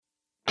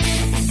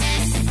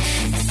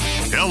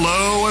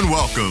Hello and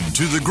welcome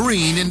to the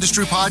Green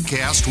Industry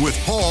Podcast with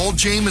Paul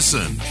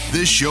Jameson.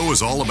 This show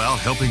is all about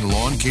helping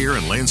lawn care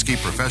and landscape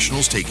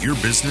professionals take your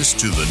business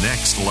to the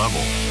next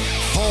level.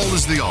 Paul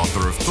is the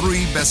author of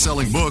 3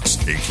 best-selling books,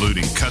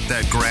 including Cut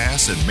That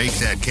Grass and Make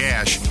That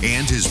Cash,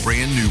 and his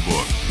brand new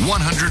book,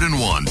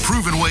 101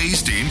 Proven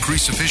Ways to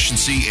Increase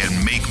Efficiency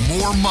and Make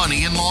More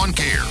Money in Lawn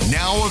Care.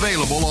 Now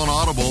available on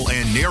Audible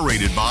and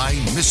narrated by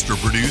Mr.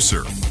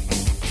 Producer.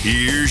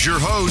 Here's your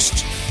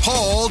host,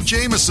 Paul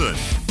Jameson.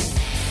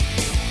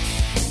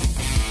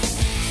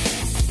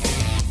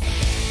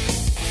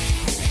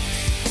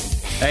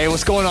 Hey,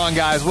 what's going on,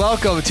 guys?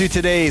 Welcome to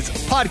today's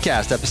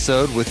podcast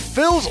episode with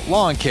Phil's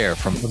Lawn Care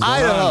from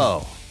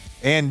Idaho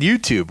and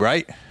YouTube,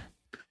 right?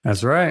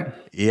 That's right.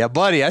 Yeah,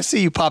 buddy. I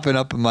see you popping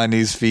up in my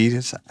news feed.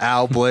 It's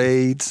Al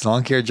Blades,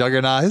 Lawn Care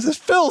Juggernaut. This is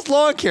Phil's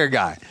Lawn Care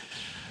guy.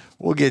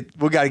 We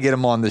got to get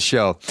him on the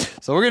show.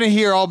 So we're going to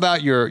hear all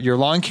about your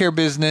lawn care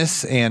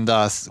business and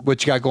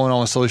what you got going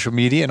on with social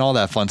media and all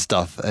that fun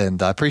stuff.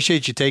 And I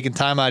appreciate you taking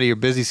time out of your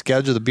busy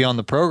schedule to be on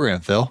the program,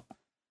 Phil.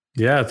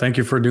 Yeah, thank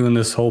you for doing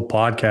this whole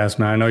podcast,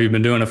 man. I know you've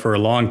been doing it for a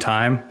long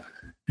time.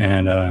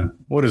 And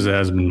what is it?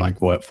 Has been like,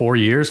 4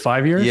 years,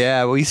 5 years?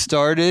 Yeah,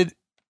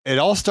 it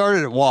all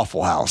started at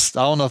Waffle House.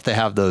 I don't know if they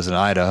have those in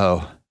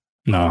Idaho.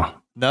 No?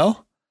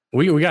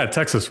 We got a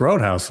Texas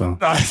Roadhouse, though.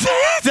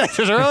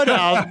 Texas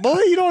Roadhouse. Boy,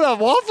 you don't have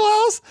Waffle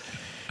House?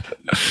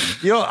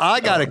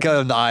 I got to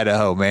come to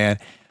Idaho, man.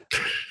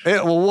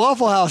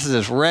 Waffle House is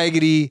this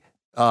raggedy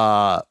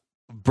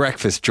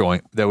breakfast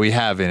joint that we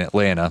have in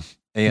Atlanta.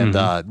 And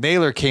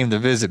Naylor came to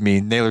visit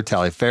me, Naylor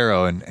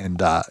Taliaferro, and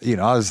I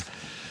was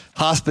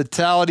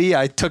hospitality.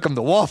 I took him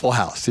to Waffle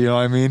House. You know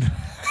what I mean?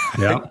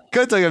 Yeah.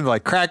 Could take him to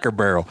like Cracker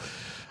Barrel.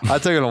 I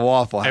took him to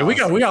Waffle House. Hey, we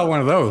got one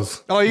of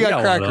those. Oh, you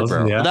got Cracker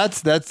Barrel. Yeah.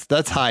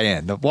 That's high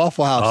end. The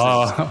Waffle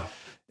House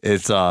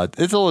it's a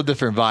little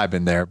different vibe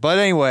in there. But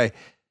anyway,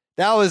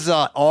 that was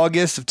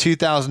August of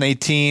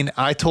 2018.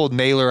 I told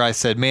Naylor, I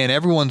said, man,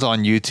 everyone's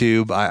on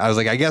YouTube. I was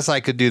like, I guess I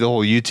could do the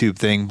whole YouTube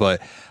thing,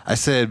 but I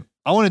said,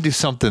 I want to do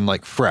something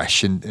like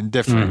fresh and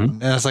different.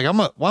 And I was like,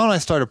 why don't I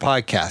start a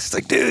podcast? It's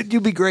like, dude,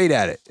 you'd be great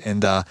at it.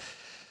 And so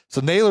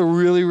Naylor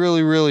really,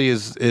 really, really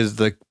is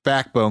the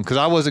backbone, because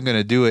I wasn't going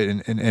to do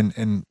it.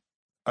 And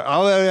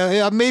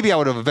maybe I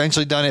would have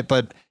eventually done it,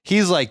 but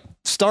he's like,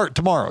 start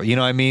tomorrow. You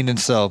know what I mean? And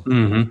so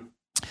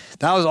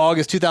that was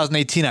August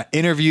 2018. I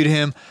interviewed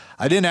him.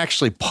 I didn't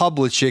actually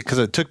publish it because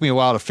it took me a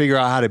while to figure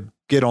out how to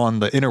get on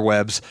the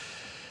interwebs.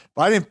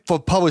 But I didn't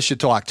publish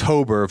it till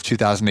October of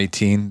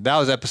 2018. That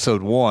was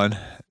episode 1,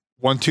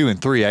 2,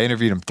 and 3. I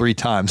interviewed him 3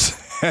 times.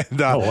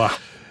 And, oh, wow.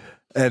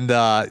 And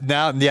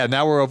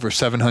now we're over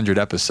 700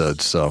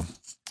 episodes. So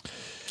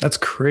that's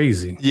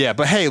crazy. Yeah,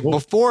 but hey,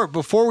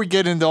 before we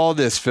get into all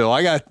this, Phil,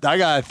 I got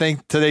to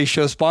thank today's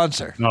show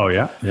sponsor. Oh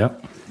yeah.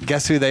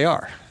 Guess who they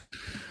are?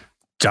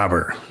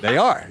 Jobber. They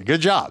are. Good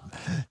job.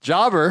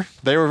 Jobber,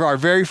 they were our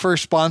very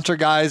first sponsor,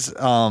 guys,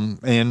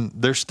 and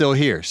they're still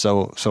here.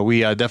 So we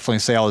definitely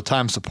say all the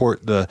time,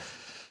 support the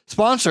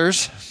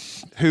sponsors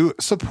who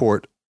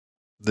support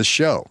the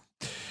show.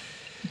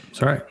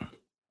 That's right.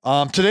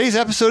 Today's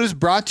episode is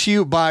brought to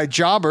you by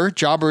Jobber.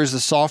 Jobber is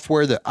the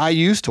software that I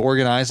use to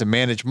organize and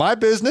manage my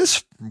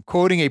business. From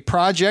quoting a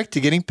project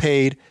to getting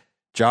paid,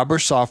 Jobber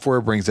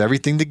software brings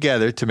everything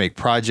together to make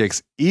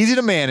projects easy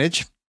to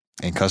manage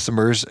and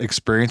customers'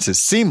 experience is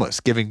seamless,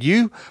 giving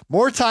you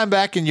more time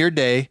back in your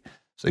day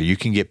so you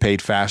can get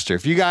paid faster.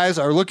 If you guys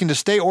are looking to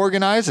stay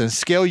organized and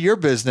scale your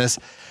business,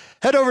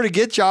 head over to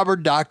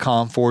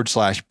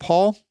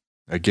getjobber.com/Paul.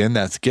 Again,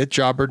 that's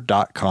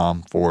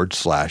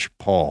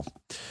getjobber.com/Paul.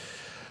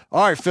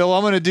 All right, Phil,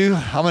 I'm going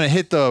to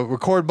hit the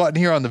record button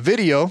here on the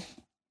video,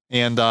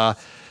 and I'm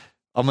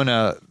going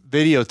to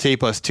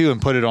videotape us too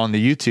and put it on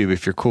the YouTube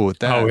if you're cool with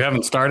that. Oh, we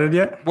haven't started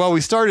yet? Well,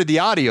 we started the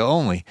audio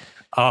only.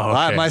 Oh,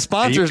 okay. My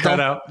sponsors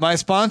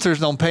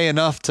don't pay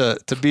enough to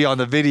be on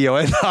the video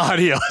and the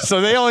audio,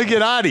 so they only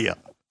get audio.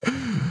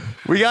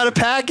 We got a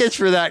package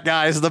for that,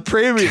 guys. The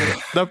premium.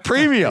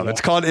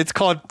 It's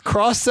called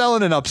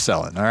cross-selling and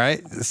upselling. All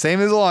right, the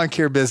same as the lawn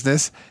care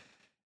business.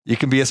 You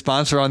can be a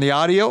sponsor on the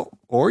audio,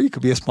 or you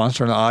could be a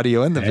sponsor on the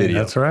audio and the video.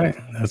 That's right.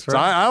 So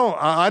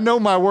I know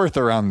my worth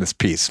around this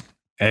piece.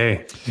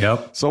 Hey,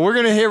 yep. So we're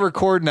gonna hit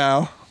record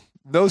now.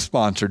 No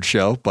sponsored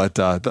show, but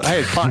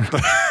hey,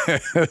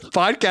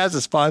 podcast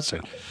is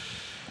sponsored.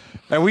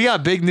 And we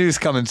got big news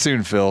coming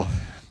soon, Phil.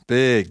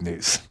 Big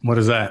news. What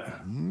is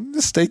that?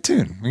 Just stay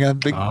tuned. We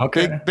got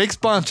a big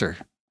sponsor.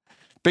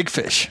 Big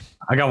fish.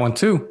 I got one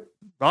too.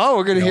 Oh,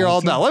 we're going to hear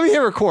all that. Let me hit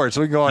record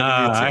so we can go on to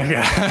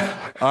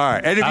YouTube. All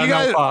right. And if you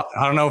guys, I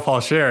don't know if I'll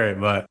share it,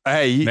 but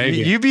hey,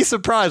 you'd be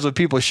surprised what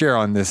people share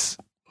on this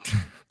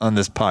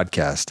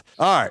podcast.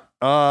 All right.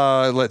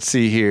 Let's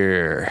see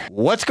here.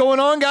 What's going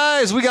on,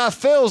 guys? We got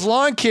Phil's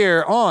Lawn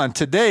Care on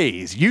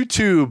today's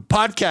YouTube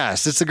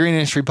podcast. It's the Green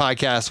Industry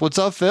Podcast. What's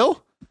up,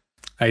 Phil?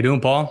 How you doing,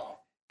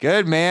 Paul?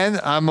 Good, man.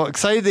 I'm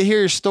excited to hear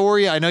your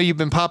story. I know you've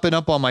been popping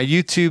up on my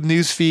YouTube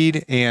news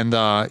feed, and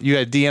you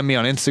had DM me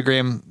on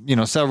Instagram,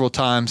 several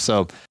times.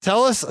 So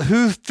tell us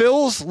who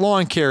Phil's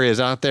Lawn Care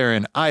is out there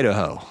in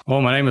Idaho.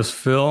 Well, my name is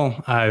Phil.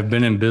 I've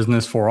been in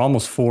business for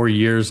almost 4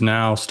 years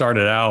now.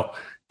 Started out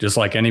just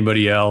like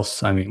anybody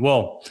else. I mean,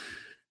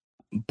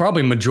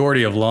 probably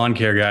majority of lawn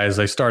care guys,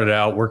 I started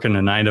out working a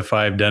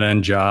 9-to-5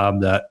 dead-end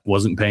job that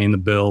wasn't paying the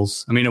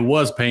bills. I mean, it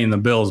was paying the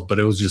bills, but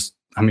it was just,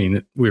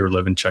 we were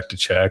living check to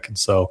check. And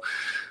so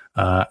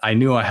I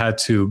knew I had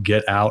to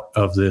get out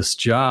of this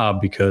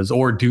job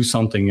or do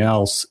something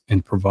else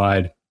and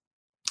provide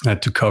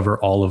to cover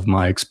all of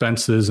my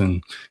expenses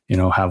and,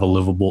 have a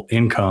livable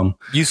income.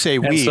 You say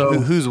we, so,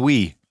 who's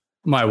we?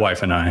 My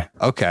wife and I.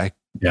 Okay.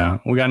 Yeah,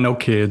 we got no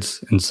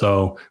kids. And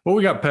so,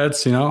 we got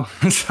pets, so, all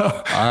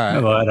right.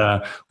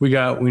 But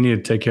we need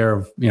to take care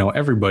of,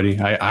 everybody.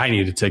 I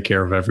need to take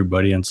care of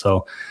everybody. And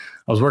so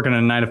I was working a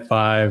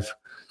 9-to-5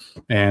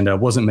 and I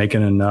wasn't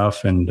making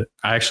enough. And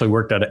I actually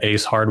worked at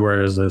Ace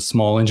Hardware as a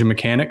small engine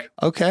mechanic.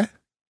 Okay.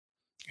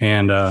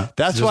 And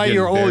that's why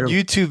your old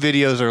YouTube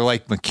videos are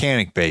like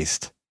mechanic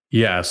based.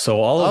 Yeah.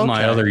 So all of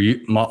my old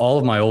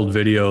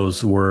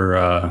videos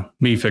were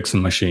me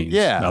fixing machines.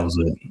 Yeah. That was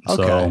it.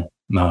 Okay. So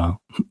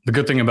the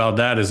good thing about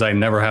that is I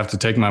never have to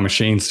take my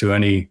machines to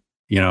any,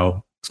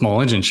 small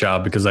engine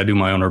shop because I do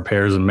my own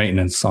repairs and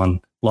maintenance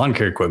on lawn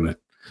care equipment.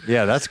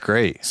 Yeah, that's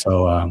great.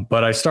 So,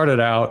 but I started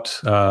out,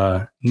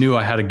 knew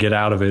I had to get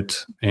out of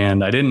it,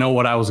 and I didn't know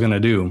what I was going to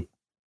do.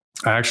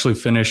 I actually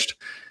finished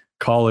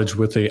college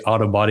with a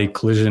auto body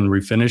collision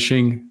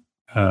refinishing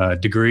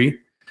degree,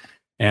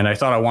 and I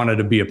thought I wanted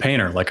to be a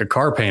painter, like a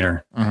car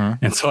painter.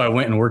 Mm-hmm. And so I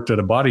went and worked at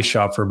a body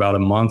shop for about a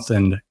month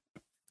and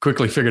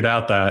quickly figured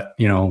out that,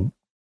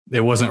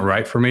 it wasn't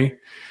right for me.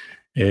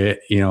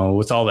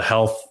 With all the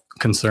health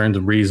concerns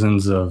and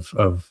reasons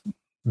of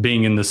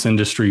being in this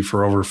industry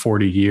for over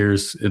 40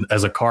 years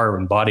as a car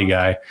and body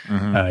guy,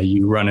 mm-hmm.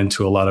 You run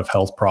into a lot of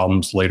health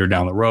problems later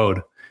down the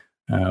road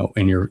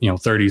in your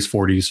 30s,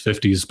 40s,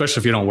 50s,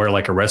 especially if you don't wear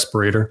like a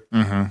respirator.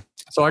 Mm-hmm.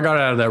 So I got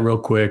out of that real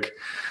quick,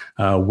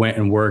 went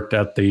and worked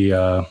at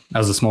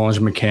as a small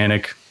engine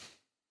mechanic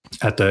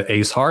at the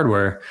Ace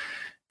Hardware.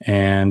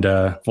 And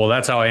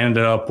that's how I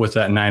ended up with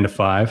that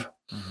 9-to-5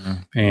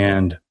 mm-hmm.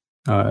 and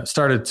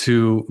started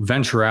to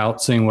venture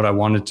out, seeing what I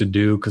wanted to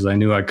do because I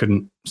knew I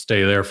couldn't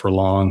stay there for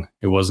long.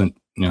 It wasn't,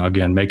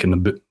 again,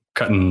 giving me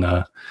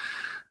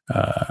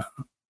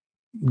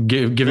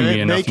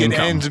enough income.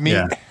 Ends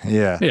meet.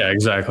 Yeah,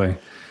 exactly.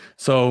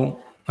 So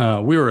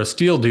we were a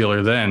steel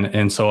dealer then,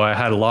 and so I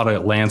had a lot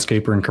of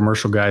landscaper and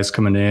commercial guys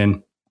coming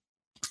in,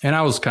 and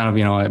I was kind of,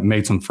 I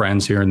made some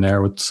friends here and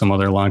there with some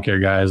other lawn care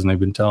guys, and they've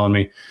been telling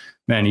me,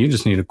 man, you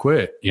just need to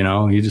quit.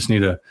 You just need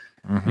to,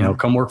 mm-hmm.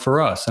 Come work for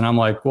us. And I'm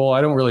like, well,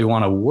 I don't really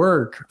want to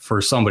work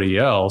for somebody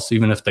else,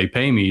 even if they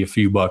pay me a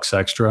few bucks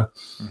extra.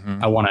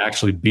 Mm-hmm. I want to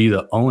actually be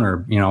the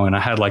owner, and I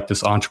had like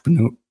this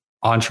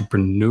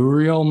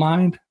entrepreneurial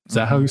mind. Is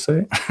that how you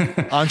say it?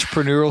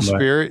 Entrepreneurial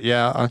spirit.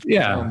 Yeah.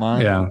 Entrepreneurial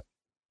mind. Yeah.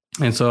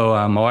 And so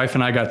my wife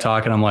and I got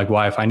talking. I'm like,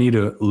 wife, I need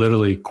to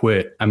literally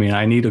quit.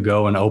 I need to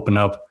go and open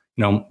up,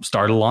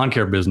 start a lawn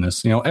care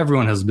business.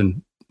 Everyone has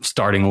been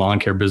starting lawn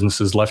care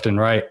businesses left and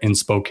right in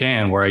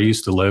Spokane, where I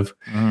used to live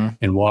mm-hmm.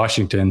 in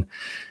Washington.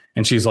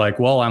 And she's like,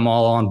 well, I'm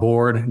all on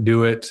board.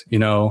 Do it,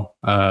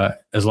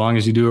 as long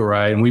as you do it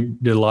right. And we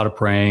did a lot of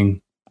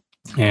praying.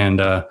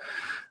 And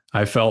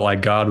I felt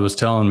like God was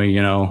telling me,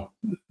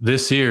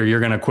 this year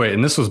you're going to quit.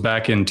 And this was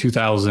back in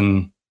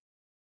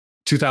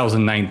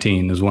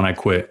 2019 is when I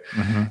quit.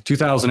 Mm-hmm.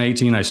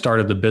 2018, I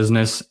started the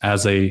business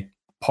as a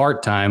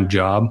part-time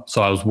job.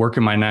 So I was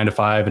working my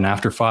 9-to-5, and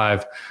after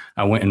 5,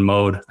 I went and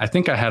mowed. I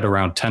think I had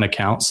around 10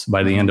 accounts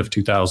by the end of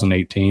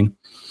 2018.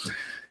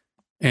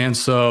 And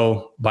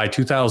so by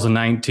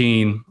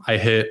 2019, I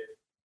hit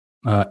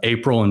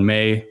April and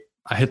May.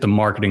 I hit the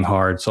marketing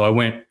hard. So I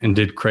went and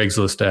did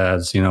Craigslist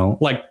ads,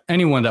 like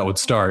anyone that would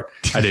start.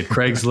 I did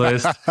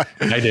Craigslist.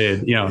 I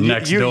did,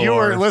 Nextdoor. You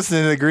weren't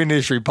listening to the Green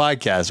Industry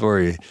podcast,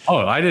 were you? Oh,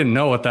 I didn't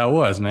know what that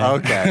was, man.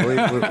 Okay.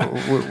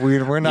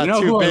 We're not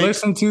too who big. I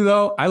listened to,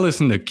 though? I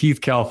listened to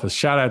Keith Kalfas.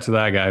 Shout out to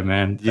that guy,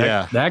 man.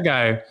 Yeah. That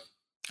guy,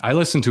 I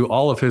listened to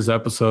all of his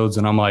episodes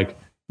and I'm like,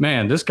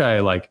 man, this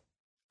guy,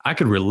 I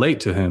could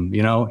relate to him.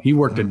 He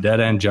worked a dead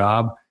end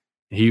job.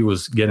 He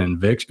was getting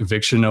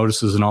eviction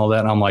notices and all that.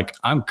 And I'm like,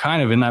 I'm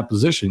kind of in that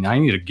position. I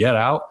need to get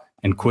out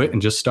and quit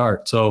and just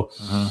start. So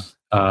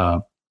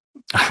I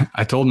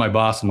told my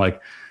boss, I'm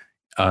like,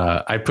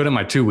 I put in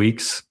my 2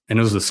 weeks, and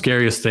it was the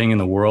scariest thing in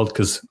the world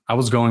because I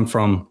was going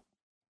from,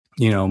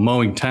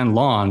 mowing 10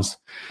 lawns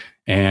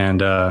and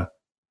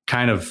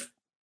kind of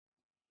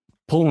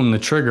pulling the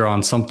trigger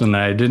on something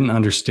that I didn't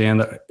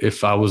understand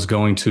if I was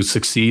going to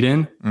succeed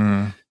in.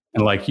 Mm-hmm.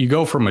 And you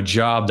go from a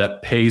job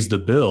that pays the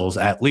bills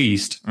at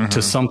least mm-hmm.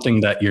 to something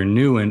that you're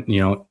new in,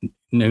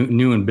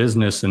 new in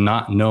business and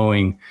not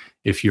knowing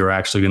if you're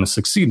actually going to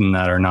succeed in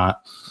that or not.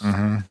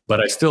 Mm-hmm.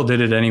 But I still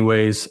did it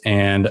anyways.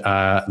 And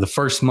the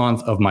first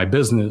month of my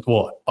business,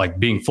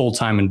 being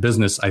full-time in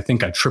business, I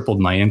think I tripled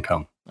my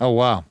income. Oh,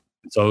 wow.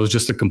 So it was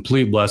just a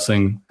complete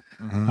blessing.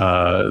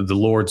 The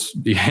Lord's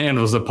hand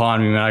was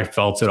upon me, and I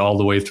felt it all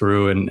the way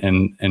through.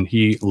 And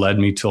he led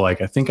me to,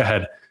 like, I think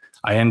I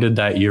ended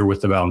that year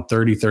with about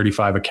 30,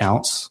 35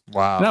 accounts.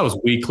 Wow. And that was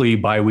weekly,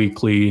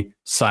 biweekly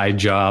side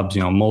jobs,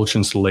 mulch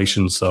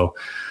installations. So,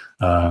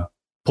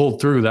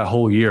 pulled through that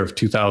whole year of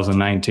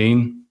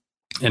 2019,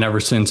 and ever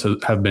since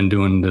have been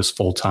doing this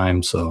full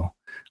time. So,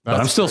 but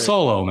I'm still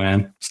solo,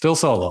 man. Still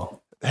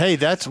solo. Hey,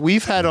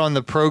 we've had on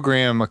the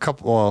program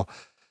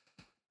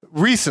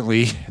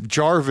recently,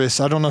 Jarvis.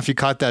 I don't know if you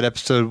caught that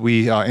episode.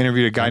 We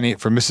interviewed a guy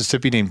from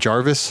Mississippi named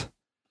Jarvis.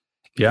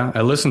 Yeah,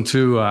 I listened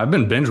to. I've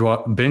been binge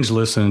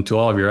listening to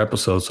all of your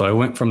episodes. So I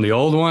went from the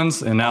old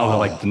ones and now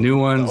like the new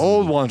ones. The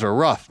old ones are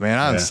rough, man.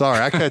 I'm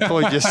sorry. I could have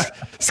totally just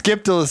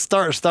skipped to the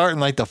starting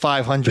like the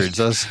 500s.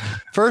 Those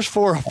first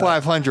 4 or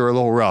 500 are a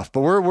little rough,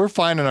 but we're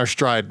finding our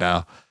stride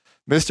now.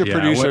 Mr.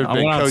 Producer has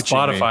been coaching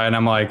on Spotify me. And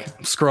I'm like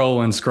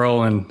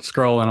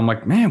scrolling. I'm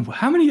like, man,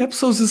 how many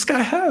episodes does this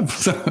guy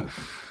have?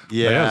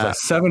 Yeah, it was like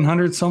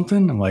 700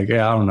 something. I'm like,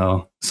 I don't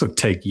know. This would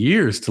take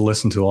years to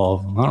listen to all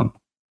of them. I don't know.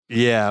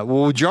 Yeah,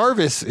 well,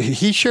 Jarvis,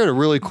 he shared a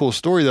really cool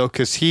story though,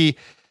 because he's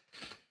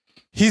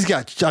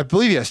got, I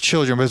believe he has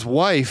children, but his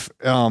wife,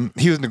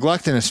 he was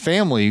neglecting his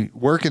family,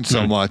 working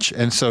so much,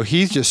 and so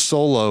he's just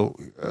solo.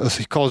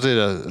 He calls it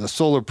a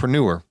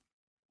solopreneur,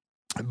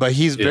 but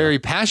he's very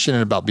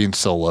passionate about being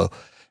solo.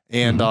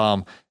 And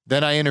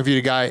then I interviewed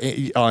a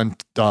guy on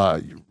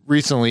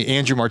recently,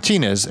 Andrew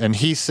Martinez, and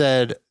he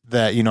said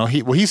that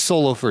he's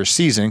solo for a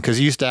season because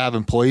he used to have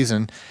employees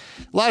and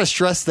a lot of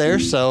stress there.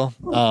 So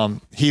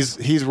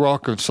he's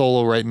rocking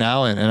solo right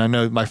now. And I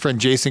know my friend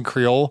Jason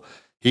Creole,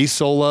 he's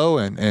solo,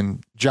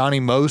 and Johnny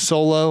Moe's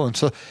solo. And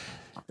so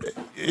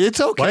it's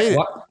okay.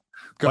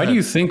 Why do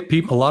you think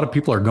a lot of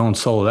people are going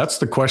solo? That's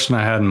the question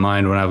I had in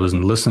mind when I was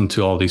listening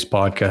to all these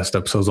podcast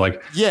episodes.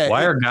 Like,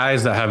 why are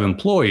guys that have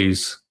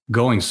employees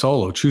going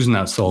solo, choosing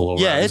that solo?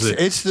 Yeah,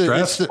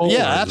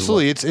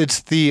 absolutely.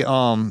 It's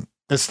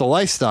the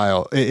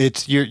lifestyle.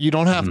 You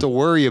don't have to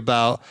worry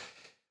about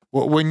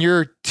when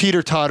you're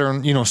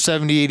teeter-tottering,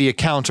 70, 80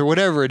 accounts or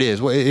whatever it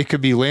is. It could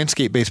be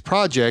landscape-based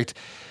project,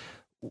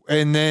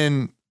 and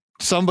then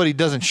somebody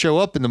doesn't show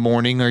up in the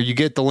morning, or you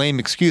get the lame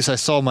excuse. I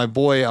saw my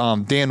boy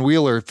Dan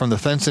Wheeler from the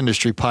Fence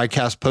Industry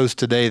podcast post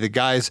today.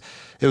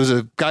 It was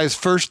a guy's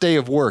first day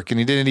of work, and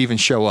he didn't even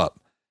show up.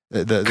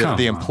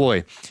 The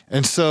employee.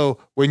 And so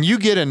when you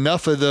get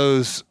enough of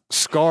those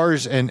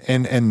scars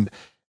and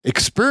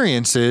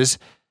experiences,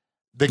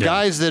 the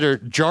guys that are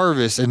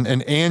Jarvis and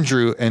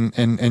Andrew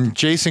and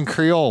Jason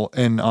Creole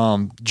and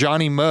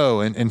Johnny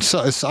Moe and so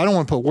I don't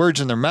want to put words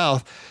in their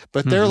mouth,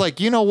 but they're like,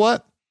 you know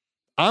what?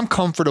 I'm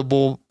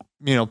comfortable,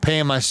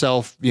 paying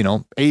myself,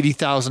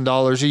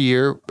 $80,000 a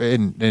year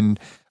and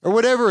or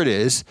whatever it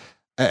is.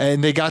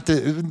 And they got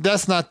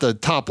that's not the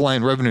top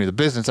line revenue of the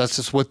business. That's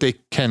just what they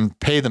can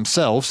pay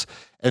themselves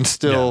and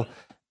still,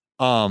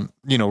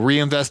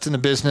 reinvest in the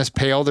business,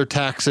 pay all their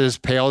taxes,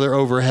 pay all their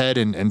overhead,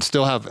 and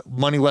still have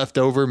money left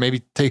over.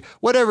 Maybe take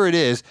whatever it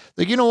is.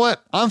 Like, you know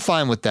what? I'm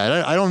fine with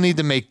that. I don't need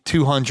to make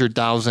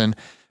 $200,000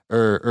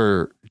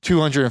 or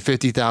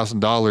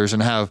 $250,000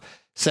 and have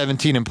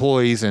 17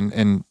 employees.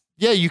 And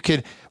you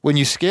could, when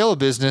you scale a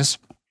business,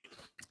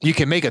 you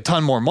can make a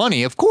ton more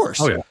money. Of course.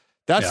 Oh yeah.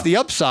 That's the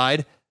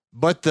upside.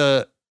 But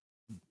the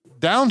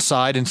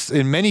downside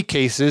in many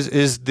cases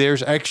is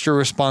there's extra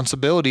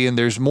responsibility and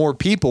there's more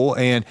people.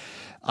 And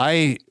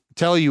I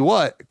tell you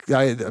what,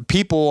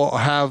 people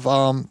have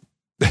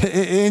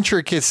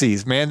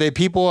intricacies, man.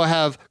 People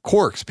have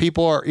quirks.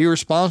 People are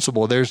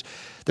irresponsible. There's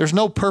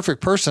no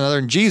perfect person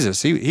other than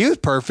Jesus. He was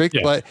perfect,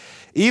 but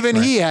even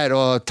he had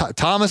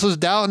Thomas was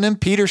doubting him.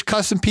 Peter's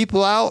cussing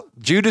people out.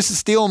 Judas is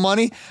stealing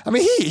money. I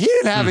mean, he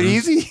didn't have it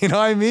easy. You know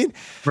what I mean?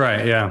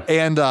 Right. Yeah.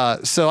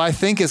 And so I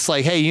think it's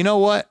like, hey, you know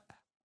what?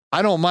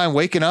 I don't mind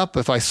waking up.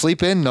 If I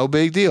sleep in, no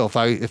big deal.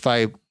 If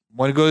I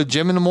want to go to the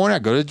gym in the morning, I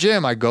go to the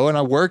gym. I go and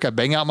I work. I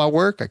bang out my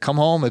work. I come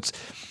home. It's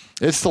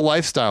the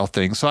lifestyle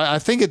thing. So I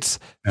think it's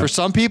for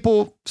some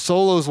people,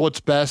 solo is what's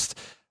best.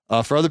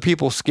 For other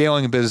people,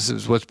 scaling a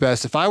business is what's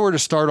best. If I were to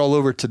start all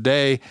over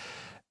today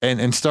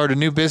and start a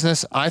new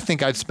business, I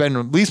think I'd spend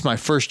at least my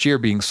first year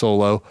being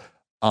solo,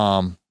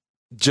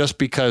 just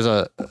because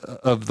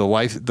of the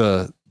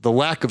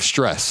lack of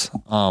stress.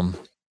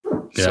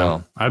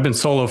 So I've been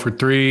solo for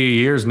 3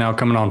 years now,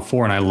 coming on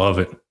 4, and I love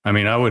it. I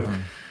mean, I would,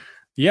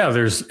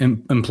 there's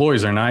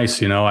employees are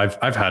nice.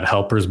 I've had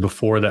helpers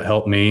before that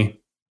help me,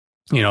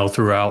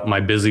 throughout my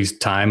busy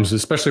times,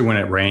 especially when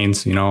it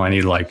rains. I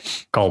need to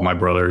call my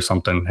brother or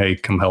something. Hey,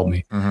 come help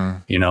me.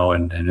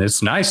 And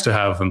it's nice to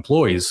have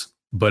employees,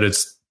 but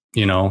it's,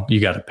 you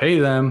got to pay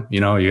them.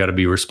 You got to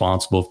be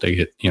responsible if they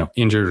get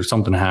injured or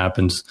something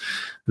happens.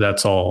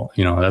 That's all.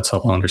 That's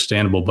all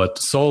understandable. But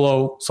the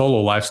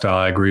solo lifestyle,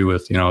 I agree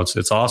with.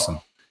 It's awesome.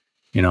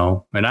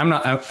 And I'm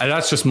not.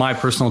 That's just my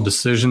personal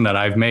decision that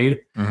I've made.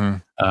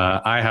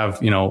 I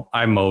have.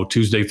 I mow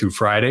Tuesday through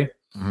Friday.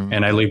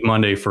 And I leave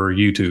Monday for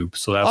YouTube.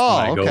 So that's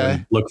when I go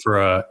and look for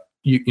a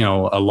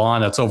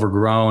lawn that's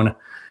overgrown.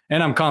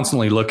 And I'm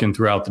constantly looking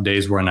throughout the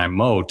days when I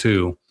mow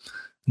too.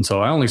 And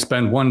so I only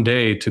spend one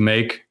day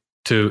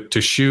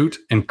to shoot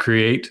and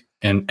create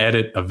and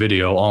edit a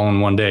video all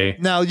in one day.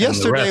 Now,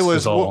 yesterday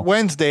was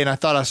Wednesday, and I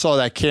thought I saw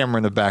that camera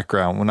in the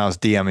background when I was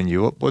DMing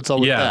you. What's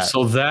up with that? Yeah,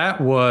 so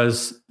that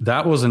was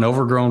an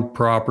overgrown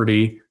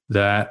property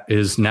that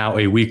is now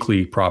a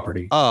weekly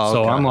property. Oh, okay.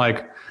 So I'm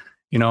like,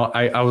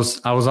 I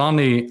was on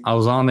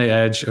the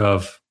edge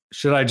of,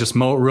 should I just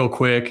mow it real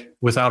quick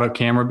without a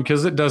camera?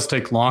 Because it does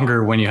take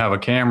longer when you have a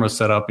camera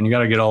set up and you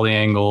got to get all the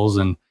angles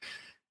and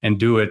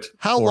do it.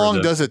 How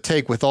long does it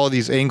take with all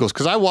these angles?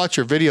 Because I watch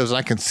your videos and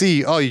I can see,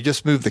 you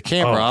just moved the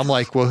camera. I'm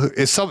like, well,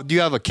 do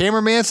you have a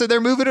cameraman sit there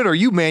moving it, or are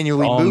you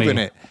manually moving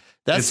it?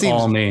 That seems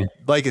all me.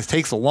 Like it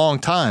takes a long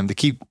time to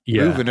keep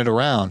moving it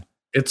around.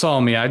 It's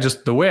all me.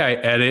 The way I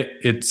edit,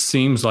 it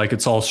seems like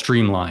it's all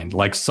streamlined.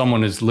 Like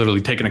someone is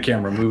literally taking a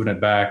camera, moving it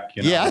back.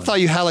 Yeah, I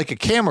thought you had like a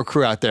camera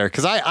crew out there,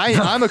 because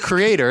I'm a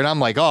creator and I'm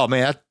like, oh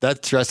man,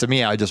 that stressed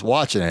me out just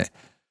watching it.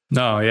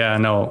 No,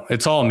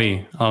 it's all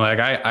me. I'm like,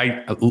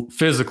 I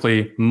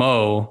physically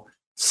mow,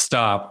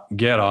 stop,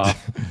 get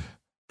off,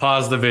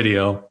 pause the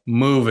video,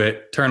 move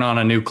it, turn on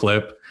a new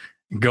clip,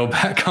 go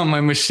back on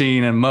my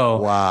machine and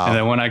mow. Wow. And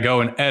then when I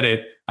go and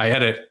edit, I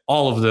edit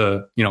all of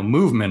the,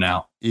 movement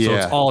out. Yeah. So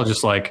it's all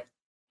just like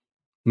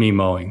me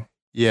mowing.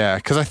 Yeah.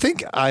 Cause I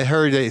think I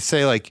heard they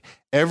say like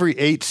every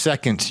 8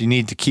 seconds you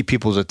need to keep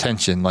people's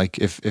attention. Like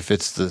if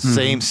it's the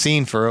same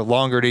scene for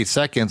longer than 8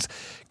 seconds,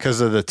 because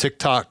of the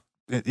TikTok,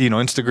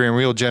 Instagram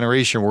reel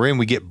generation we're in,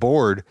 we get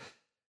bored.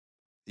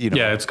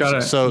 Yeah, it's got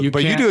to. So, you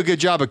do a good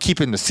job of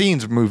keeping the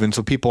scenes moving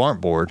so people aren't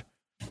bored.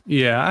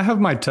 Yeah, I have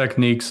my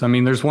techniques. I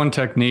mean, there's one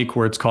technique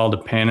where it's called a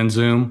pan and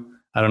zoom.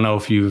 I don't know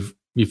if you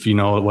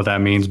know what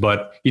that means,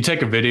 but you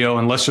take a video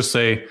and let's just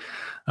say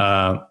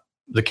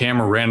the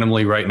camera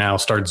randomly right now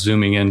starts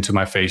zooming into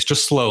my face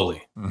just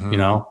slowly,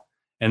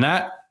 and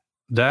that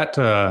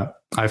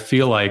I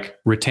feel like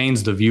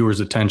retains the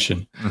viewer's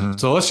attention. Mm-hmm.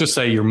 So let's just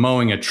say you're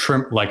mowing a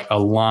trim, like a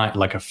line,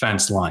 like a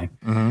fence line,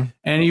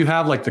 and you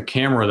have like the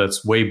camera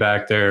that's way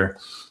back there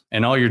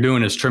and all you're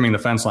doing is trimming the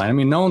fence line. I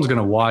mean, no one's going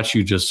to watch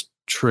you just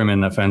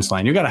trimming the fence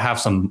line. You got to have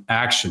some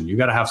action. You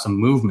got to have some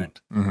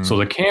movement. Mm-hmm. So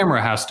the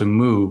camera has to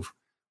move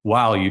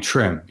while you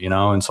trim,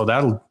 and so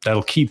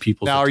that'll keep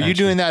people's attention. Now, are you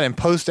doing that in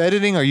post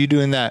editing? Or are you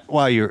doing that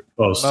while you're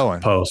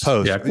mowing? Post.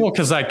 Yeah. Well,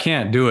 because I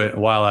can't do it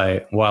while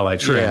I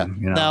trim.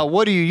 Yeah. Now,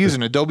 what are you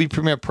using? Adobe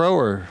Premiere Pro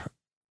or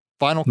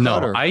Final Cut?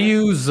 No, I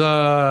use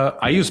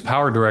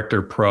Power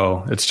Director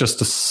Pro. It's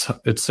just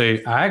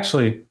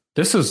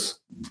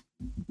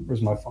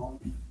where's my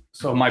phone?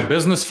 So my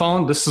business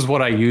phone. This is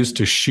what I use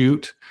to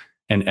shoot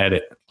and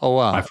edit. Oh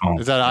wow! My phone.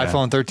 Is that an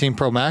iPhone 13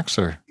 Pro Max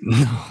or?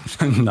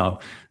 No,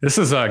 this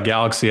is a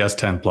Galaxy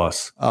S10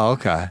 Plus. Oh,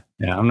 okay.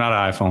 Yeah, I'm not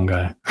an iPhone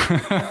guy.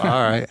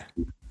 All right.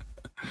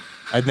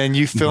 And then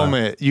you film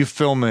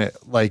it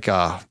like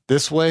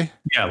this way?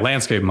 Yeah,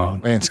 landscape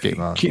mode.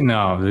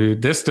 No,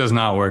 dude, this does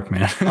not work,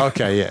 man.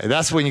 Okay, yeah.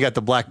 That's when you got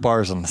the black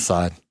bars on the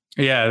side.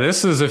 Yeah,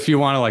 this is if you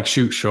want to like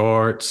shoot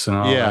shorts and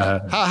all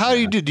that. How do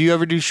you do? Do you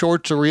ever do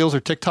shorts or reels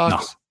or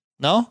TikToks?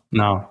 No?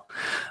 No.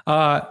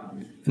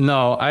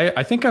 No,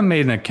 I think I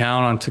made an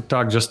account on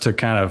TikTok just to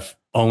kind of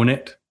own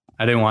it.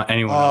 I didn't want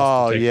anyone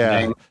else to take the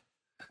name.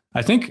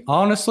 I think,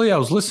 honestly, I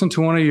was listening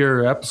to one of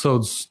your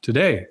episodes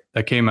today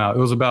that came out. It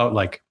was about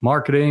like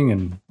marketing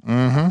and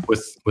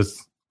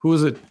with who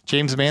was it?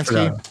 James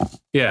Mansky.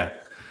 Yeah.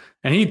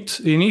 And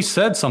he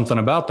said something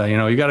about that.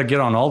 You got to get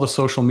on all the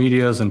social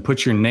medias and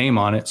put your name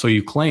on it so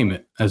you claim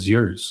it as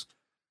yours.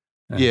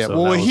 And yeah.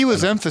 So well, he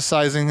was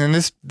emphasizing, and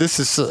this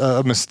is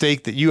a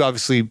mistake that you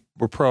obviously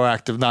were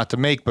proactive not to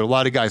make, but a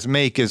lot of guys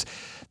make, is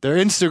their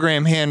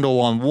Instagram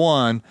handle on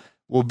one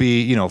will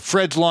be,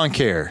 Fred's Lawn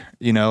Care,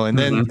 and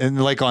then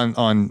and like on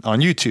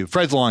YouTube,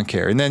 Fred's Lawn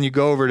Care. And then you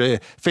go over to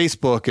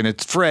Facebook and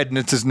it's Fred and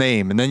it's his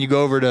name. And then you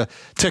go over to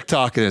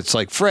TikTok and it's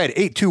like Fred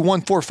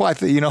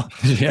 82145,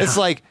 Yeah. It's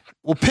like,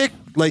 well,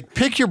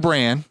 pick your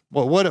brand.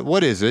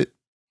 What is it?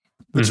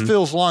 It's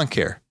Phil's Lawn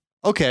Care.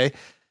 Okay.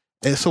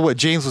 And so what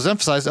James was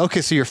emphasizing,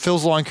 okay, so you're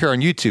Phil's Lawn Care on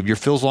YouTube, you're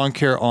Phil's Lawn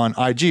Care on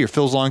IG, you're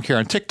Phil's Lawn Care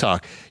on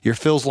TikTok, you're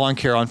Phil's Lawn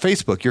Care on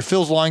Facebook, you're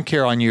Phil's Lawn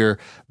Care on your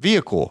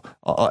vehicle,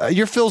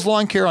 you're Phil's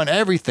Lawn Care on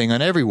everything,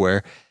 on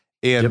everywhere.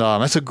 And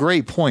that's a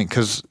great point,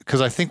 because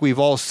I think we've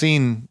all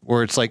seen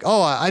where it's like,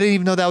 oh, I didn't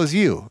even know that was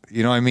you.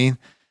 You know what I mean?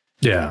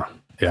 Yeah.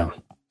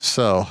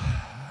 So...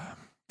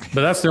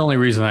 But that's the only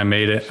reason I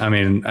made it. I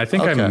mean, I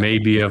think I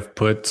maybe have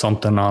put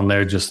something on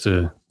there just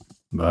to...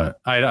 But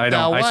I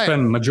don't. I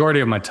spend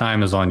majority of my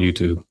time is on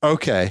YouTube.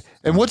 Okay,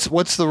 and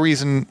what's the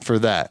reason for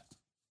that?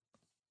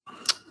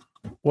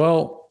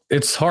 Well,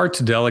 it's hard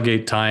to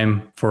delegate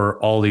time for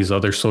all these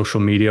other social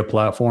media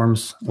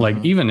platforms. Like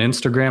even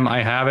Instagram,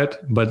 I have it,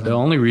 but the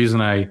only reason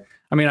I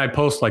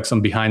post like some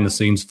behind the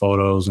scenes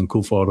photos and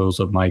cool photos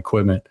of my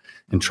equipment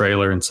and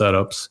trailer and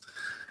setups.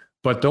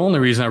 But the only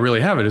reason I really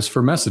have it is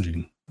for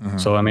messaging.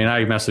 So I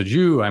message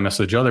you, I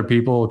message other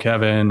people,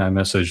 Kevin, I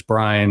message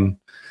Brian.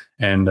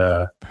 And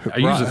I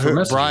use it for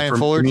messaging, Brian for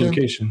Fullerton?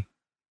 Communication.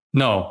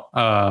 No,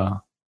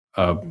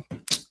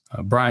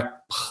 Brian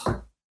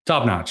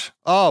Top Notch.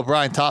 Oh,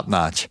 Brian Top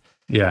Notch.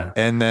 Yeah.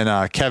 And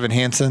then Kevin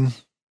Hansen.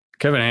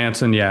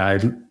 Yeah. I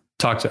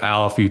talked to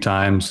Al a few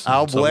times.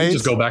 Al Blaze? We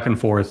just go back and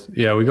forth.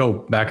 Yeah, we go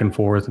back and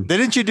forth.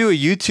 Didn't you do a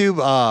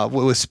YouTube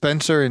with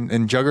Spencer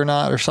and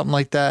Juggernaut or something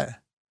like that?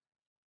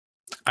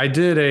 I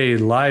did a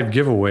live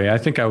giveaway. I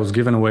think I was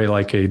giving away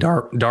like a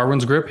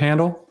Darwin's Grip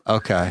handle.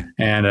 Okay.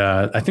 And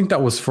I think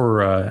that was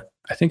for,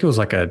 I think it was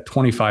like a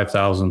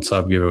 25,000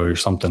 sub giveaway or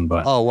something.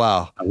 But oh,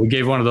 wow. We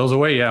gave one of those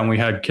away. Yeah. And we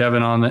had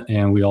Kevin on it,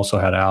 and we also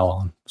had Al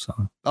on. So.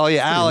 Oh,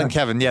 yeah. Al and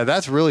Kevin. Yeah,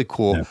 that's really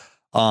cool.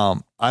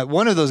 Yeah.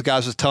 One of those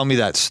guys was telling me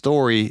that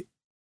story,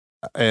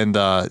 and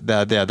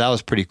that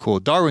was pretty cool.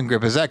 Darwin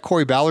Grip, is that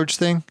Corey Ballard's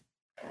thing?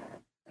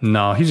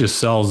 No, he just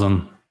sells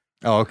them.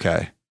 Oh,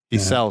 okay. He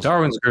sells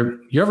Darwin's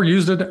Grip. You ever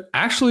used it?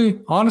 Actually,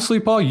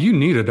 honestly, Paul, you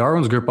need a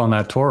Darwin's Grip on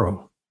that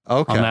Toro.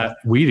 Okay. On that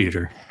weed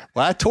eater.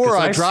 Well, that Toro,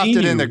 I dropped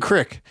it in the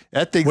creek.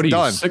 That thing's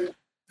done.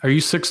 Are you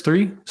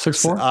 6'3",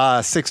 6'4"?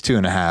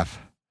 6'2.5".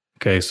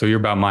 Okay, so you're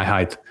about my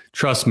height.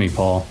 Trust me,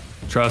 Paul.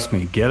 Trust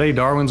me. Get a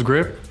Darwin's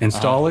Grip,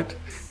 install it.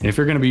 And if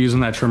you're going to be using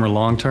that trimmer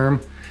long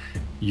term,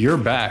 your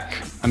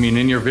back, I mean,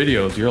 in your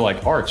videos, you're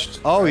like arched.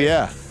 Oh,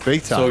 yeah.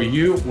 Big time. So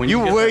you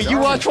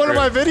watch one of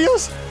my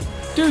videos?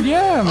 Dude,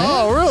 yeah, man.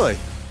 Oh, really?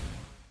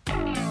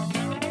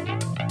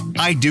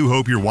 I do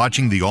hope you're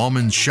watching the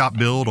Almonds Shop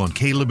Build on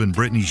Caleb and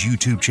Brittany's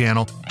YouTube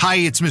channel. Hi,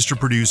 it's Mr.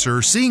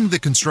 Producer. Seeing the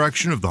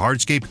construction of the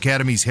Hardscape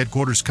Academy's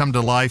headquarters come to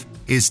life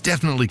is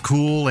definitely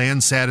cool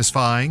and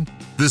satisfying.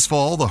 This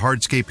fall, the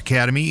Hardscape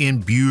Academy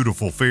in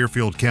beautiful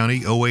Fairfield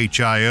County,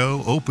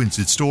 OHIO, opens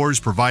its doors,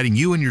 providing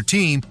you and your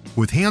team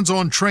with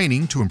hands-on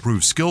training to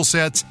improve skill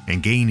sets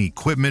and gain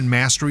equipment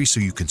mastery so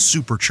you can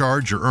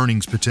supercharge your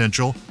earnings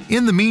potential.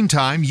 In the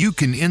meantime, you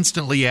can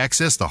instantly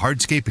access the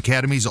Hardscape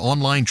Academy's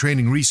online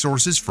training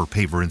resources for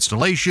paver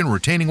installation,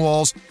 retaining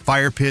walls,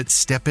 fire pits,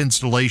 step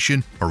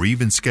installation, or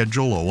even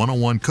schedule a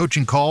one-on-one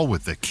coaching call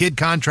with the kid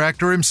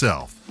contractor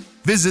himself.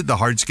 Visit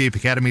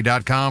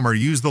thehardscapeacademy.com or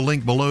use the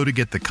link below to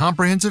get the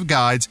comprehensive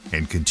guides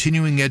and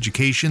continuing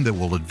education that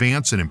will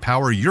advance and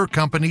empower your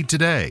company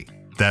today.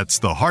 That's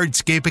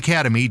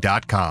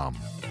thehardscapeacademy.com.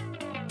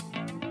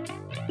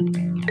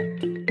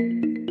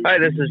 Hi,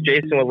 this is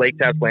Jason with Lake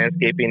Tap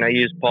Landscaping. I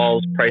used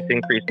Paul's price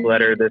increase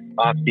letter this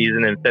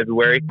off-season in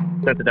February,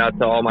 sent it out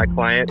to all my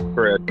clients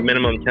for a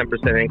minimum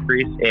 10%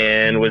 increase,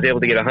 and was able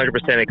to get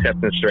 100%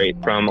 acceptance rate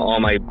from all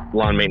my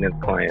lawn maintenance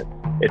clients.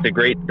 It's a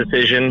great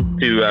decision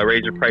to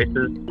raise your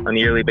prices on a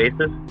yearly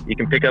basis. You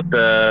can pick up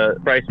the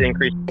price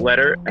increase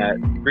letter at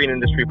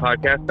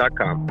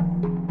greenindustrypodcast.com.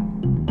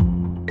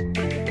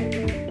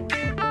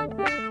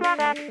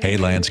 Hey,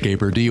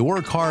 landscaper, do you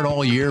work hard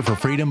all year for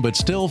freedom but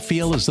still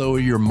feel as though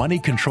your money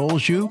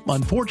controls you?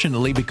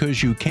 Unfortunately,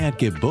 because you can't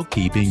give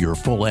bookkeeping your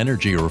full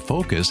energy or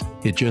focus,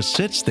 it just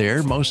sits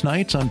there most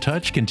nights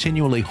untouched,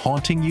 continually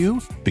haunting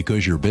you?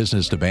 Because your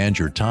business demands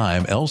your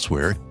time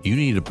elsewhere, you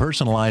need a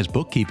personalized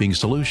bookkeeping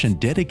solution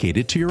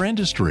dedicated to your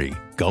industry.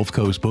 Gulf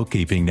Coast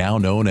Bookkeeping, now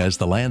known as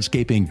the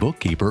Landscaping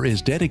Bookkeeper,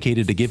 is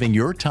dedicated to giving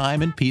your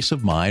time and peace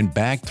of mind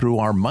back through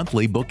our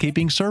monthly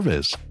bookkeeping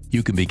service.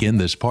 You can begin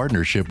this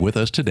partnership with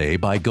us today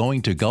by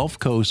going to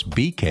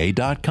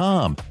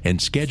GulfCoastBK.com and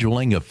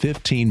scheduling a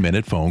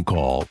 15-minute phone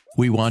call.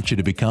 We want you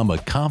to become a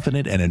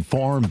confident and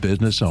informed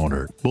business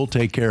owner. We'll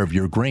take care of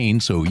your green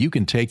so you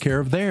can take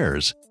care of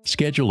theirs.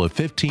 Schedule a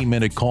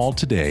 15-minute call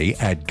today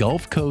at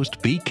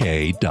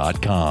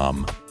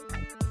GulfCoastBK.com.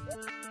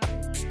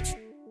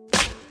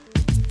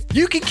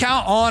 You can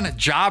count on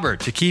Jobber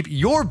to keep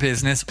your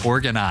business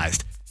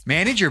organized.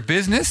 Manage your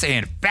business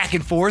and back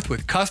and forth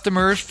with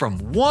customers from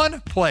one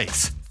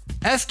place.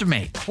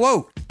 Estimate,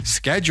 quote,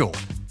 schedule,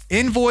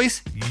 invoice,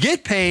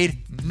 get paid,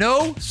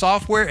 no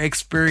software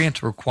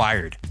experience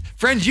required.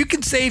 Friends, you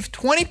can save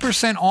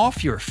 20%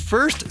 off your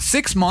first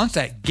 6 months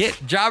at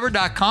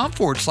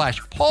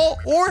getjobber.com/Paul,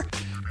 or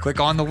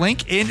click on the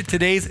link in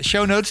today's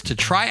show notes to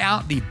try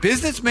out the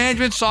business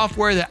management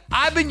software that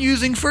I've been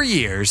using for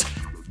years,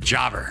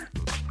 Jobber.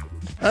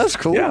 That's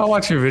cool. Yeah, I'll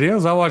watch your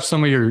videos. I'll watch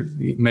some of your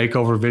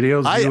makeover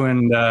videos. You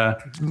and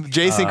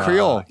Jason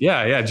Creole.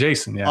 Yeah,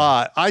 Jason.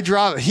 Yeah.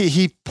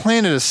 He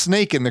planted a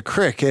snake in the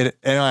creek, and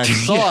I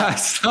saw it. I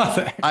saw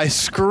that. I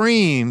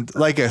screamed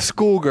like a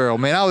schoolgirl,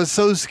 man. I was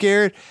so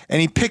scared, and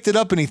he picked it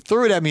up and he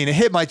threw it at me and it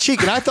hit my cheek,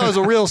 and I thought it was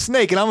a real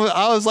snake, and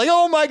I was like,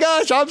 oh my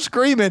gosh, I'm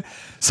screaming.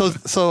 So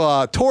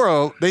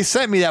Toro, they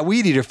sent me that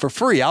weed eater for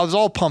free. I was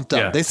all pumped up.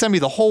 Yeah. They sent me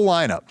the whole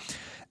lineup.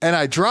 And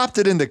I dropped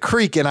it in the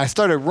creek, and I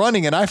started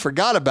running, and I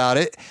forgot about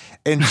it.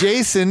 And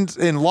Jason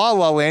in La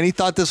La Land, he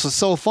thought this was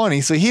so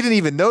funny, so he didn't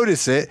even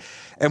notice it.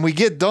 And we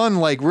get done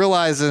like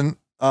realizing,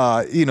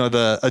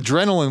 the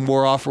adrenaline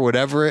wore off or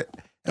whatever. And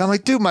I'm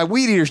like, dude, my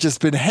weed eater's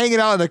just been hanging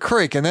out in the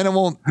creek, and then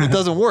it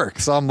doesn't work.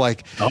 So I'm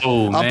like,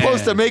 I'm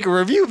supposed to make a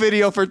review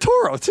video for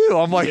Toro too.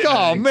 I'm like,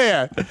 oh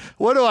man,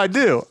 what do I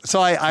do?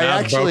 So I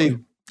actually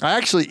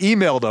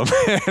emailed him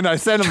and I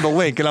sent him the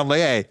link, and I'm like,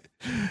 hey.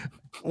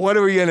 what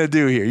are we going to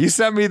do here? You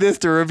sent me this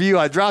to review.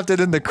 I dropped it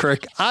in the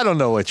creek. I don't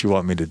know what you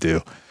want me to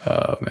do.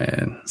 Oh,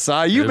 man. So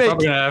They're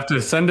probably going to have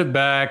to send it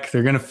back.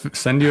 They're going to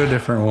send you a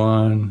different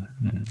one.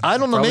 I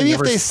don't know. Probably maybe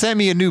if they send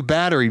me a new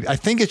battery, I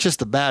think it's just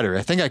the battery.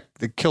 I think I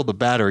killed the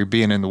battery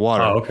being in the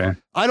water. Oh, okay.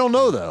 I don't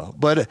know, though.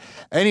 But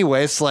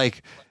anyway, it's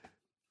like,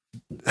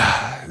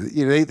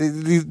 you know,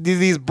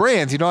 these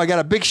brands, you know, I got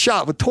a big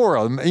shot with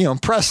Toro, you know,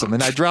 impress them.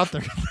 And I dropped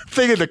the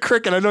thing in the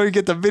creek and I know you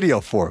get the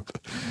video for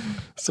it.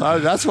 So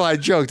that's why I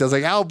joked. I was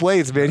like, Al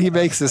Blades, man, he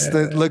makes this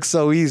look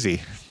so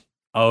easy.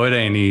 Oh, it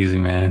ain't easy,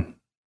 man.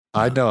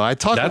 I know.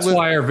 That's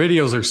why our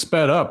videos are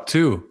sped up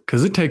too,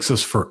 because it takes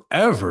us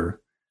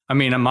forever. I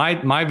mean, my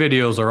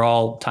videos are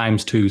all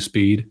 ×2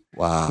 speed.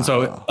 Wow. And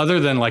so other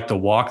than like the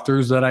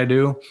walkthroughs that I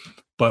do,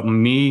 but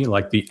me,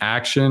 like the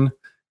action,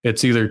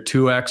 it's either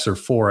 2x or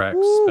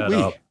 4x sped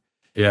up.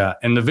 Yeah.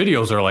 And the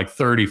videos are like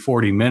 30,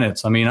 40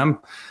 minutes. I mean,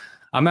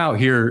 I'm out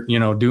here, you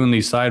know, doing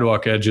these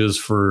sidewalk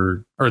edges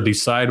or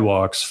these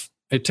sidewalks.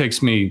 It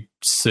takes me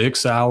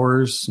 6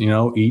 hours, you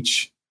know,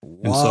 each.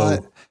 What?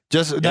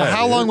 And so now,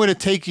 how long would it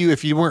take you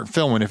if you weren't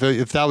filming?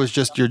 If that was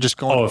just, you're just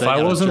going. Oh, if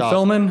I wasn't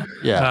filming,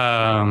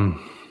 yeah,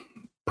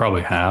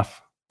 probably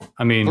half.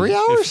 I mean, 3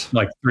 hours,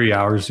 like 3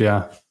 hours.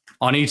 Yeah.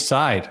 On each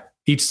side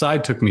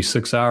took me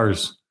 6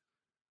 hours.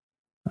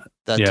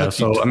 That took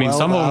you 12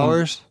 some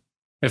hours. Of them,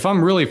 if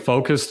I'm really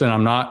focused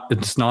and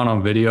it's not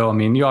on video, I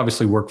mean, you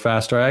obviously work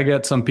faster. I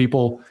get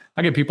people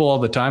all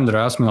the time that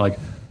ask me like,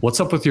 what's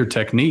up with your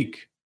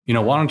technique? You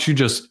know, why don't you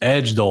just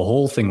edge the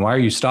whole thing? Why are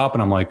you stopping?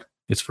 I'm like,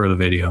 it's for the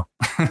video.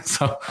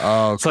 So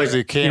it's like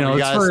the camera,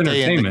 it's for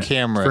entertainment.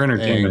 For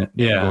entertainment.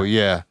 Yeah.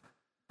 Yeah.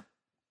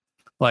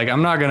 Like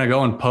I'm not going to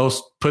go and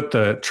put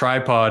the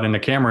tripod and the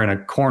camera in a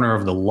corner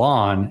of the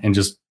lawn and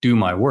just do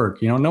my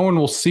work. You know, no one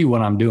will see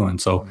what I'm doing.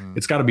 So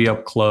it's got to be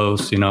up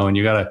close, you know, and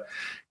you got to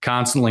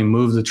constantly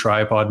move the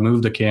tripod,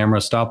 move the camera,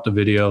 stop the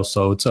video.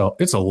 So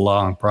it's a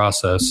long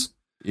process.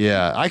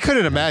 Yeah, I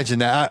couldn't imagine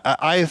that.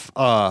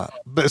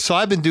 So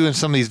I've been doing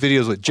some of these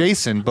videos with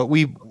Jason, but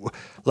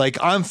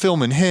I'm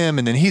filming him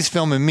and then he's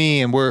filming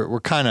me, and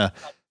we're kind of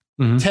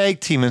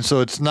tag teaming.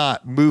 So it's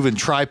not moving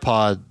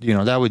tripod. You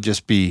know, that would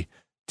just be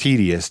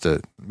tedious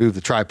to move the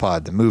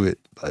tripod to move it.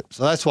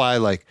 So that's why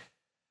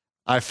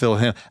I film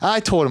him. I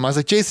told him, I was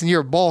like, Jason,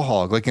 you're a ball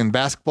hog. Like in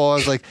basketball, I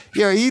was like,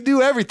 yeah, you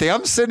do everything.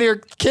 I'm sitting here,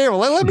 camera.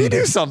 Let me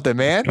do something,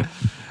 man.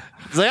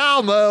 He's like,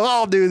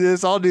 I'll do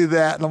this, I'll do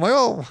that, and I'm like,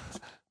 oh.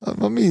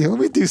 Let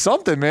me do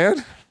something,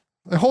 man.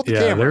 Hold the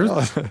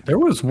camera. There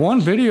was one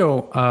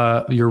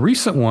video, your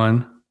recent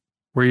one,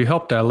 where you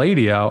helped that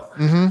lady out.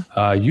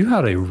 Mm-hmm. You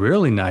had a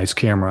really nice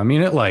camera. I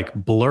mean, it like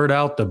blurred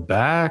out the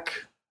back.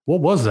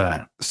 What was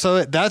that?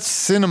 So that's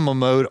cinema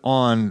mode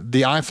on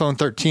the iPhone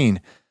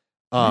 13.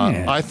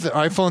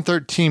 iPhone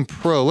 13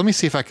 Pro. Let me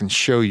see if I can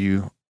show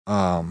you.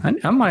 I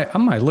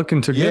might look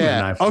into getting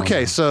an iPhone.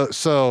 Okay,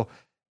 so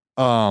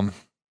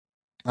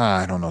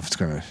I don't know if it's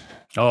gonna.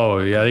 Oh,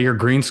 yeah, your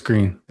green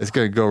screen. It's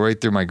going to go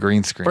right through my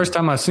green screen. First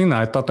time I seen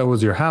that, I thought that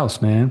was your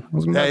house, man.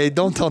 Hey,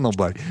 don't tell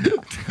nobody.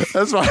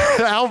 That's why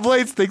Al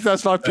Blades thinks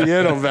that's my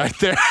piano back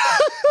there.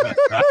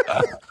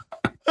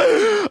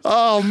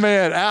 Oh,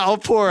 man.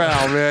 Poor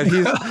Al, man.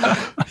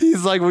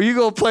 He's like, well, you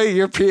go play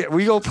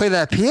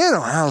that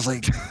piano. And I was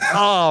like,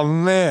 oh,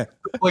 man.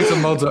 Play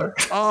some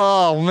Mozart.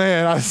 Oh,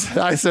 man. I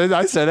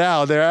said,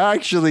 Al, they're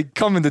actually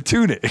coming to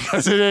tune it.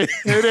 Because it ain't.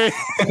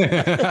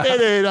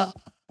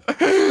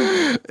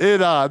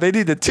 They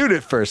need to tune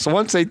it first. So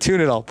once they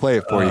tune it, I'll play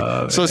it for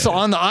you. So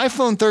on the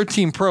iPhone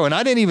 13 Pro, and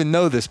I didn't even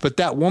know this, but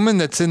that woman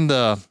that's in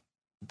that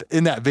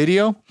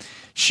video,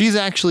 she's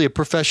actually a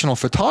professional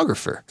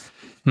photographer.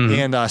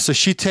 And so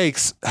she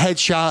takes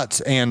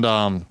headshots, and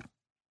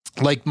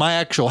like my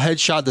actual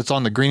headshot that's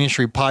on the Green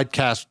Industry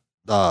Podcast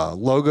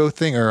logo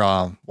thing, or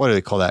what do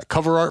they call that?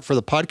 Cover art for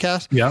the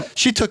podcast. Yeah.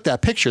 She took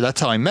that picture.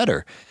 That's how I met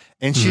her.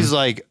 And she's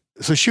like,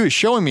 so she was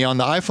showing me on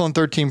the iPhone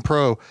 13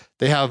 Pro,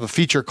 they have a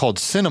feature called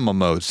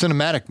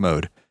cinematic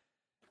mode.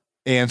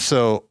 And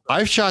so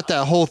I've shot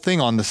that whole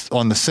thing on the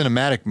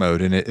cinematic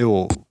mode, and it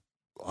will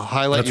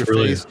highlight your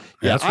face.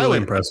 Yeah, that's really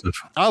impressive.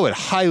 I would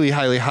highly,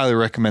 highly, highly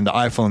recommend the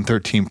iPhone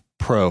 13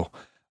 Pro.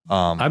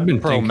 I've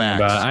been thinking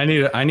about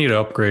it. I need to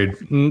upgrade.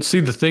 See,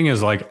 the thing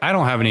is, like, I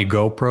don't have any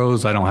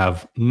GoPros. I don't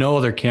have no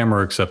other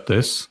camera except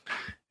this.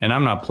 And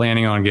I'm not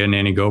planning on getting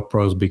any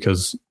GoPros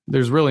because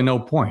there's really no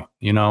point.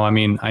 You know, I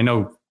mean, I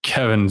know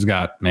Kevin's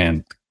got,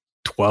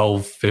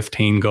 12,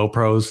 15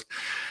 GoPros,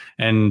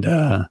 and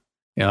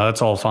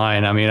that's all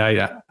fine. I mean,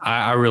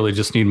 I really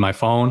just need my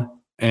phone,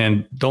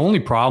 and the only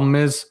problem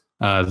is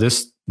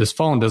this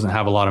phone doesn't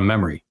have a lot of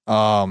memory.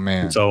 Oh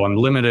man! So I'm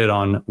limited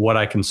on what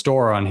I can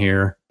store on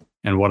here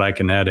and what I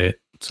can edit.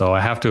 So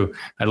I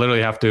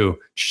literally have to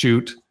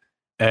shoot,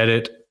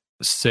 edit,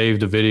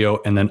 save the video,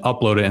 and then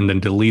upload it, and then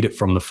delete it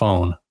from the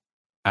phone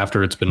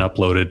after it's been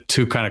uploaded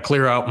to kind of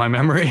clear out my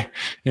memory.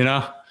 You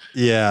know.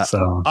 Yeah.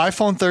 So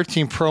iPhone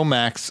 13 Pro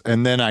Max,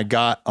 and then I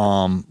got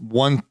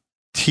 1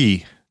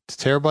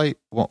 terabyte.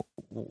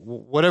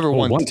 whatever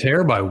 1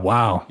 terabyte.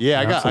 Wow. Yeah,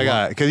 I got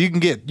it, because you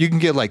can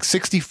get like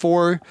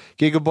 64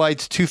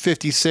 gigabytes,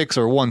 256,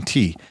 or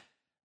 1T.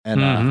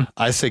 And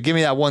I said, give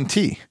me that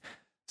 1T.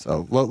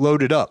 So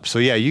load it up. So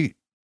yeah,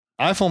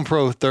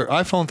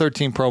 iPhone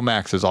 13 Pro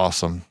Max is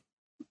awesome.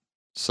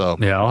 So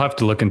yeah, I'll have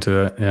to look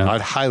into it. Yeah,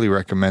 I'd highly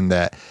recommend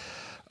that.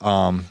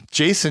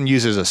 Jason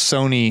uses a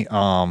Sony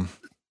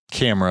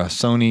camera,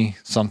 Sony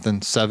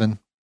something 7.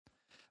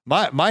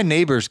 My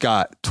neighbor's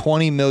got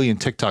 20 million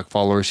TikTok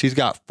followers. He's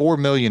got 4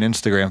 million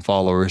Instagram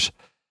followers,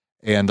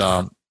 and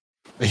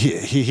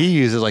he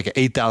uses like an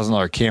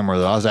 $8,000 camera.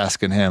 Though I was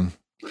asking him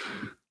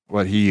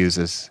what he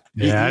uses.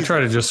 Yeah, I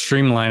try to just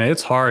streamline it.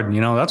 It's hard,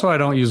 That's why I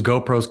don't use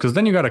GoPros, because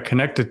then you got to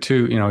connect it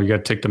to, you got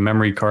to take the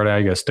memory card out,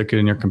 you got to stick it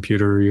in your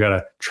computer, you got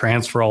to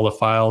transfer all the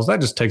files.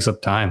 That just takes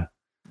up time.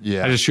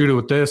 Yeah, I just shoot it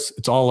with this.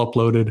 It's all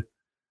uploaded.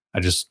 I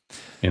just,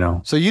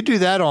 So you do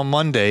that on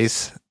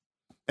Mondays,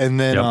 and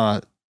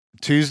then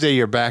Tuesday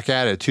you're back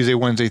at it. Tuesday,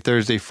 Wednesday,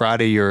 Thursday,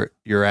 Friday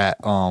you're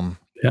at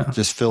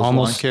just Phil's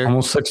Lawn Care.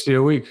 Almost 60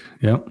 a week.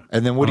 Yep.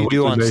 And then what do you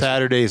do on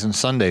Saturdays and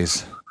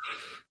Sundays?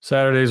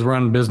 Saturdays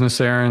run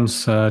business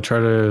errands. Try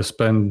to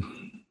spend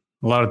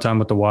a lot of time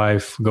with the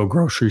wife. Go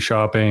grocery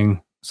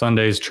shopping.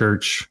 Sundays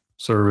church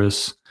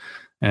service,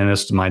 and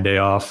it's my day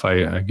off.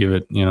 I give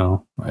it.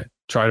 I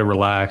try to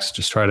relax.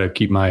 Just try to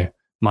keep my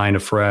mind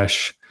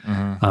afresh.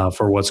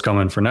 For what's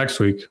coming for next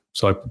week.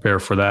 So I prepare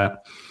for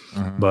that.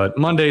 But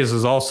Mondays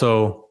is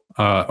also,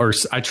 or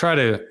I try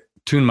to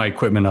tune my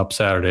equipment up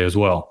Saturday as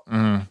well,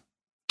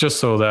 just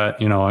so that,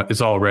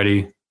 it's all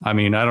ready. I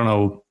mean, I don't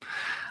know.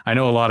 I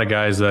know a lot of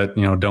guys that,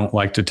 don't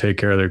like to take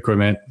care of their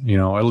equipment,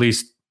 at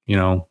least,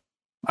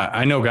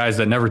 I know guys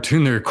that never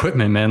tune their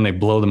equipment, man. They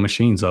blow the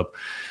machines up.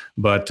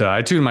 But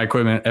I tune my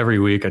equipment every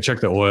week. I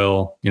check the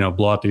oil,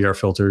 blow out the air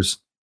filters,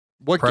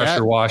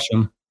 pressure wash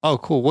them. Oh,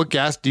 cool. What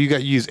gas do you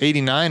use?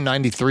 89,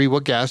 93?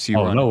 What gas do you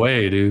run? Oh, no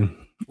way, dude.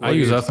 I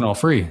use ethanol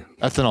free.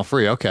 Ethanol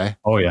free. Okay.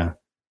 Oh yeah.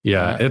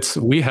 Yeah.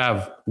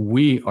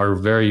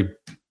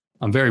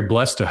 I'm very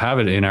blessed to have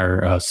it in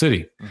our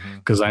city,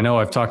 because I know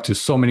I've talked to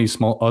so many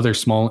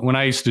when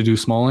I used to do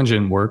small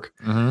engine work,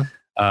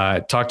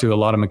 I talked to a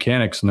lot of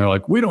mechanics, and they're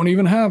like, we don't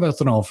even have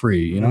ethanol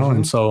free,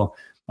 And so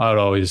I would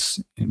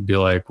always be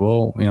like,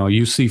 well,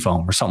 use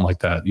Seafoam or something like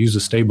that. Use a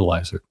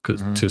stabilizer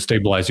to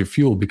stabilize your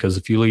fuel, because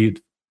if you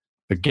leave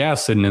the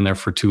gas sitting in there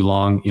for too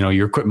long,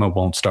 your equipment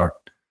won't start.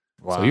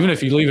 Wow. So even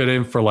if you leave it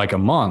in for like a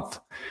month,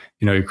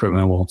 your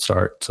equipment won't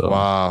start. So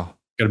got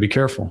to be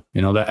careful.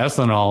 That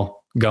ethanol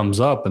gums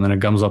up, and then it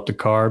gums up the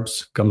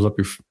carbs, gums up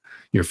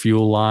your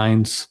fuel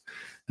lines,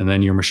 and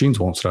then your machines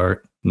won't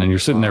start. And then you're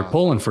sitting there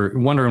pulling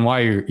wondering why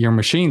your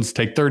machines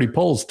take 30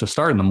 pulls to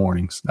start in the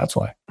mornings. That's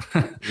why.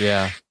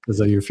 Yeah. Because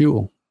of your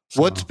fuel.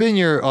 So. What's been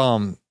your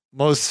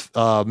most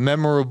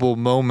memorable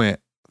moment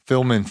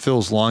filming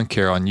Phil's Lawn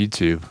Care on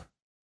YouTube?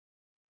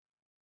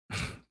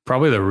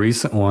 Probably the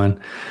recent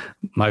one.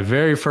 My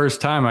very first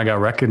time I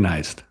got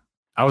recognized.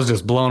 I was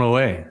just blown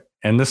away.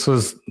 And this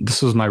was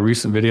my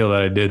recent video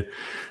that I did.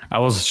 I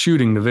was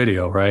shooting the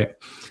video, right?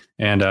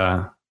 And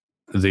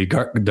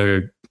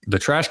the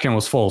trash can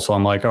was full. So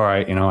I'm like, all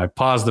right, I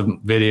paused the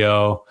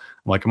video.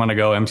 I'm like, I'm going to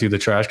go empty the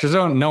trash, because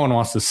no one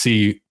wants to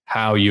see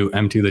how you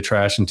empty the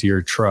trash into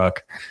your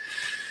truck.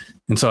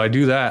 And so I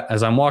do that.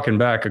 As I'm walking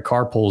back, a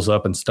car pulls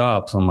up and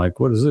stops. I'm like,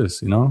 what is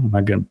this? Am I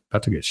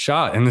about to get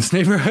shot in this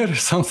neighborhood or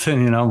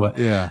something? But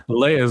yeah, the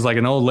lady is like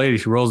an old lady.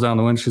 She rolls down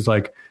the window. She's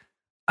like,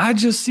 I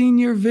just seen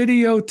your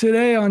video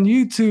today on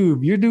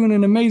YouTube. You're doing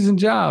an amazing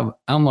job.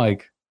 I'm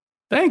like,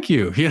 thank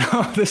you.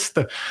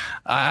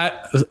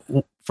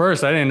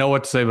 First I didn't know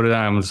what to say, but then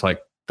I'm just like,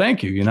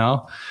 thank you,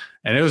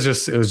 And it was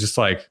just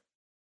like,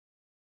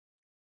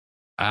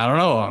 I don't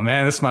know,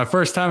 man. This is my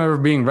first time ever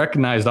being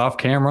recognized off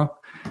camera.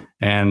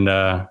 And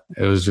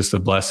it was just a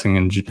blessing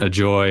and a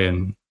joy,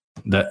 and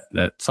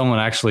that someone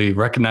actually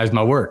recognized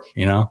my work,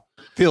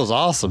 Feels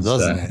awesome,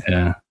 doesn't it?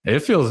 Yeah, it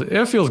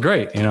feels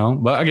great,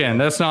 But again,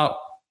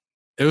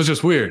 it was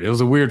just weird. It was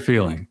a weird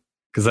feeling,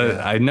 because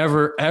I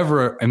never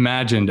ever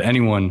imagined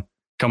anyone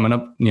coming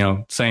up,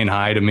 saying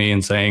hi to me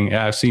and saying,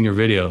 yeah, I've seen your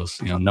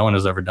videos. No one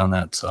has ever done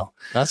that. So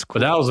that's cool.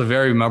 But that was a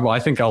very memorable. I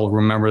think I'll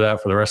remember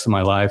that for the rest of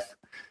my life,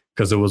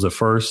 because it was a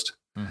first.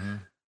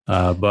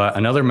 But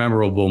another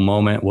memorable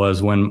moment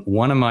was when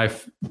one of my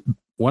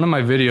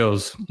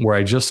videos where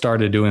I just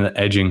started doing the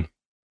edging,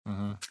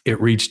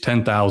 it reached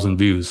 10,000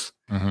 views.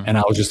 And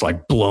I was just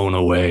like blown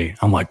away.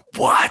 I'm like,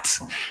 what?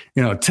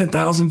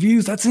 10,000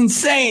 views? That's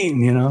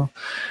insane,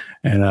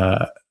 And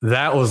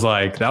that was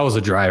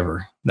a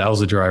driver. That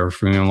was a driver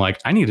for me. I'm like,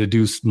 I need to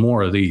do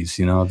more of these.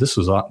 This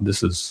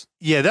is.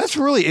 Yeah, that's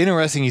really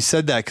interesting. You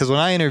said that, because when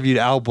I interviewed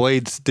Al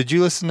Blades, did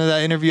you listen to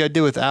that interview I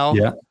did with Al?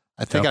 Yeah.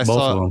 I think I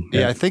saw.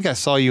 Yeah, I think I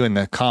saw you in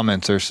the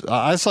comments, or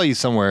I saw you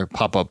somewhere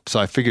pop up. So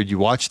I figured you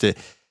watched it.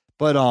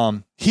 But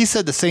he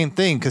said the same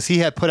thing, because he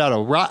had put out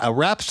a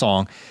rap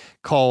song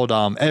called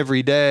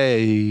 "Every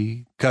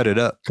Day." Cut it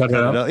up. Cut it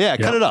up. Yeah,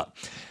 cut it up.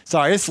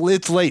 Sorry, it's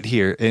late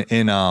here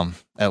in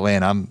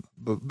Atlanta. I'm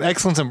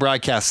Excellence in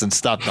Broadcasting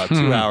stopped about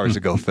 2 hours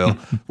ago, Phil.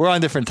 We're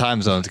on different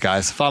time zones,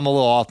 guys. If I'm a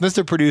little off,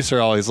 Mr. Producer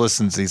always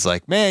listens. He's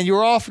like, man, you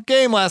were off a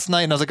game last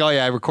night. And I was like, oh,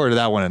 yeah, I recorded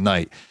that one at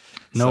night.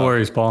 No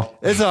worries, Paul.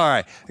 It's all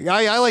right.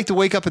 I like to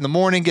wake up in the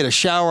morning, get a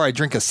shower. I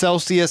drink a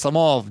Celsius. I'm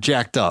all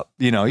jacked up.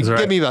 You can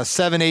give me about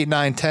 7, 8,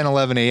 9, 10,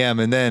 11 a.m.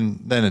 And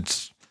then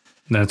it's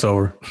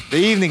over. The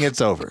evening,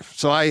 it's over.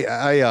 So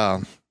I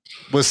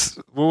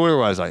where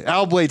was I?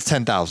 Al Blade's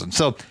 10,000.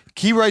 So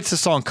he writes the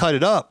song Cut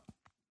It Up,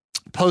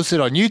 posted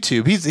on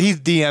YouTube. He's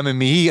DMing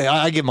me.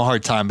 I give him a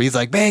hard time, but he's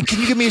like, man, can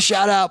you give me a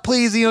shout out,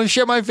 please?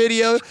 Share my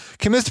video.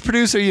 Can Mr.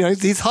 Producer,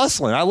 he's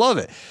hustling. I love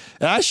it.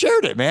 And I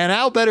shared it, man.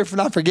 Al better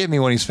not forget me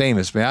when he's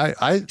famous, man.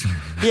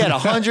 He had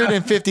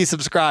 150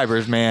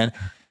 subscribers, man.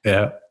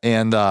 Yeah.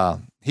 And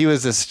he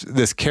was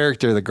this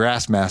character, the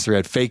Grassmaster,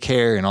 had fake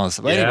hair and all this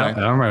stuff. Yeah,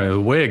 anyway, I remember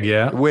the wig.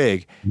 Yeah,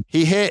 wig.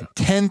 He hit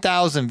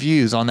 10,000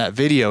 views on that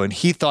video, and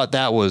he thought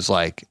that was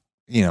like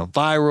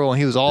viral, and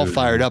he was all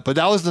fired up. But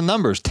that was the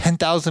numbers,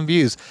 10,000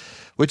 views,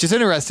 which is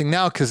interesting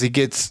now because he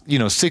gets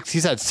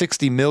he's had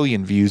 60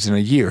 million views in a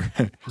year.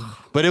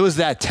 But it was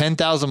that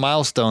 10,000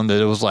 milestone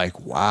that it was like,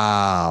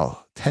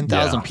 wow,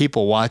 10,000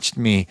 people watched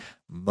me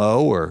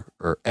mow or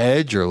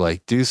edge or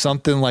like do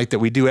something like that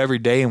we do every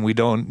day, and we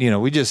don't,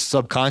 we just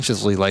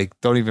subconsciously like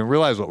don't even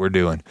realize what we're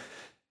doing.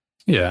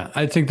 Yeah,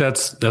 I think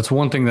that's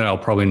one thing that I'll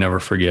probably never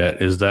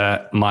forget is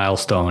that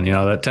milestone.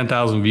 That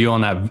 10,000 view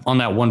on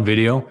that one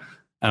video,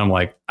 and I'm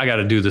like, I got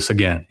to do this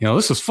again.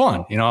 This is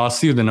fun. I'll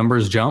see the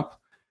numbers jump,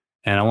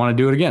 and I want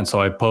to do it again.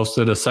 So I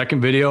posted a second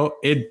video.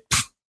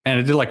 And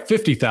it did like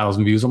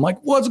 50,000 views. I'm like,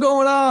 what's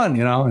going on?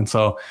 And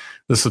so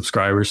the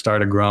subscribers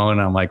started growing.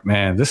 I'm like,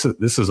 man, this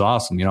is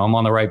awesome. I'm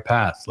on the right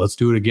path. Let's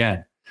do it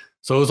again.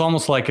 So it was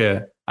almost like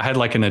I had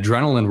like an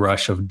adrenaline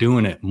rush of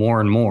doing it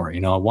more and more.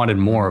 I wanted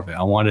more of it.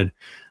 I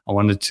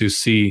wanted to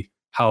see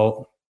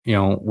how,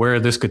 where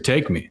this could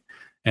take me.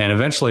 And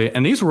eventually,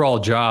 and these were all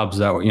jobs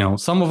that,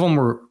 some of them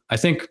were, I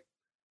think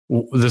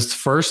this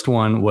first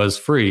one was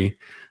free.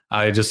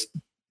 I just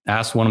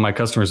asked one of my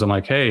customers, I'm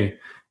like, hey,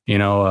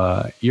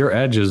 your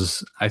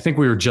edges, I think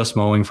we were just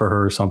mowing for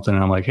her or something.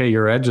 And I'm like, hey,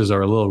 your edges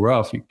are a little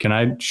rough. Can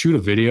I shoot a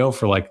video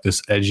for like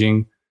this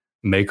edging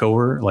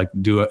makeover, like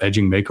do an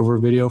edging makeover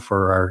video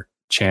for our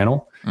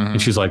channel? Mm-hmm.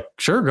 And she's like,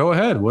 sure, go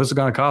ahead. What's it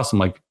going to cost? I'm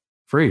like,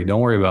 free.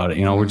 Don't worry about it.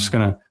 We're just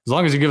going to, as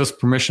long as you give us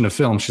permission to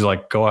film, she's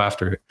like, go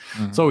after it.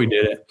 Mm-hmm. So we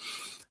did it.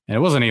 And it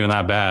wasn't even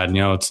that bad.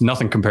 It's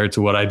nothing compared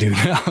to what I do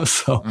now.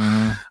 So,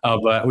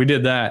 but we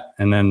did that.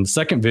 And then the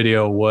second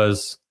video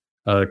was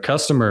a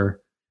customer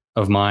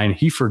of mine.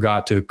 He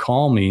forgot to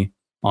call me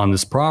on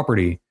this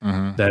property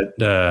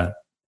that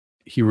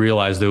he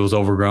realized it was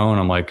overgrown.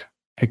 I'm like,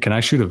 hey, can I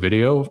shoot a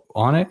video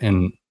on it?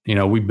 And,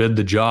 we bid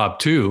the job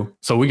too.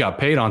 So we got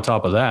paid on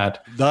top of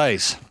that.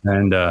 Nice.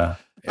 And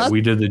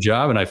we did the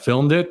job, and I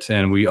filmed it,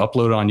 and we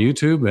uploaded on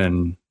YouTube,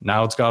 and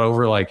now it's got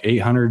over like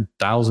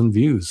 800,000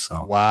 views.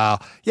 So. Wow.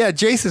 Yeah,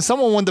 Jason,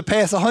 someone wanted to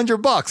pay us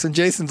 $100, and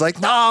Jason's like,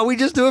 nah, we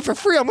just do it for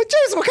free. I'm like,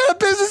 Jason, what kind of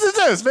business is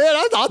this, man?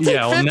 I'll take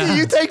 50.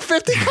 You take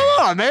 50. Come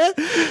on, man.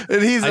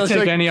 And I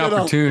take any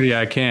opportunity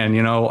I can.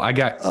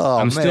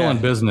 I'm still in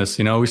business.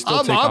 We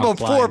still I'm a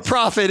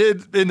for-profit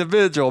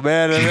individual,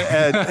 man.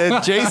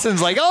 And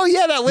Jason's like, oh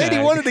yeah, that lady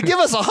wanted to give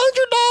us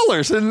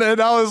 $100, and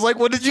I was like,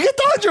 well, did you get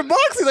the $100?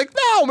 He's like,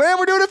 no, man,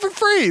 we're doing it for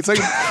free. It's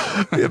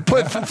like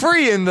put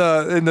free in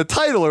the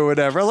title or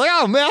whatever. I'm like,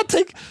 oh man, I'll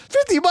take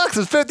 $50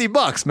 is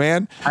 $50,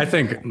 man. I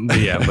think,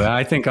 but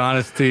I think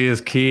honesty is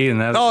key,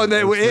 and that's it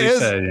is.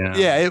 Said,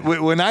 Yeah,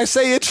 when I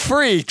say it's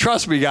free,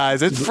 trust me,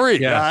 guys, it's free.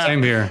 Yeah,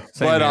 same here.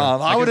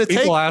 I would have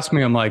taken. People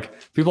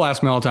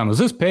ask me all the time, "Was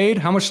this paid?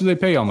 How much did they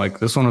pay you?" I'm like,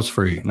 "This one was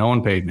free. No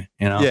one paid me."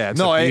 Yeah,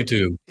 no,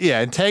 YouTube. Yeah,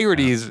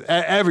 integrity is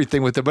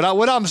everything with it. But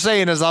what I'm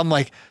saying is, I'm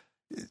like,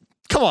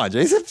 come on,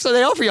 Jason. So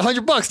they offer you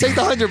 $100. Take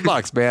the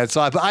 $100, man.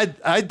 So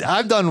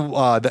I've done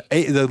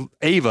the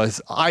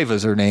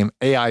Iva's her name,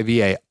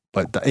 AIVA,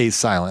 but the A's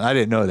silent. I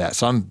didn't know that.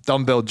 So I'm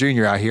Dumbbell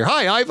Jr. out here.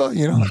 Hi, Iva.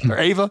 Or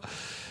Ava.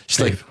 She's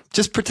like,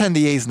 just pretend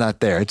the A's not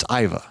there. It's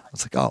Iva. I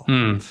was like,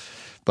 oh.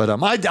 But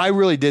I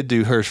really did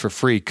do hers for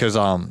free because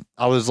I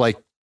was like,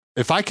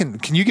 if I can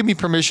you give me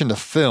permission to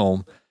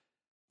film?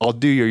 I'll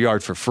do your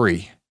yard for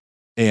free.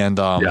 And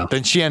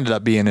then she ended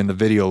up being in the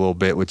video a little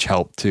bit, which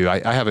helped too. I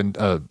have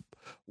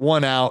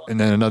one out and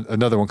then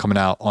another one coming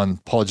out on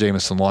Paul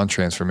Jameson Lawn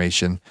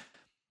Transformation.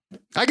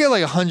 I get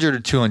like 100 or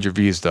 200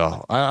 views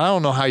though. I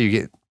don't know how you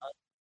get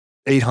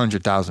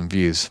 800,000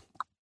 views.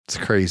 It's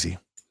crazy.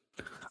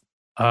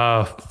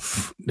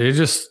 They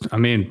just,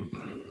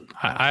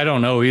 I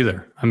don't know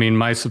either.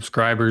 My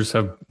subscribers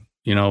have,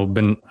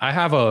 I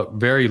have a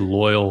very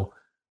loyal,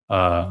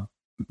 I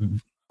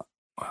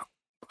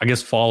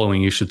guess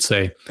following, you should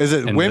say. Is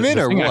it women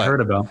or what? I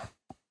heard about.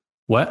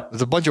 What?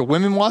 There's a bunch of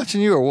women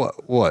watching you or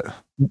what?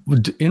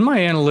 In my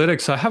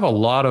analytics, I have a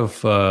lot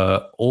of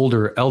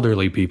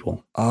elderly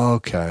people.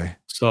 Okay.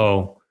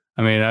 So,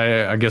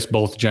 I guess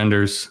both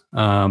genders.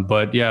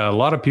 But yeah, a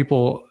lot of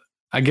people,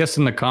 I guess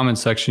in the comment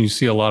section, you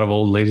see a lot of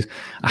old ladies.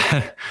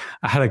 I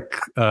had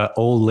a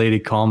old lady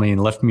call me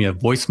and left me a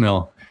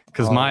voicemail.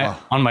 because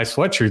on my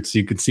sweatshirts,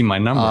 you could see my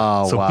number.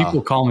 So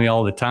people call me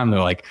all the time. They're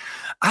like,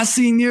 I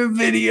seen your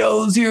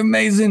videos. You're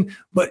amazing,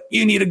 but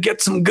you need to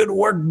get some good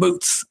work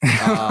boots.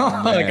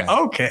 I'm like,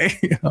 okay.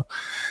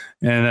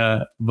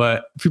 And,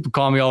 but people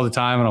call me all the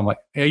time and I'm like,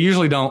 I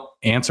usually don't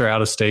answer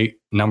out of state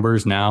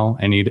numbers now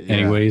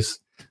anyways.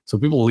 So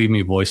people leave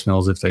me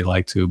voicemails if they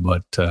like to,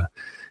 but,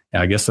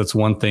 I guess that's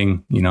one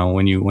thing,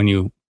 when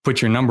you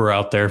put your number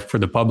out there for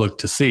the public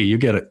to see, you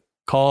get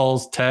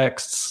calls,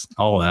 texts,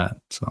 all that.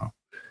 So,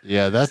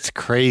 yeah, that's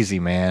crazy,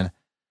 man.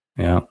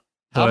 Yeah.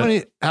 How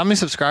many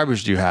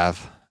subscribers do you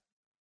have?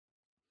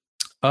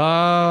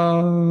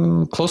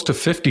 Close to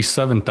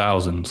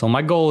 57,000. So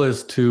my goal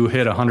is to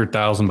hit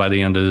 100,000 by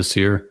the end of this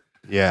year.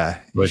 Yeah.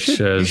 You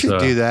should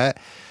do that.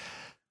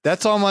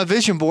 That's on my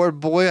vision board,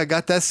 boy. I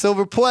got that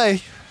silver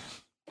play.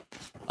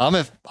 I'm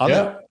at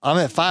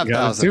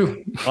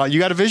 5,000. You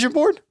got a vision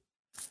board?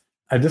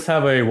 I just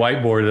have a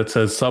whiteboard that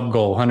says sub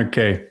goal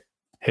 100K.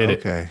 Hit it.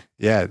 Okay.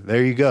 Yeah,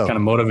 there you go. Kind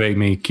of motivate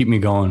me, keep me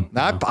going.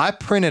 Now, I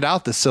printed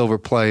out the silver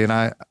play and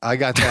I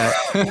got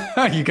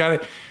that. You got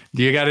it.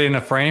 Do you got it in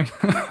a frame?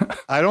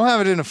 I don't have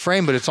it in a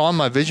frame, but it's on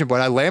my vision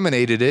board. I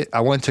laminated it.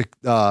 I went to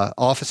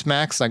Office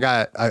Max.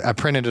 I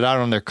printed it out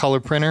on their color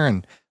printer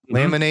and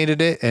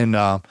laminated it.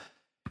 And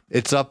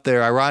it's up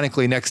there,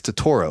 ironically, next to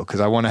Toro because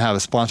I want to have a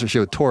sponsorship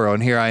with Toro.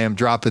 And here I am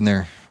dropping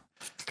their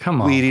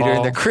weed eater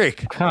in the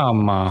creek.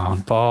 Come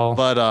on, Paul.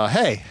 But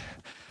hey.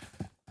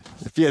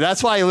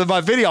 That's why in my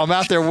video, I'm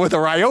out there with a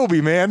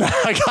Ryobi, man.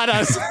 I got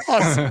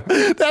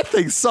that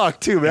thing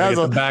sucked too, man. That was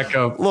a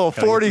backup. Little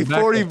 40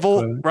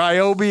 volt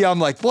Ryobi. I'm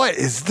like, what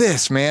is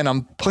this, man?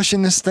 I'm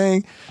pushing this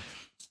thing.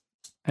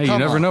 Hey, you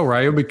never know.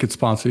 Ryobi could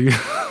sponsor you.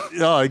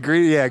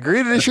 Green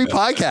Industry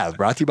Podcast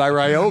brought to you by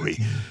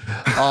Ryobi.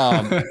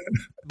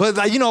 But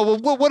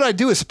what I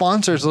do with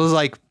sponsors is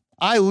like,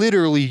 I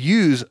literally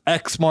use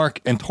Exmark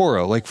and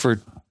Toro like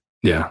for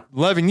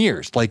 11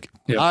 years. Like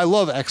I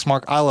love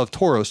Exmark. I love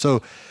Toro.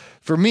 So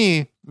for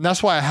me,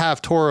 that's why I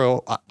have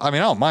Toro. I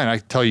mean, I don't mind. I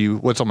tell you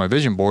what's on my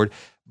vision board,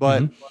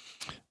 but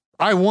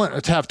I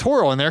want to have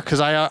Toro in there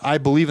because I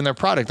believe in their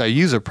product. I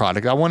use their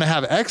product. I want to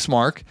have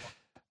Exmark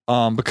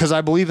because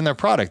I believe in their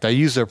product. I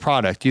use their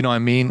product. You know what I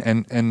mean?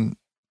 And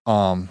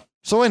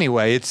so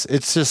anyway,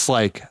 it's just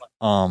like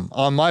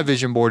on my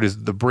vision board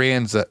is the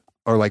brands that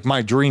are like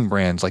my dream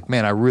brands. Like,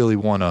 man, I really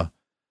want to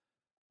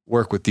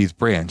work with these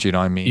brands. You know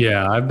what I mean?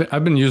 Yeah,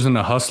 I've been using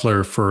the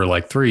Hustler for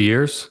like 3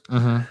 years.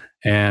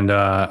 And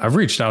I've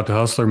reached out to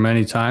Hustler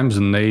many times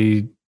and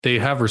they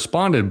have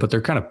responded, but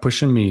they're kind of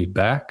pushing me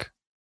back.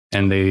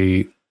 And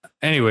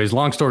anyways,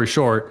 long story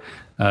short,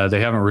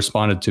 they haven't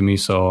responded to me.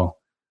 So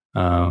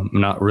I'm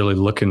not really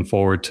looking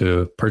forward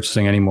to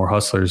purchasing any more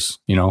Hustlers,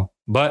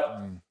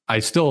 but I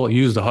still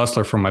use the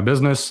Hustler for my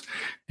business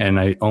and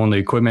I own the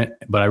equipment.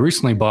 But I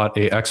recently bought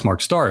a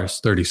Exmark Stars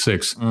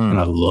 36 and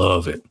I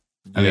love it.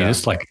 I mean,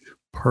 it's like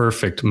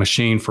perfect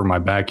machine for my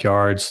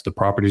backyards, the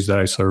properties that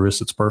I service.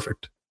 It's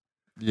perfect.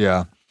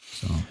 Yeah.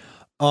 So,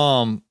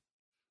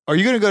 are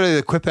you going to go to the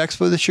Equip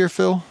Expo this year,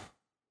 Phil?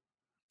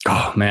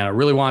 Oh man, I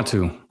really want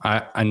to.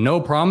 I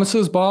know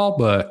promises, Ball,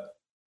 but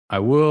I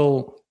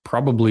will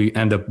probably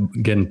end up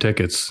getting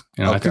tickets.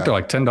 I think they're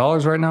like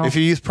 $10 right now. If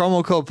you use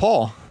promo code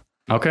Paul.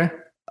 Okay.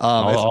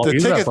 I'll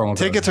use that promo code.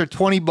 Tickets are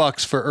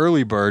 $20 for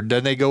early bird,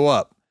 then they go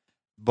up.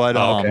 But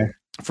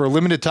for a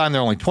limited time,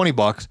 they're only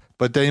 $20.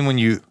 But then when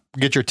you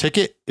get your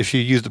ticket, if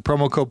you use the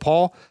promo code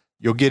Paul,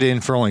 you'll get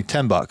in for only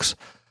 $10.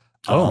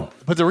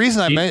 But the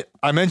reason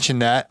I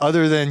mentioned that,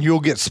 other than you'll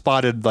get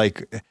spotted,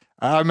 like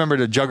I remember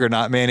the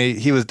Juggernaut, man,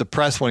 he was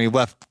depressed when he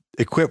left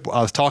Equip.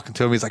 I was talking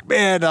to him. He's like,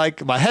 man,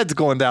 like my head's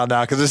going down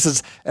now because this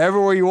is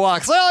everywhere you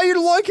walk. It's like, oh,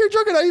 you like your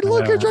Juggernaut. You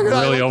like your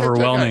Juggernaut. Really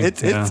overwhelming.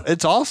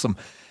 It's awesome.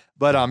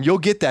 But you'll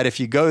get that if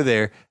you go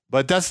there.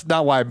 But that's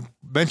not why I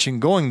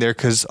mentioned going there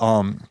because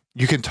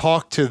you can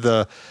talk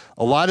to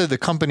a lot of the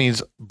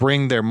companies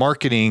bring their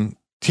marketing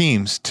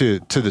teams to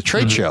the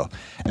trade show.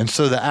 And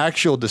so the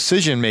actual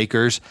decision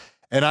makers,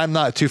 and I'm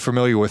not too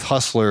familiar with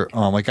Hustler.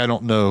 Like I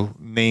don't know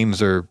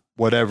names or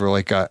whatever,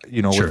 like,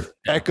 with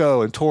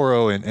Echo and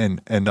Toro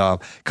and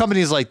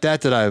companies like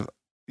that I've,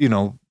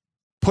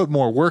 put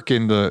more work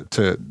into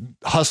to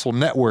Hustler,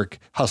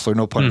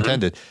 no pun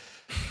intended.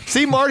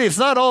 See, Marty, it's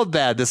not all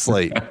bad this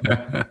late.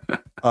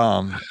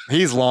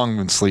 He's long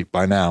in sleep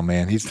by now,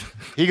 man.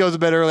 He goes to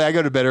bed early. I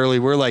go to bed early.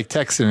 We're like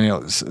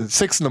texting,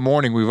 6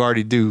 a.m. We've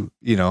already do,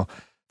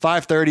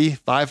 5:30,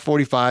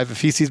 5:45. If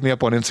he sees me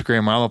up on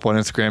Instagram or I'm up on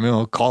Instagram,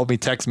 he'll call me,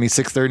 text me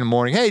 6:30 in the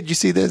morning. Hey, did you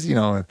see this?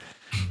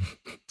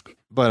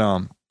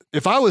 But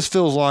if I was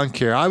Phil's Lawn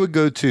Care, I would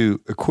go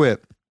to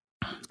Equip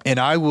and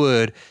I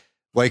would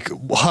like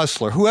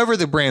Hustler, whoever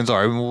the brands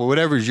are,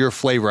 whatever's your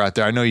flavor out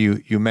there. I know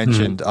you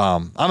mentioned,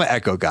 I'm an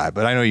Echo guy,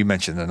 but I know you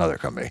mentioned another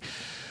company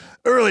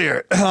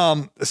earlier.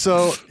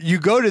 So you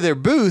go to their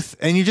booth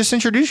and you just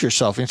introduce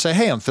yourself and say,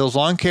 hey, I'm Phil's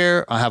Lawn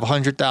Care. I have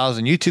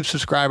 100,000 YouTube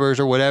subscribers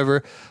or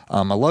whatever.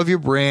 I love your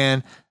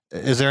brand.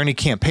 Is there any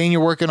campaign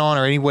you're working on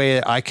or any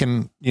way I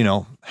can,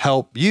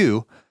 help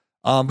you?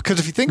 Because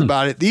if you think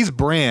about it, these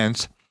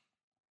brands,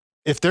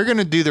 if they're going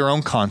to do their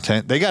own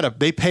content,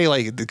 they pay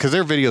like, because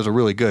their videos are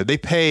really good. They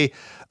pay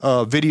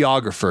a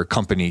videographer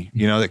company,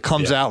 that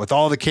comes out with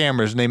all the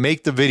cameras and they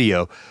make the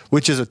video,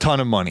 which is a ton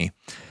of money.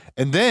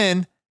 And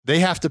then they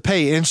have to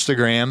pay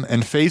Instagram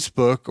and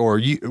Facebook or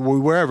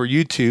wherever,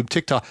 YouTube,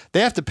 TikTok. They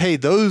have to pay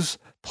those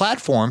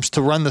platforms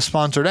to run the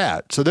sponsored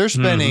ad. So they're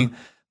spending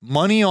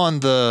money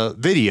on the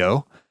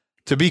video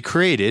to be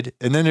created,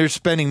 and then they're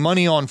spending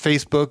money on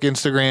Facebook,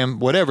 Instagram,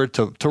 whatever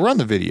to run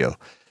the video.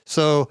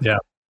 So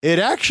it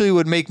actually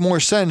would make more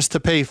sense to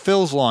pay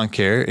Phil's Lawn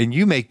Care and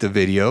you make the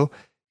video,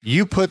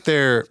 you put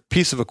their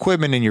piece of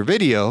equipment in your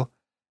video,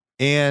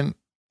 and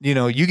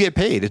you get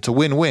paid. It's a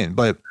win-win.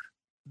 But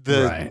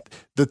the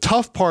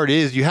tough part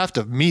is you have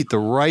to meet the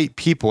right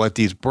people at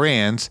these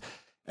brands,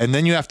 and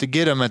then you have to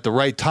get them at the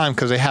right time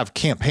because they have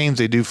campaigns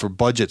they do for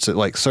budgets at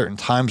like certain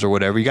times or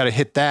whatever. You got to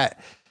hit that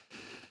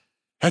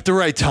at the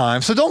right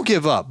time. So don't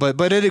give up. But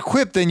at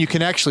Equip, then you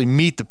can actually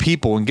meet the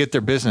people and get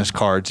their business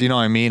cards. You know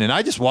what I mean? And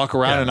I just walk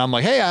around and I'm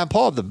like, hey, I'm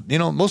Paul, the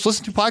most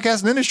listened to podcast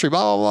in the industry,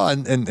 blah, blah,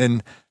 blah.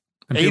 And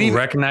people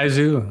recognize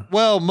you?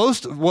 Well,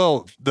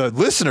 the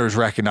listeners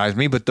recognize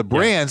me, but the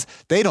brands,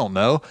 they don't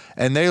know.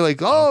 And they're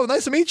like, oh,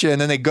 nice to meet you.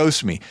 And then they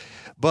ghost me.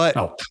 But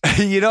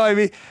you know what I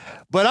mean?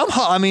 But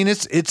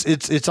it's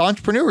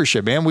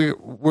entrepreneurship, man.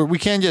 We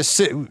can't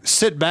just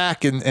sit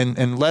back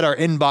and let our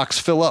inbox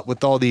fill up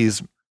with all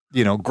these,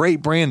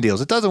 great brand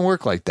deals. It doesn't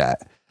work like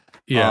that.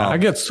 Yeah. I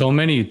get so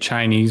many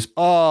Chinese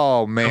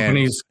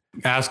companies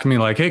asking me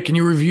like, hey, can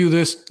you review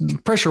this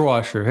pressure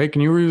washer? Hey,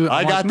 can you review?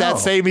 I got that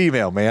same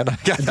email, man.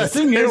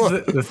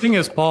 The thing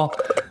is, Paul,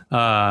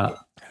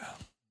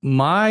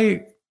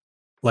 my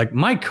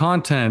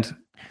content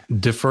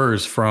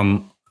differs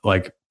from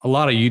like a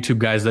lot of YouTube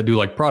guys that do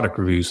like product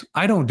reviews.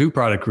 I don't do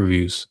product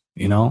reviews,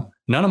 none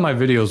of my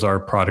videos are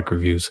product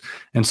reviews.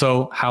 And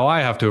so how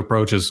I have to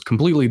approach is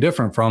completely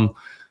different from,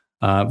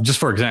 just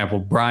for example,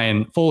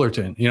 Brian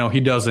Fullerton, he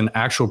does an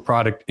actual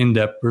product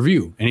in-depth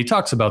review and he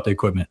talks about the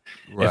equipment.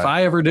 Right. If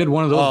I ever did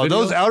one of those videos,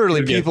 those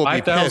elderly people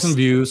 5,000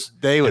 views,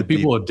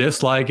 people would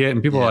dislike it.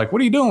 And people are like,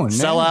 what are you doing?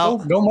 Sell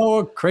out. Go mow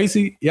a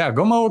crazy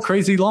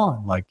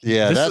lawn. Like,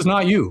 this is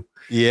not you.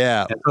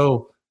 Yeah. And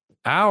so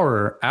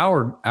our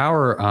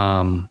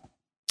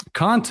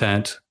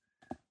content,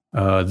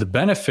 the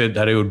benefit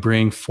that it would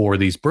bring for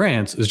these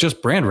brands is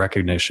just brand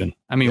recognition.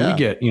 I mean, we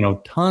get,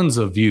 tons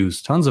of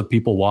views, tons of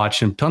people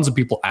watching, tons of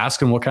people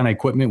asking what kind of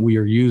equipment we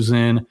are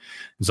using. And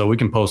so we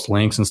can post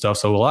links and stuff.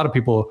 So a lot of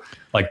people,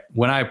 like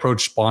when I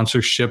approach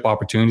sponsorship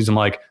opportunities, I'm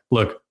like,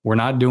 look, we're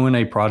not doing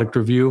a product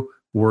review.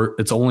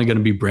 It's only going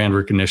to be brand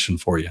recognition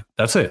for you.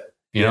 That's it.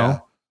 You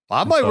know?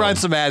 I might run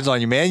some ads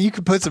on you, man. You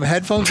could put some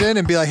headphones in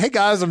and be like, hey,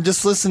 guys, I'm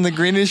just listening to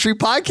Green Industry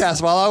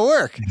Podcast while I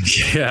work.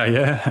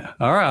 Yeah.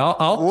 All right.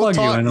 I'll plug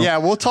you in. Yeah,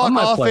 we'll talk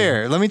off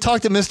air. Let me talk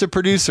to Mr.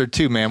 Producer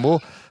too, man.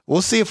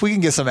 We'll see if we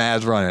can get some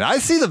ads running. I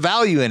see the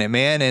value in it,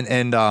 man.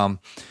 And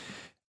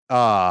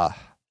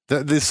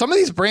some of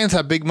these brands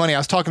have big money. I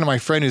was talking to my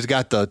friend who's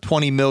got the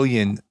 20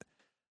 million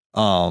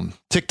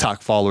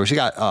TikTok followers. He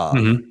got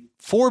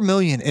 4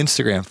 million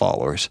Instagram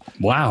followers.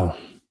 Wow.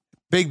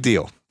 Big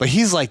deal. But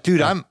he's like,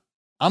 dude,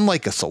 I'm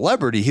like a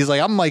celebrity. He's like,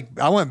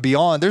 I went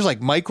beyond. There's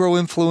like micro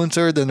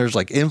influencer, then there's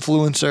like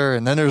influencer,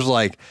 and then there's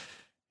like,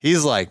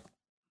 he's like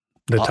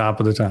the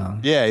top of the town.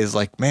 Yeah. He's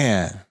like,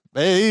 man,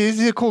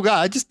 he's a cool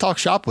guy. I just talk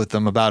shop with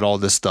him about all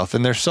this stuff.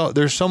 And there's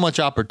so much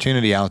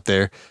opportunity out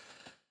there.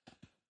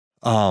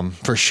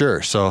 For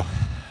sure. So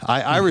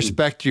I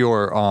respect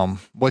your,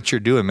 what you're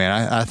doing,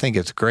 man. I think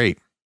it's great.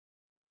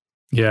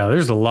 Yeah.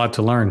 There's a lot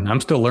to learn.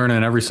 I'm still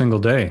learning every single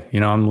day.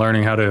 I'm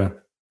learning how to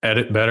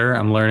edit better.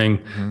 I'm learning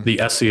the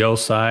SEO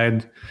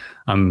side.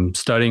 I'm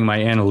studying my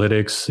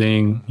analytics,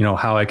 seeing,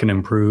 how I can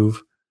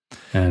improve.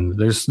 And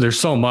there's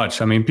so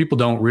much. I mean, people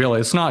don't realize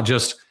it's not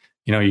just,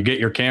 you get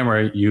your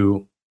camera,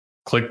 you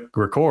click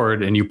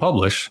record and you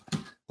publish.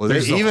 Well,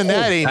 there's even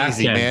that ain't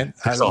easy, man.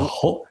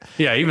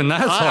 Even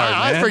that's hard,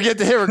 man. I forget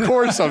to hit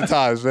record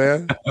sometimes,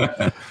 man.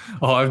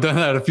 Oh, I've done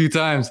that a few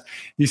times.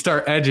 You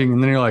start edging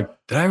and then you're like,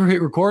 did I ever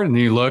hit record? And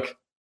then you look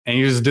and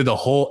you just did the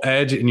whole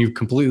edge and you've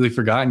completely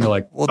forgotten. You're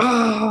like,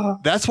 well,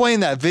 that's why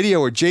in that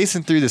video where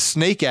Jason threw the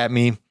snake at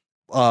me,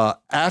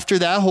 after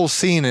that whole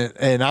scene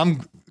and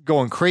I'm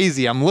going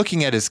crazy, I'm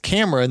looking at his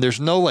camera and there's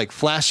no like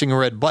flashing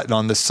red button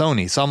on the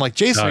Sony. So I'm like,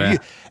 Jason,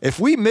 if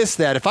we missed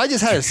that, if I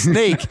just had a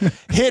snake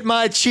hit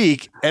my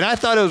cheek and I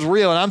thought it was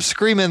real and I'm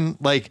screaming,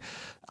 like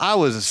I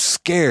was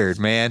scared,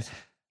 man.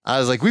 I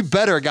was like, we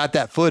better have got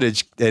that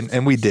footage.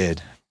 And we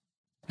did.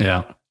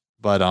 Yeah.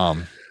 But,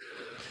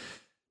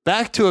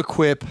 back to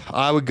Equip,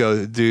 I would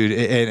go, dude,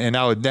 and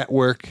I would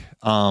network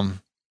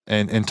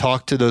and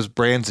talk to those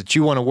brands that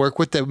you want to work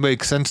with that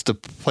make sense to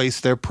place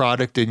their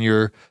product in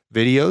your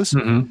videos.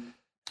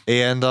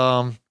 And,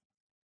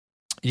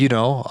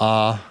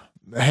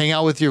 hang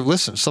out with your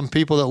listeners, some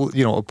people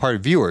that, are part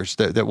of viewers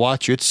that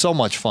watch you. It's so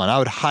much fun. I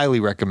would highly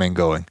recommend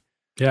going.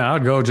 Yeah,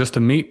 I'd go just to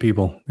meet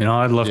people.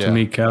 I'd love to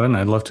meet Kevin.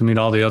 I'd love to meet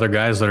all the other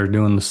guys that are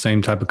doing the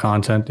same type of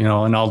content, and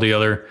all the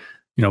other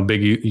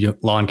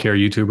big lawn care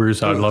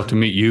YouTubers. I'd love to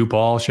meet you,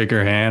 Paul. Shake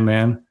your hand,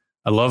 man.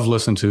 I love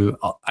listening to.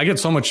 I get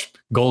so much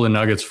golden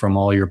nuggets from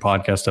all your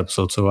podcast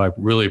episodes, so I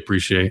really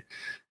appreciate.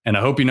 And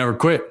I hope you never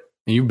quit.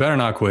 And you better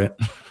not quit.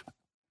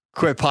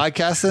 Quit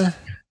podcasting?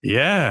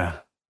 Yeah.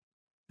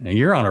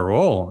 You're on a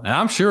roll. And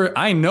I'm sure,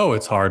 I know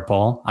it's hard,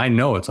 Paul. I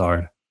know it's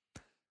hard.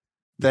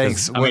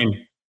 Thanks. I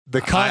mean,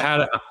 go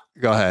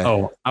ahead.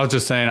 Oh, I was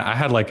just saying, I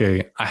have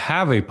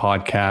a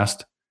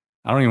podcast.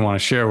 I don't even want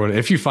to share what,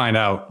 if you find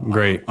out,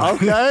 great.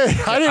 Okay.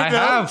 I didn't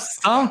know.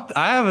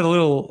 I have a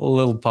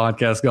little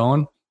podcast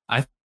going.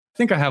 I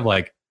think I have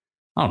like,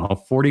 I don't know,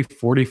 40,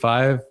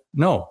 45.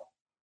 No,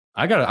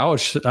 I would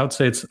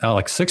say it's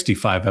like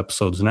 65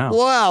 episodes now.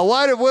 Wow.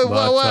 Why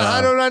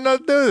how don't I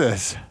not do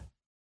this?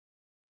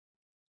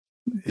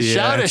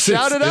 Yeah,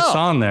 shout it out. It's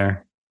on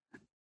there.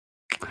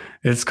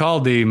 It's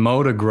called the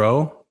Mo to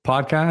Grow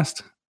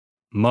podcast.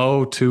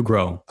 Mo to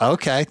Grow.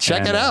 Okay,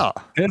 check it out.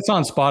 It's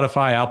on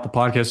Spotify, Apple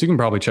Podcasts. You can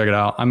probably check it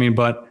out. I mean,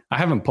 but I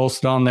haven't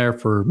posted on there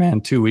for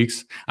 2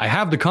 weeks. I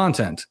have the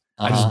content.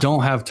 I just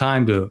don't have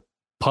time to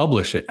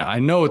publish it. I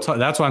know it's hard.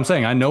 That's why I'm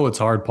saying I know it's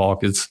hard, Paul.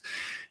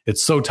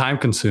 It's so time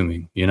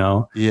consuming,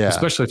 Yeah.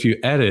 Especially if you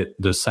edit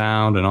the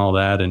sound and all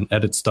that and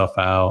edit stuff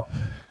out.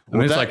 I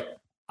mean, it's like,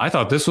 I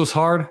thought this was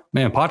hard.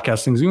 Man,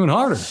 podcasting's even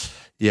harder.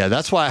 Yeah,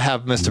 that's why I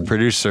have Mr.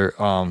 Producer.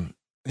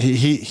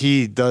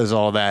 He does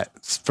all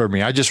that for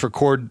me. I just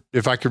record,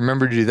 if I can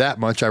remember to do that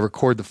much, I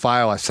record the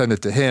file, I send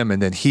it to him,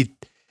 and then he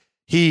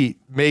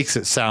makes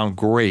it sound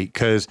great.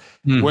 Because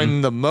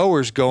when the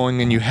mower's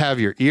going and you have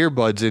your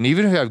earbuds in,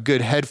 even if you have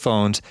good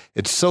headphones,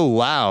 it's so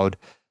loud,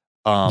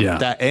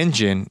 that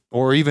engine,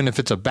 or even if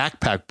it's a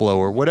backpack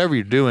blower, whatever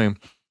you're doing.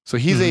 So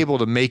he's able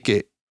to make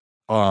it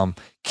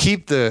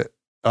keep the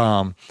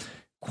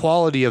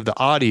quality of the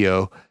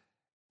audio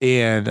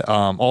and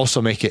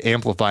also make it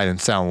amplified and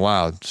sound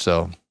loud.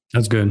 So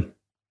that's good.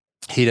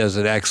 He does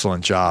an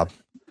excellent job.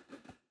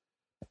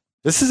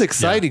 This is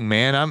exciting,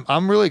 man.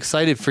 I'm really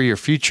excited for your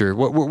future.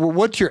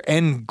 What's your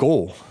end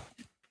goal?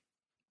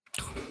 I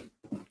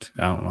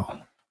don't know.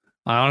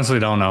 I honestly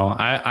don't know.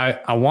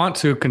 I want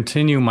to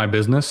continue my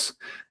business,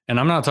 and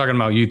I'm not talking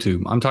about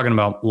YouTube. I'm talking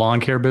about lawn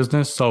care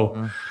business.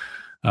 So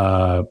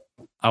I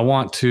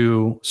want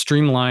to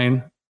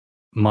streamline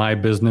my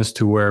business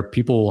to where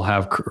people will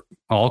have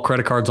all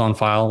credit cards on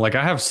file. Like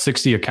I have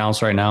 60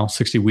 accounts right now,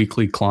 60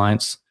 weekly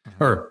clients,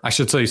 or I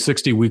should say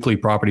 60 weekly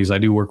properties. I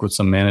do work with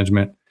some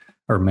management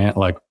or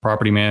like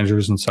property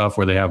managers and stuff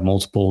where they have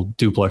multiple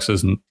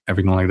duplexes and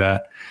everything like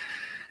that.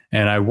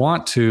 And I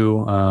want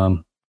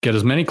to get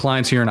as many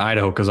clients here in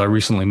Idaho because I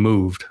recently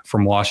moved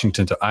from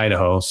Washington to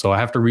Idaho. So I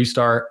have to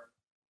restart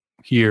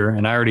here.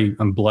 And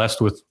I'm blessed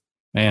with,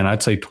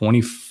 I'd say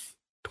 20,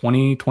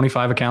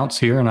 25 accounts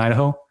here in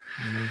Idaho.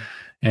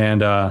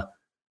 And,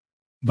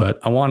 but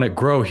I want to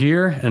grow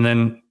here and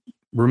then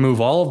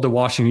remove all of the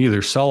Washington,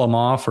 either sell them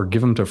off or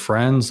give them to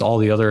friends, all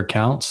the other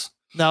accounts.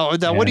 Now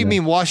what do you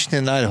mean Washington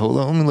and Idaho?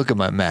 Let me look at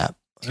my map.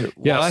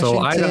 Yeah. So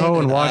Idaho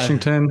and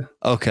Washington.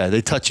 Okay.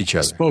 They touch each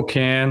other.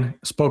 Spokane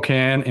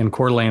and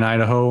Coeur d'Alene,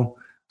 Idaho.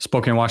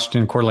 Spokane,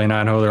 Washington, Coeur d'Alene,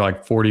 Idaho. They're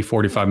like 40,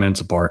 45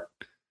 minutes apart.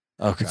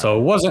 Okay. So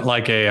it wasn't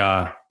like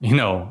a,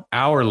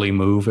 hourly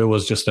move. It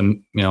was just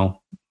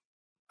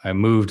I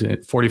moved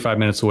 45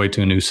 minutes away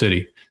to a new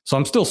city. So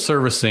I'm still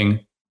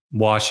servicing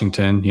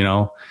Washington,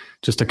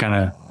 just to kind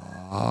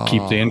of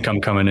keep the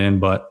income coming in,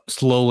 but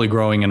slowly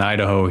growing in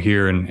Idaho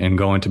here and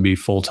going to be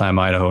full-time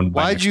Idaho.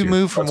 Why'd you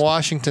move from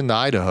Washington to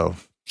Idaho?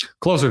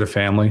 Closer to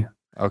family.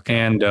 Okay.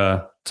 And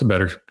it's a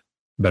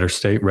better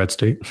state, red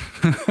state.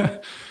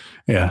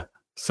 Yeah.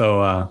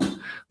 So,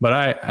 but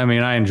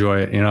I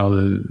enjoy it.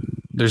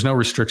 There's no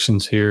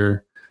restrictions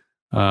here.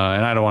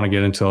 And I don't want to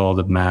get into all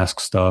the mask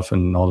stuff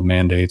and all the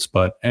mandates,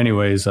 but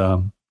anyways,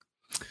 I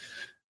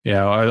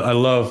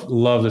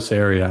love this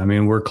area. I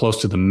mean, we're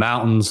close to the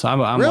mountains.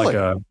 I'm really?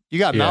 You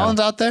got mountains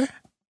out there?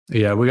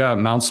 Yeah, we got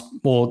Mount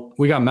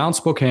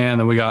Spokane,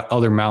 and we got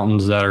other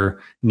mountains that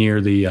are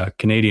near the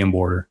Canadian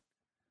border.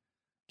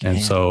 And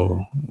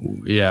so,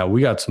 yeah, we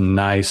got some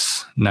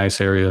nice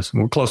areas.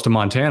 We're close to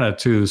Montana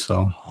too.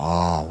 So,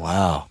 oh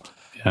wow,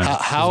 yeah,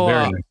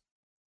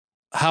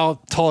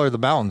 how tall are the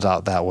mountains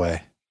out that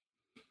way?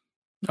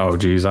 Oh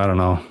geez, I don't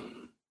know.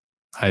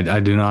 I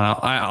do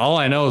not. All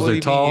I know is they're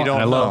tall.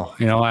 I love.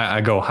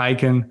 I go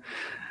hiking.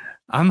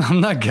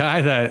 I'm that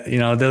guy that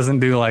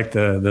doesn't do like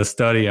the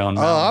study on.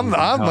 I'm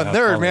a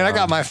nerd, man. I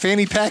got my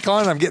fanny pack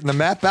on. I'm getting the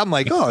map. I'm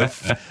like,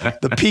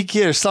 the peak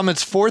here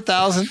summit's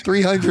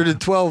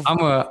 4,312.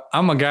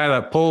 I'm a guy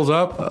that pulls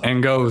up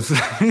and goes.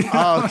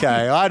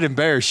 Okay, I'd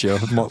embarrass you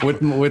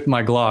with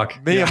my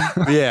Glock.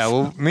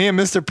 Me and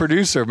Mr.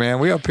 Producer, man,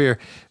 we up here.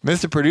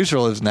 Mr. Producer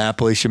lives in the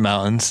Appalachian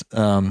Mountains.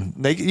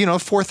 They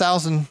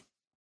 4,000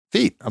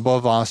 feet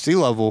above sea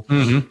level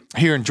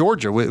here in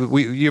Georgia.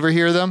 You ever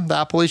hear of them, the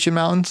Appalachian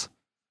Mountains?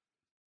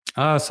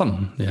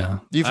 Something, yeah.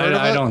 You've heard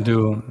of it? I don't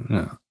do.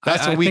 No.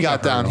 That's what we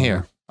got down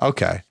here.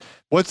 Okay.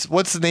 What's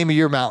the name of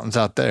your mountains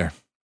out there?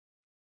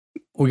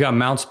 We got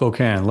Mount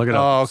Spokane. Look it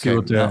up. Oh, okay.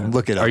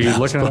 Look it up. Are you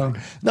looking at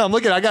it? No, I'm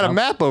looking. I got a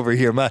map over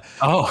here.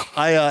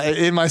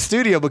 In my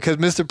studio, because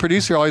Mr.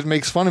 Producer always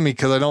makes fun of me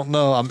because I don't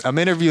know. I'm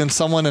interviewing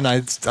someone and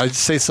I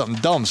say something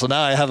dumb. So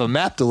now I have a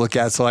map to look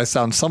at so I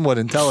sound somewhat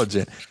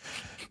intelligent.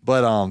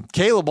 But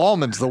Caleb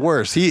Allman's the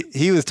worst.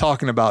 He was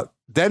talking about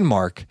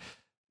Denmark.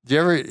 Did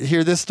you ever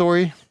hear this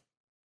story?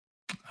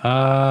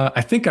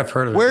 I think I've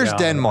heard of it. Where's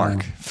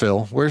Denmark,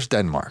 Phil? Where's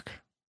Denmark?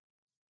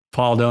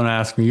 Paul, don't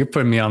ask me. You're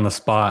putting me on the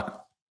spot.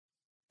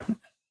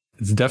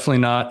 It's definitely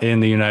not in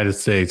the United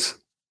States.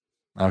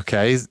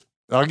 Okay.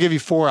 I'll give you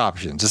 4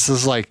 options. This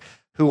is like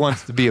Who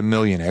Wants to Be a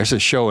Millionaire? It's a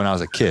show when I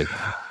was a kid.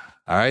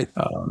 All right.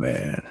 Oh,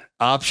 man.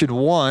 Option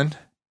 1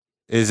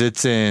 is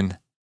it's in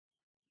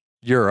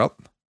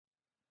Europe.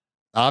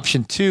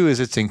 Option 2 is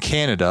it's in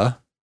Canada.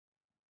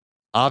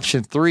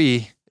 Option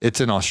 3,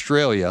 it's in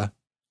Australia.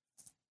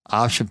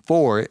 Option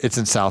 4, it's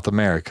in South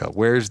America.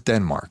 Where's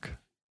Denmark?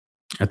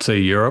 I'd say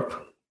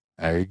Europe.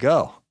 There you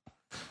go.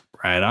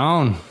 Right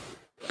on.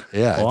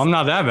 Yeah. Well, I'm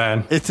not that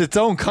bad. It's its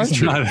own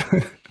country.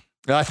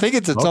 I think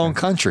it's its own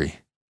country.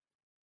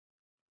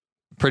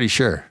 Pretty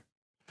sure.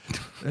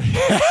 I'm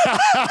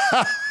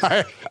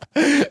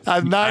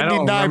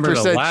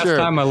 99% sure. Last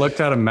time I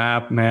looked at a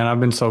map, man, I've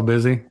been so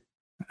busy.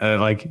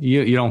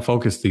 You don't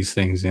focus these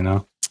things, you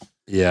know?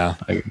 Yeah.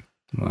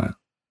 What?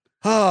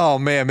 Oh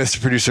man,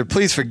 Mr. Producer,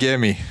 please forgive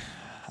me.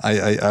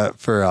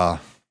 For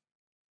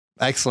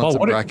excellence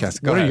in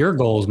broadcast. What are your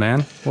goals,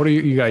 man? What are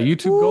you got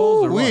YouTube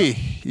goals or what?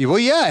 Well,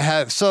 yeah, I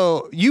have.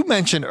 So you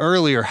mentioned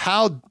earlier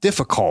how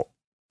difficult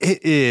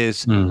it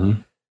is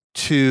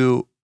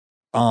to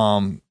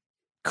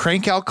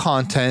crank out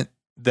content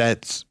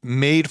that's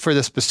made for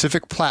the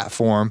specific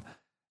platform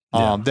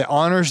that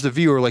honors the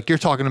viewer. Like you're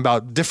talking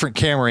about different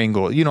camera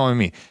angle, you know what I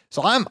mean?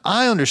 So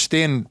I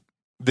understand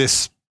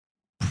this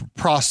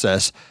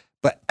process,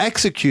 but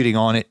executing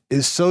on it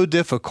is so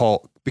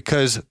difficult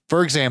because,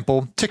 for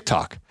example,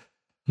 TikTok.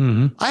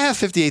 I have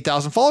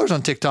 58,000 followers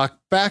on TikTok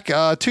back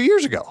 2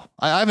 years ago.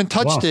 I haven't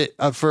touched it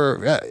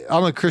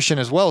I'm a Christian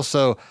as well.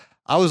 So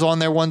I was on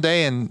there one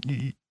day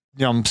and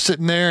I'm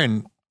sitting there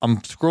and I'm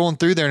scrolling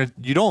through there and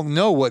you don't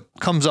know what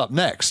comes up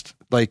next.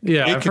 Like,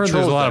 I've heard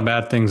there's a lot of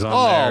bad things on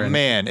there. Oh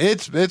man,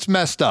 it's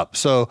messed up.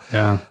 So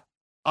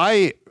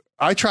I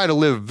try to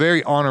live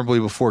very honorably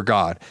before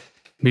God.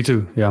 Me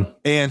too. Yeah.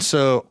 And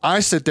so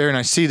I sit there and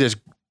I see this,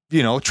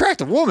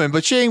 attractive woman,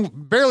 but she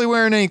ain't barely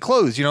wearing any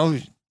clothes,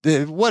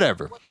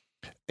 whatever.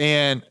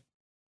 And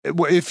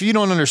if you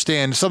don't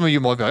understand, some of you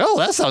might be like, oh,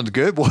 that sounds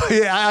good. Well,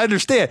 yeah, I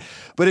understand.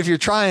 But if you're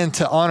trying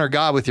to honor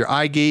God with your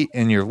eye gate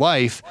and your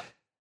life,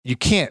 you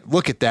can't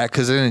look at that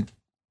because then,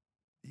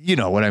 you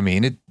know what I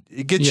mean?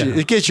 It gets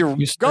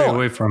you stay going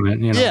away from it.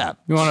 Yeah.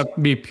 You want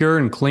to be pure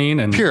and clean.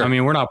 And pure. I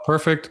mean, we're not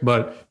perfect,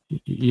 but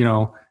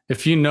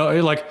if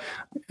like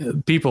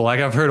people, like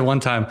I've heard at one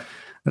time,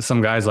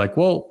 some guys like,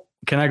 well,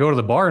 can I go to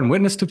the bar and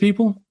witness to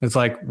people? It's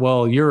like,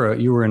 well, you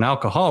were an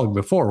alcoholic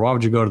before. Why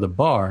would you go to the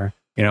bar,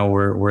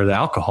 where the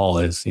alcohol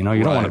is? You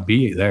don't want to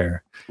be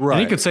there. Right.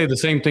 And you could say the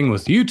same thing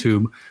with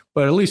YouTube,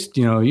 but at least,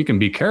 you can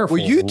be careful.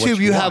 Well, YouTube, YouTube,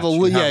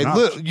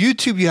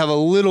 you have a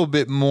little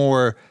bit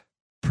more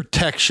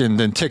protection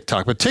than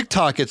TikTok. But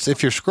TikTok,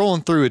 if you're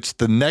scrolling through, it's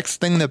the next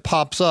thing that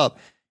pops up.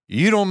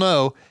 You don't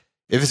know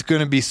if it's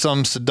going to be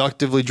some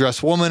seductively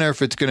dressed woman or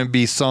if it's going to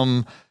be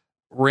some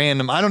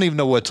random. I don't even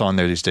know what's on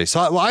there these days.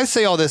 So I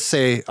say all this,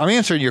 I'm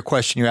answering your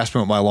question. You asked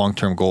me what my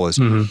long-term goal is.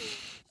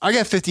 I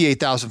got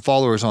 58,000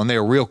 followers on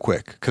there real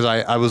quick because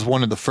I was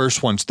one of the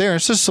first ones there.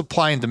 It's just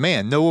supply and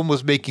demand. No one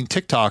was making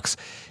TikToks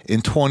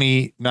in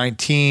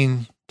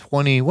 2019,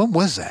 when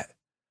was that?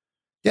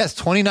 Yes,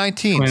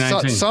 2019.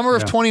 Summer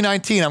of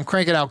 2019, I'm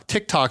cranking out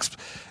TikToks.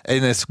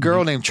 And this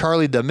girl named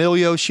Charlie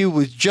D'Amelio, she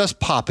was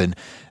just popping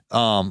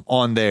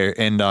on there.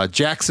 And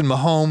Jackson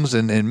Mahomes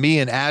and me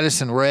and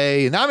Addison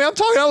Ray. And I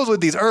was with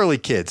these early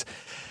kids.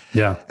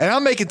 Yeah. And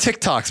I'm making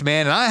TikToks,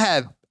 man.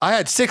 And I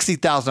had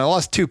 60,000. I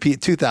lost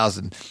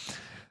 2,000.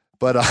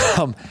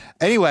 But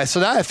anyway, so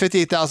now I have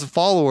 58,000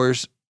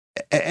 followers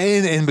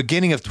in the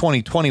beginning of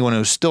 2020 when it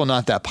was still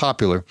not that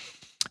popular.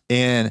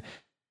 And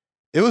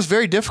it was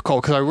very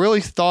difficult because I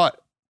really thought,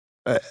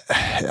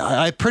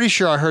 I'm pretty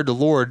sure I heard the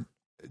Lord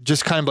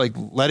just kind of like,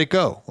 let it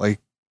go. Like,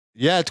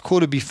 yeah, it's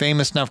cool to be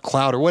famous and have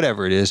clout or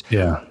whatever it is.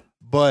 Yeah.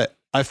 But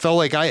I felt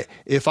like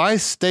if I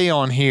stay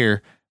on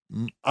here,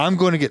 I'm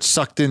going to get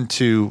sucked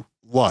into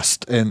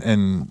lust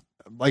and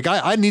like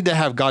I need to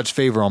have God's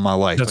favor on my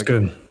life. That's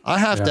good. I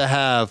have to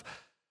have.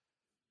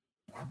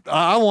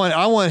 I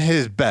want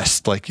His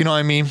best. Like, you know what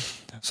I mean.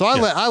 So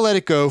I let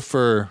it go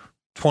for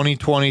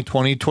 2020,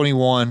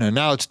 2021, and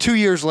now it's 2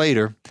 years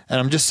later. And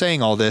I'm just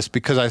saying all this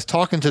because I was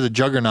talking to the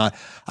Juggernaut.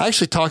 I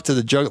actually talked to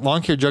the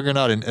lawn care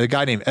Juggernaut and a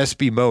guy named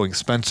SB Mowing,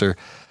 Spencer.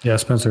 Yeah,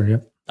 Spencer. Yeah.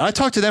 I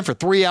talked to them for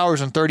 3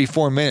 hours and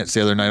 34 minutes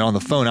the other night on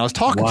the phone. I was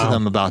talking to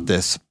them about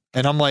this,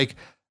 and I'm like,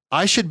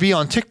 I should be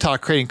on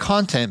TikTok creating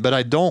content, but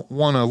I don't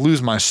want to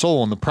lose my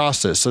soul in the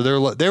process. So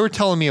they were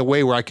telling me a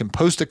way where I can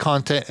post the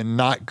content and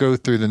not go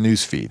through the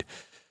news feed.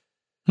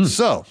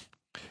 So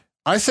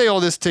I say all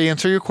this to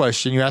answer your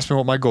question. You asked me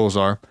what my goals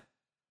are.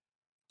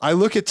 I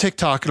look at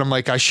TikTok and I'm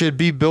like, I should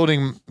be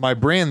building my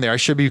brand there. I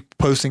should be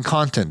posting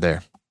content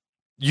there.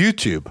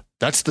 YouTube,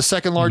 that's the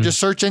second largest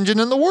search engine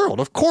in the world.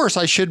 Of course,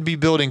 I should be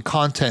building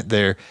content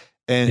there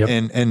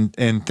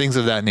and things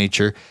of that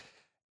nature.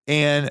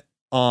 And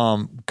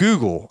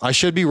Google, I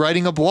should be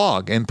writing a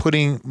blog and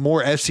putting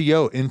more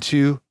SEO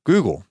into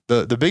Google,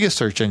 the biggest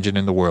search engine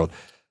in the world.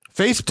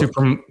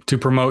 Facebook to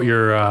promote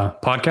your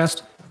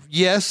podcast.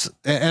 Yes,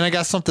 and I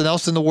got something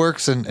else in the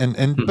works,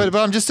 but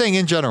I'm just saying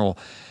in general.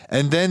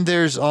 And then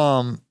there's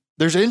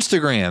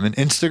Instagram, and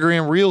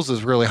Instagram Reels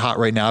is really hot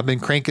right now. I've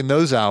been cranking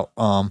those out.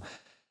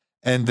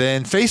 And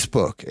then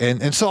Facebook,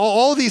 and so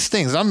all these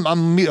things.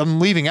 I'm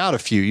leaving out a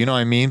few, you know what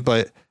I mean?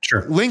 But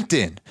sure.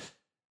 LinkedIn.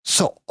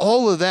 So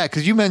all of that,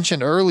 because you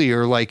mentioned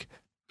earlier, like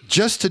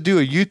just to do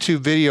a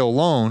YouTube video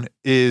alone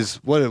is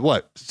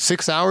what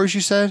 6 hours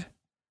you said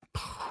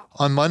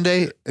on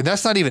Monday, and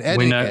that's not even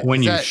editing.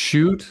 When you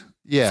shoot,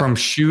 from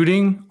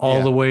shooting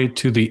all the way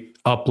to the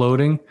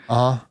uploading,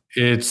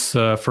 it's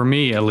for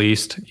me at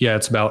least,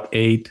 it's about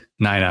 8-9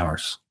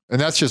 hours. And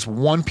that's just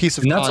one piece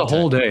of content. That's a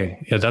whole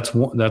day. Yeah, that's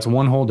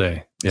one whole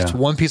day. Yeah, it's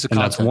one piece of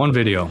content. That's one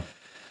video.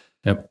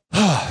 Yep.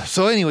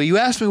 So anyway, you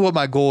asked me what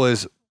my goal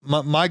is.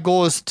 My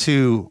goal is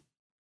to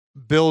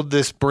build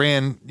this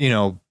brand,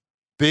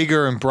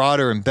 bigger and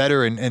broader and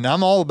better. And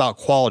I'm all about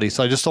quality.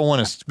 So I just don't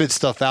want to spit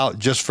stuff out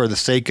just for the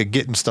sake of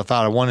getting stuff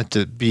out. I want it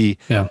to be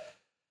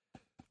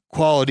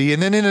quality.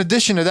 And then in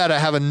addition to that, I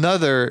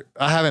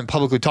haven't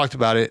publicly talked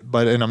about it,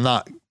 and I'm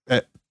not,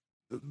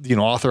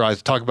 authorized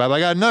to talk about it. But I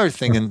got another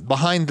thing and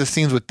behind the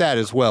scenes with that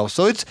as well.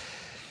 So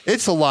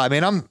it's a lot,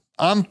 man.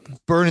 I'm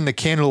burning the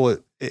candle.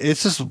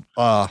 It's just,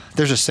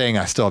 there's a saying,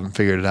 I still haven't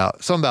figured it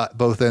out. Something about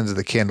both ends of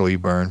the candle you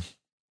burn.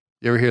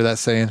 You ever hear that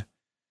saying?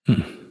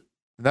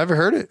 Never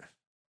heard it?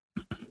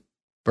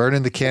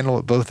 Burning the candle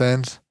at both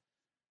ends?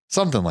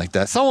 Something like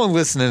that. Someone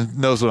listening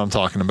knows what I'm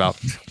talking about.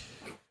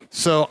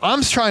 So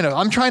I'm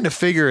trying to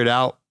figure it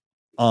out,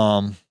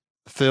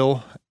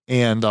 Phil.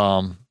 And,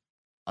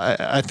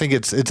 I think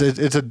it's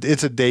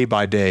a day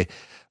by day,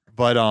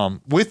 but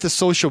with the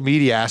social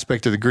media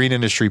aspect of the Green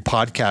Industry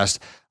Podcast,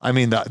 I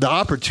mean the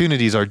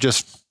opportunities are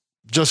just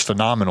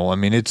phenomenal. I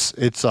mean it's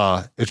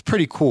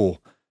pretty cool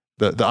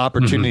the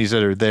opportunities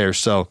that are there.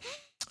 So,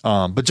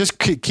 but just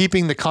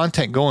keeping the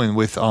content going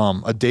with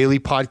a daily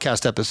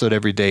podcast episode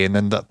every day, and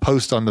then the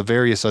post on the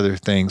various other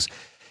things,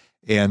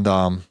 and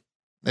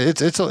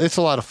it's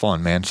a lot of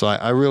fun, man. So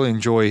I really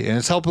enjoy it. And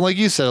it's helping, like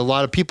you said, a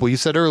lot of people. You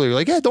said earlier,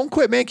 like, don't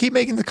quit, man. Keep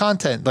making the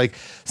content. Like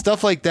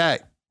stuff like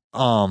that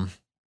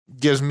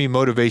gives me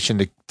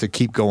motivation to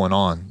keep going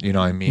on. You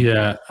know what I mean?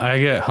 Yeah. I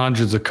get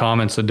hundreds of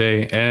comments a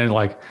day. And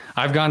like,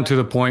 I've gotten to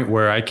the point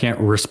where I can't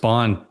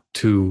respond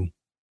to,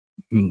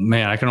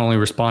 I can only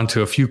respond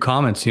to a few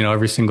comments,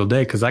 every single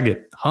day, because I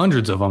get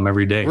hundreds of them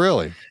every day.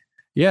 Really?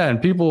 Yeah.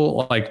 And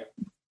people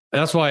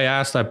that's why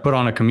I put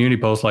on a community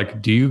post,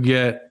 like, do you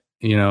get,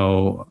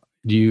 what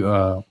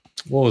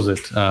was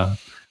it? I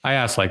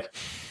asked what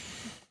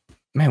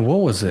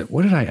was it?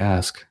 What did I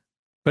ask?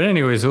 But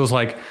anyways, it was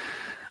like,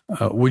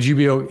 would you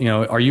be,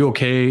 are you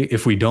okay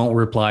if we don't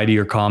reply to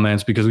your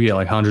comments? Because we get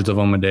like hundreds of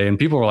them a day, and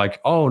people were like,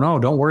 oh no,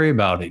 don't worry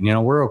about it.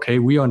 We're okay.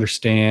 We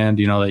understand,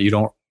 that you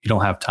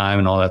don't have time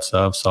and all that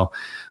stuff. So,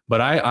 but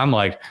I'm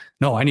like,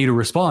 no, I need to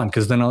respond,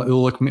 because then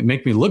it'll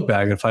make me look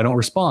bad if I don't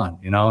respond,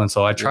 And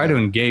so I try to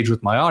engage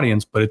with my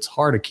audience, but it's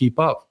hard to keep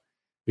up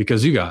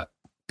because you got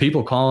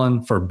people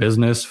calling for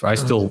business. I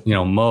still,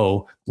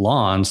 mow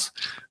lawns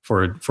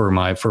for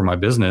my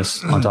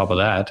business on top of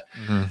that.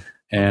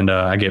 And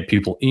I get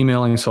people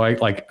emailing. So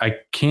I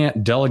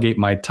can't delegate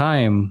my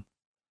time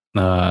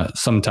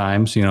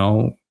sometimes,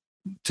 to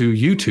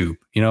YouTube,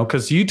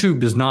 because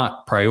YouTube is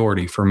not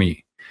priority for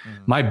me.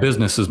 My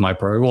business is my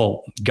priority.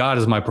 Well, God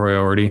is my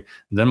priority,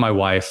 then my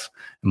wife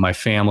and my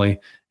family,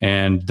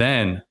 and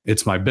then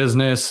it's my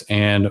business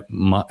and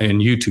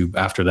YouTube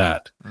after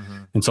that.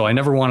 And so I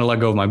never want to let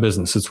go of my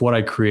business. It's what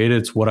I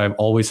created. It's what I've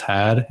always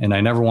had, and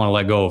I never want to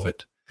let go of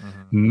it.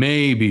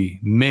 Maybe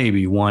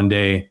one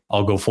day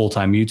I'll go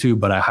full-time YouTube,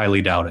 but I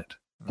highly doubt it,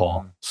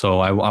 Paul. So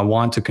I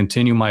want to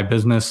continue my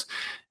business,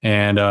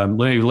 and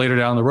maybe later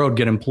down the road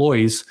get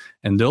employees,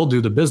 and they'll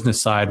do the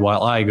business side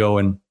while I go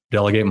and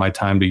delegate my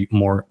time to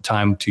more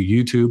time to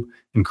YouTube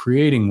and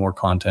creating more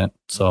content.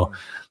 So,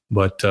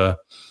 but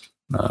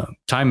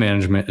time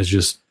management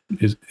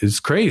is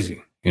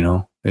crazy,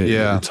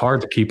 It's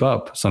hard to keep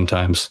up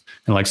sometimes.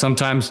 And like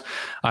sometimes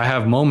I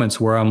have moments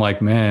where I'm like,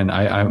 man,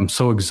 I'm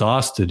so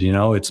exhausted,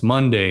 it's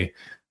Monday,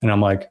 and I'm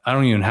like, I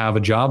don't even have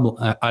a job.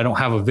 I don't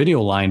have a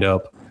video lined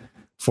up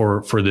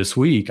for this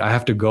week. I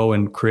have to go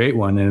and create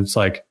one. And it's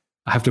like,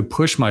 I have to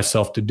push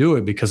myself to do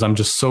it because I'm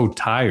just so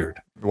tired.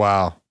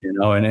 Wow.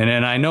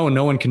 And I know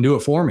no one can do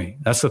it for me.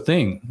 That's the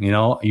thing,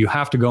 you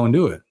have to go and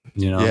do it,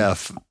 Yeah.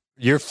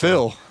 You're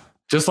Phil.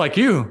 Just like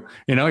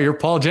you're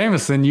Paul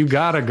Jameson. You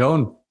got to go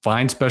and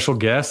find special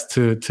guests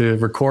to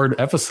record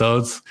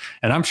episodes.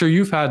 And I'm sure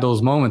you've had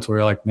those moments where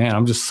you're like, man,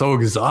 I'm just so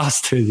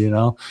exhausted.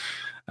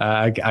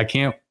 I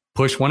can't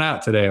push one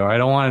out today, or I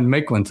don't want to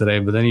make one today,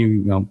 but then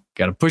you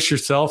got to push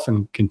yourself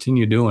and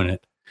continue doing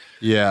it.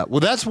 Yeah. Well,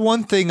 that's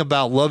one thing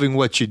about loving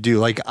what you do.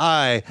 Like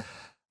I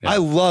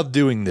love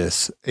doing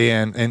this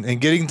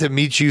and getting to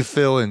meet you,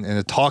 Phil, and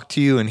to talk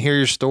to you and hear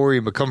your story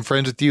and become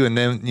friends with you. And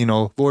then,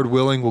 Lord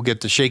willing, we'll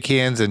get to shake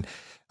hands and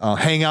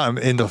hang out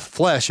in the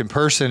flesh in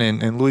person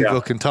in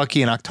Louisville,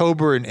 Kentucky in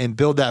October and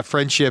build that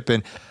friendship.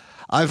 And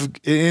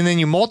then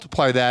you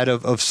multiply that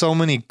of so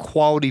many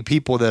quality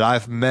people that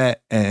I've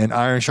met, and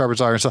iron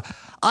sharpens iron. So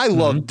I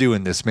love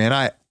doing this,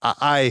 man.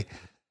 I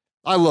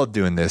love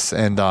doing this.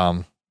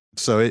 And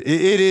so it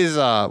is,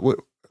 I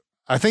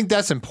think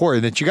that's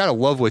important, that you got to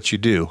love what you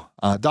do.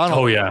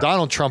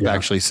 Donald Trump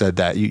actually said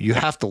that you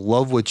have to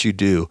love what you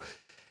do.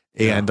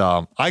 And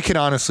I can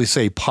honestly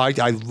say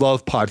I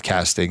love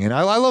podcasting, and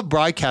I love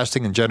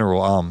broadcasting in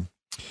general.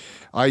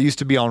 I used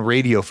to be on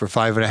radio for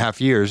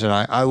 5.5 years, and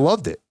I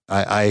loved it.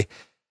 That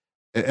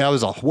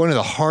was one of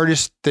the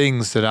hardest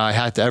things that I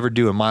had to ever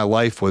do in my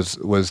life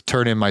was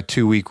turn in my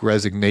 2-week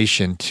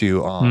resignation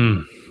to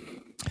the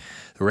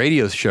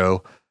radio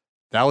show.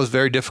 That was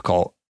very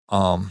difficult.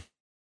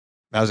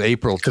 That was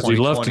April 2020. Because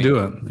you love to do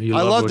it.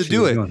 I love to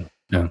do it.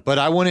 Yeah. But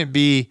I wouldn't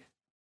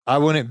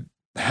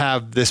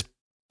have this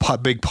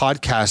big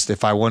podcast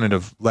if I wanted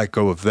to let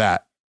go of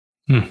that.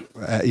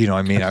 That's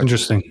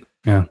interesting.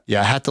 Yeah. Yeah.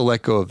 I had to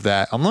let go of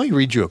that. I'm going to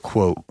read you a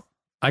quote.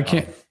 I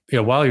can't,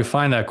 while you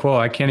find that quote,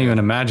 I can't even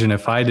imagine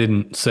if I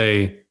didn't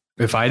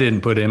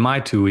put in my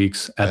 2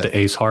 weeks at the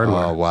Ace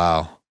Hardware. Oh,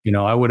 wow.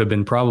 I would have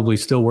been probably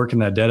still working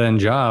that dead end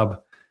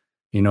job,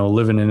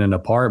 living in an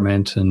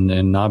apartment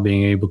and not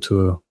being able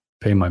to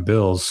pay my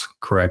bills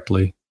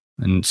correctly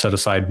and set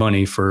aside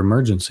money for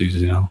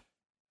emergencies,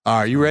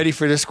 Are you ready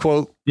for this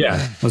quote?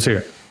 Yeah, let's hear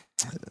it.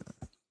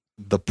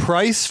 The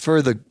price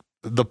for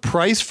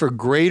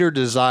greater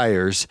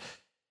desires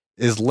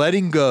is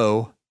letting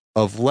go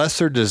of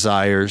lesser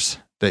desires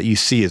that you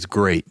see as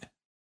great.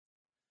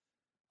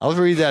 I'll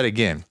read that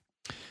again.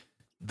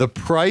 The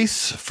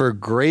price for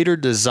greater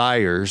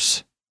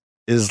desires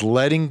is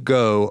letting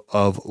go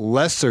of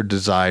lesser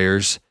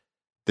desires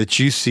that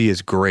you see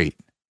as great.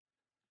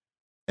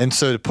 And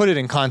so to put it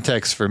in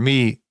context for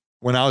me,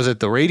 when I was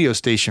at the radio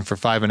station for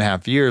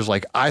 5.5 years,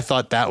 like I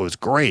thought that was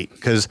great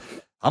because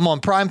I'm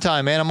on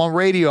primetime, man. I'm on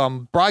radio.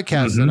 I'm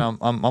broadcasting.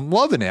 I'm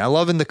loving it. I'm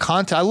loving the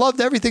content. I loved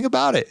everything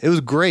about it. It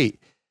was great.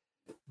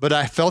 But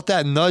I felt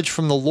that nudge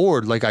from the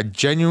Lord. Like I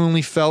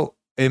genuinely felt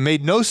it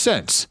made no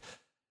sense.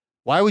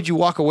 Why would you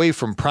walk away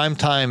from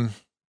primetime,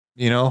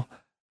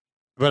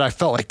 But I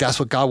felt like that's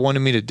what God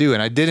wanted me to do.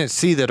 And I didn't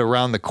see that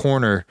around the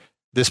corner,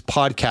 this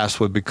podcast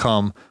would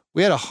become,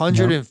 we had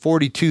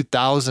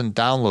 142,000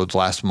 downloads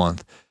last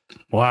month.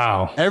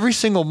 Wow. Every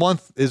single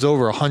month is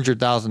over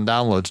 100,000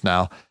 downloads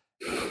now.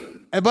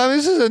 But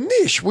this is a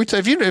niche.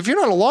 If you're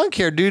not a lawn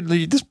care dude,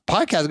 this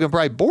podcast is going to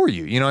probably bore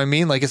you. You know what I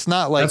mean? Like, it's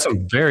not like... That's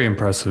very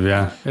impressive,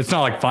 yeah. It's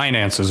not like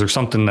finances or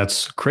something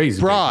that's crazy.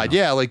 Broad,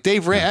 yeah. Like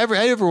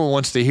everyone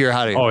wants to hear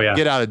how to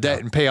get out of debt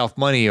and pay off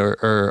money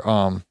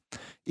or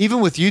even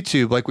with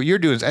YouTube, like what you're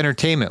doing is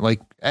entertainment. Like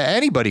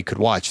anybody could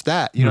watch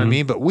that. You know what I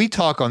mean? But we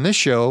talk on this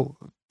show,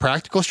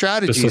 practical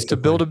strategies to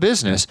build a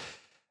business.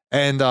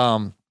 And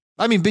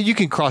but you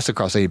can cross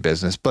across any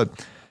business.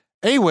 But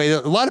anyway,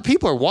 a lot of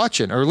people are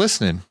watching or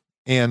listening.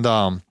 And,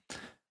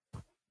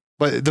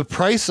 but the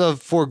price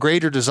for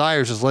greater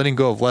desires is letting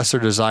go of lesser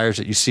desires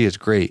that you see as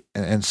great.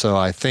 And so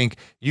I think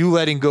you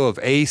letting go of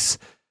Ace,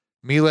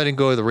 me letting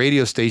go of the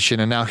radio station,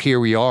 and now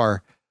here we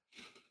are.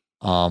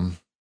 And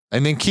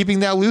then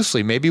keeping that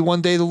loosely. Maybe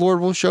one day the Lord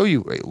will show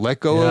you, let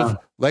go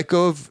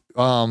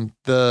of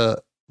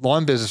the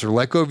lawn business or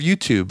let go of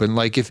YouTube. And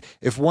like,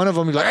 if one of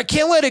them is like, I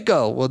can't let it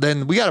go. Well,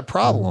 then we got a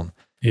problem.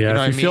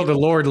 Yeah. If you feel the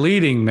Lord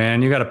leading,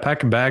 man, you got to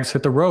pack your bags,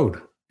 hit the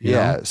road.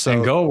 So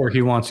and go where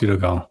he wants you to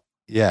go.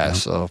 Yeah.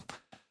 So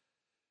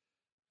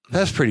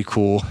that's pretty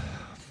cool.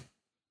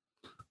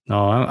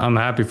 No, I'm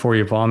happy for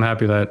you, Paul. I'm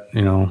happy that,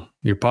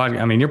 your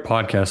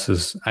podcast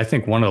is, I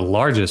think, one of the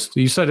largest.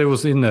 You said it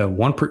was in the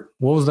what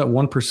was that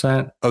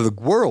 1% of the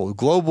world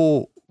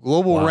global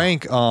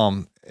rank? It's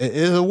a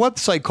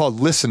website called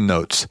Listen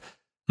Notes.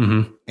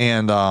 Mm-hmm.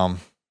 And I'll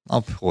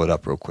pull it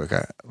up real quick.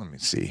 Let me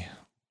see.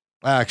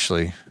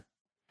 Actually,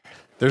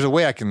 there's a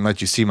way I can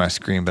let you see my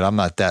screen, but I'm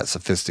not that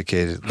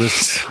sophisticated.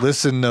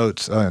 Listen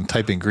Notes and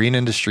type in Green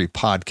Industry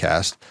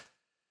Podcast.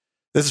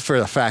 This is for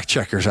the fact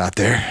checkers out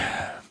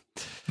there.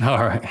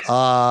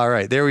 All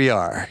right. There we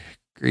are.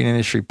 Green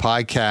Industry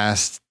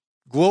Podcast.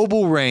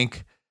 Global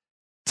rank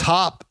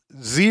top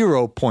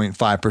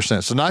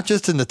 0.5%. So not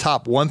just in the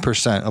top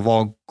 1% of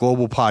all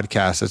global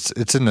podcasts.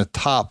 It's in the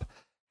top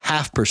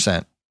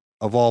 0.5%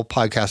 of all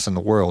podcasts in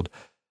the world.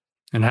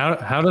 And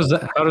how does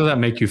that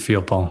make you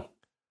feel, Paul?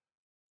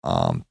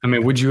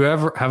 Would you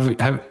ever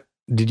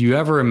did you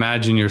ever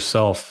imagine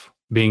yourself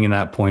being in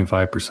that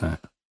 0.5%?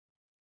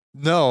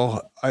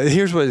 No.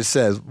 Here's what it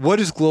says. What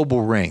is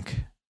global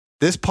rank?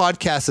 This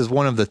podcast is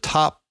one of the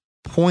top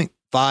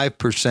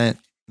 0.5%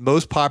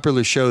 most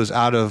popular shows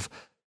out of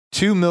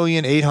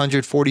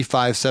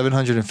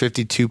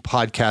 2,845,752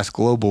 podcasts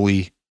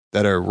globally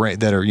that are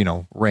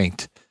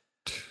ranked.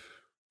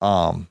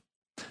 So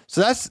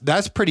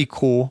that's pretty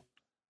cool.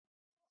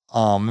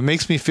 It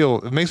makes me feel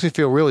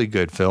really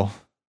good, Phil.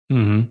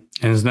 Mm-hmm.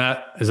 And is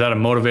that a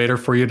motivator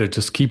for you to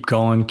just keep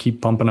going,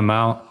 keep pumping them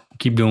out,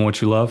 keep doing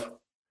what you love?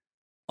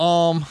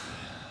 A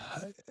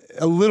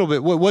little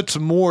bit. What's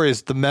more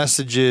is the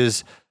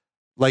messages,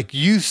 like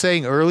you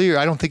saying earlier.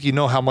 I don't think you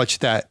know how much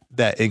that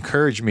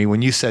encouraged me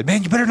when you said,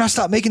 "Man, you better not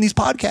stop making these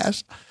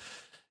podcasts."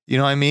 You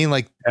know what I mean?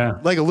 Like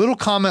a little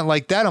comment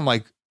like that. I'm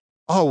like,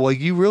 oh, well,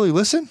 you really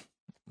listen?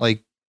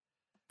 Like,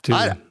 dude,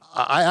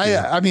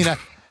 I mean,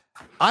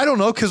 I don't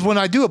know. Cause when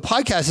I do a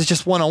podcast, it's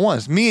just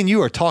one-on-ones. Me and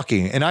you are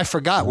talking and I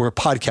forgot we're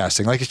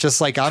podcasting. Like, it's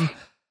just like, I'm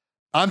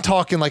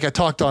talking like I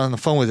talked on the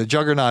phone with the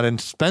Juggernaut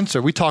and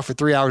Spencer. We talked for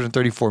 3 hours and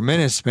 34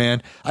 minutes,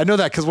 man. I know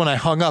that cause when I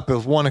hung up, it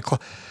was 1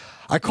 o'clock.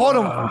 I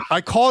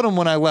called him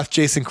when I left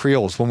Jason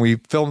Creole's, when we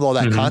filmed all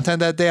that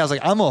content that day. I was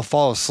like, I'm going to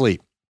fall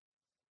asleep.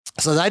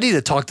 So I need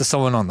to talk to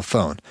someone on the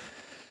phone.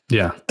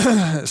 Yeah.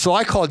 So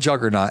I called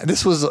Juggernaut.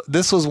 This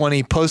was when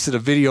he posted a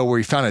video where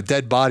he found a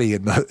dead body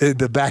in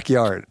the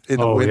backyard in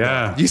the window.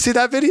 Yeah. You see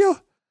that video?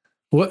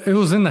 Well, it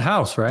was in the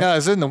house, right? Yeah, it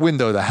was in the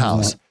window of the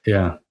house.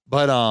 Yeah.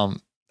 But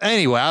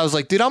anyway, I was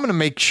like, dude, I'm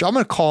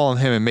gonna call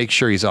him and make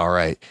sure he's all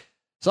right.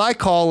 So I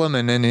call him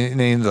and then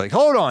he's like,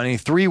 hold on. And he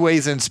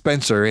 3-ways in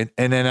Spencer.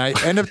 And then I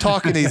end up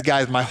talking to these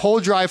guys my whole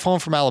drive home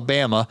from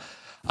Alabama.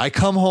 I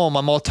come home,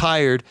 I'm all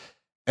tired,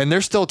 and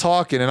they're still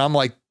talking. And I'm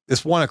like,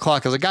 it's 1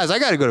 o'clock. I was like, guys, I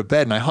got to go to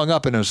bed. And I hung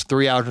up and it was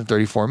 3 hours and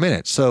 34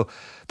 minutes. So,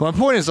 but my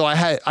point is though,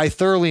 I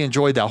thoroughly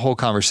enjoyed that whole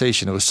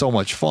conversation. It was so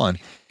much fun.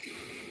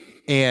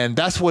 And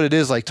that's what it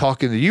is like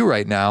talking to you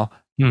right now.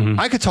 Mm-hmm.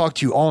 I could talk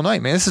to you all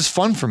night, man. This is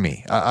fun for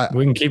me.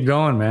 We can keep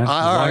going, man. As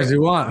long as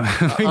you want.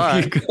 We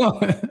can keep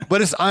going.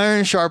 But it's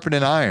iron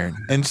sharpening iron.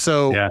 And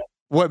so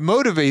what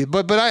motivates,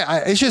 but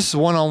it's just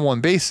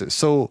one-on-one basis.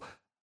 So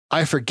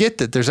I forget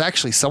that there's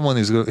actually someone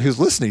who's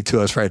listening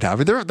to us right now. I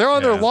mean, they're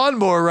on their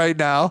lawnmower right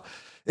now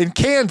in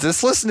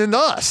Kansas listening to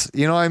us.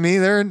 You know what I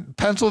mean? They're in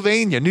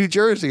Pennsylvania, New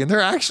Jersey, and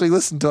they're actually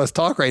listening to us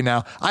talk right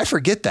now. I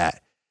forget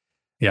that.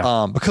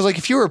 Yeah. Because like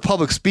if you were a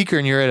public speaker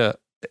and you're at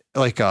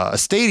a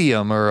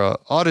stadium or a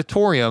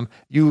auditorium,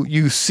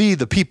 you see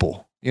the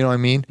people, you know what I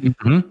mean?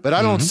 Mm-hmm. But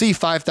I don't see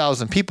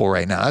 5,000 people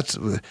right now.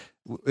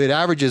 It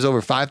averages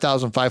over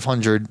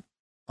 5,500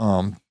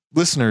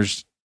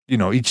 listeners,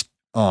 each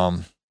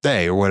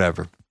day or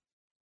whatever.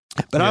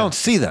 But I don't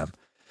see them.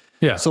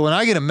 Yeah. So when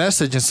I get a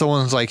message and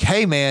someone's like,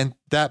 "Hey man,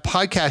 that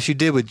podcast you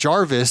did with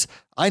Jarvis,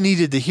 I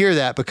needed to hear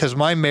that because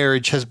my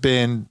marriage has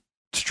been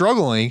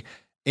struggling,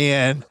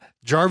 and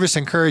Jarvis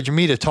encouraged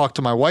me to talk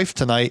to my wife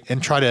tonight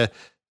and try to,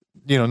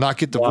 not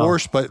get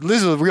divorced." Wow. But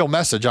this is a real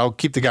message. I'll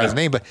keep the guy's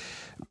name, but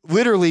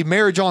literally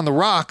Marriage on the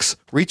Rocks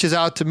reaches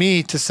out to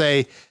me to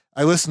say,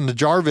 I listened to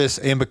Jarvis,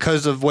 and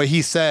because of what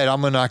he said,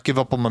 I'm going to not give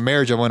up on my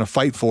marriage. I'm going to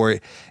fight for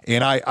it.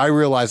 And I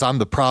realize I'm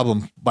the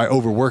problem by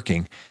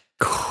overworking.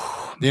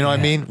 You know what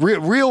I mean?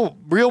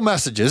 Real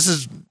messages. This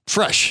is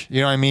fresh. You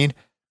know what I mean?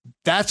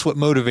 That's what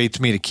motivates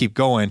me to keep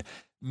going.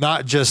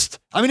 Not just,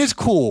 I mean, it's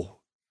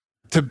cool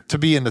to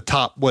be in the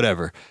top,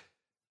 whatever.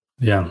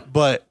 Yeah.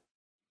 But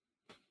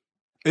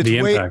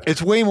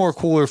it's way more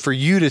cooler for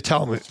you to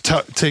tell me,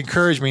 to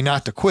encourage me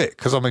not to quit.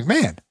 Cause I'm like,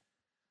 man,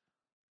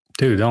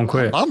 dude, don't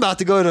quit. I'm about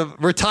to go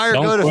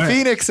to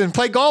Phoenix and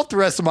play golf the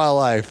rest of my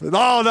life.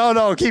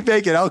 No. Keep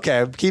making it.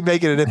 Okay. Keep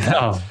making it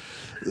impact.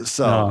 No.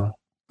 So. No.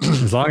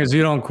 As long as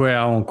you don't quit,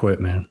 I won't quit,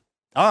 man.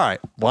 All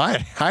right.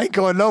 Why? I ain't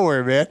going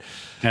nowhere, man.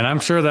 And I'm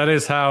sure that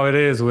is how it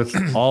is with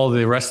all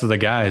the rest of the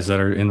guys that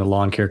are in the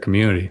lawn care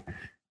community.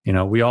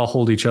 We all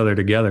hold each other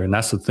together. And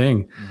that's the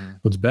thing. Mm-hmm.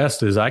 What's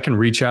best is I can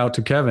reach out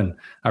to Kevin.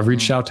 I've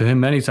reached out to him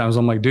many times.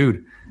 I'm like,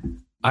 dude,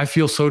 I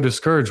feel so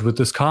discouraged with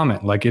this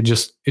comment. Like it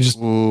just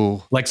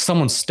Ooh. Like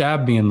someone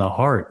stabbed me in the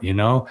heart,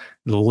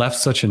 left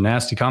such a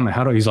nasty comment.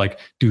 He's like,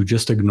 dude,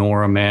 just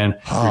ignore him, man.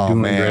 You're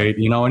doing great,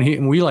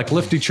 and we like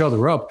lift each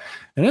other up.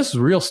 And this is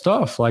real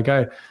stuff. Like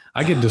I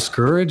get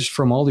discouraged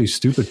from all these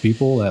stupid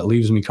people that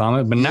leaves me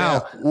comment. But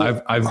now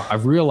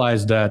I've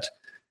realized that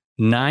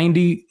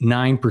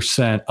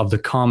 99% of the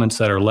comments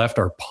that are left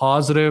are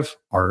positive,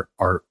 are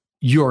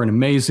you're an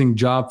amazing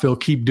job, Phil.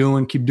 Keep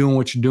doing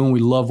what you're doing.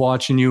 We love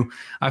watching you.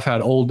 I've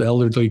had old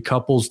elderly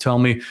couples tell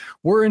me,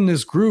 we're in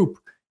this group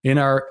in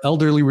our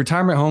elderly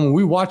retirement home and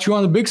we watch you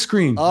on the big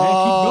screen. Man,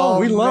 keep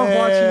going. We love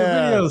watching your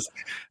videos.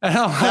 And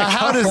I'm like,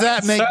 how does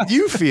that make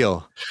you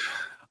feel?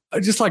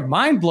 Just like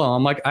mind blown.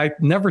 I'm like, I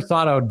never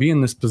thought I would be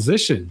in this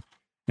position.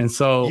 And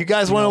so you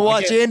guys want to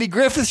watch Andy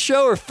Griffith's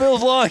show or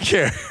Phil's Lawn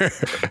Care?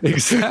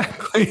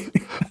 Exactly.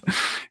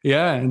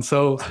 Yeah. And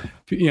so,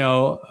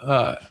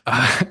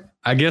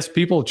 I guess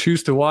people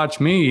choose to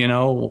watch me,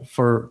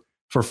 for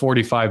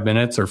 45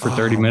 minutes or for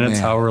 30 minutes,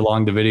 however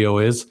long the video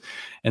is.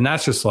 And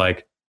that's just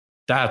like,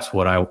 that's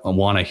what I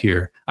want to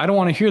hear. I don't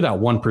want to hear that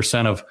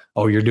 1% of,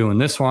 oh, you're doing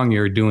this wrong.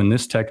 You're doing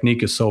this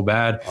technique is so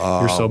bad.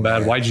 You're so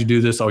bad. Why'd you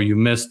do this? Oh, you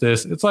missed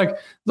this. It's like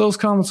those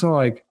comments are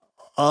like,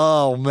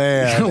 oh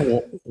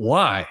man,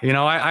 why?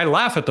 I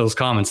laugh at those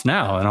comments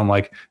now and I'm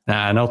like,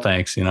 nah, no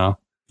thanks.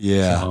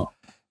 Yeah. So,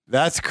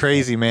 That's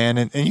crazy, man.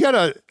 And you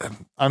gotta,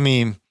 I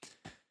mean,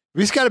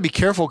 we just gotta be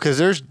careful because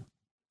there's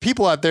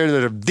people out there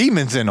that have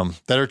demons in them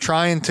that are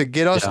trying to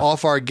get us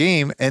off our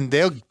game, and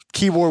they'll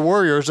keyboard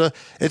warriors.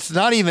 It's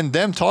not even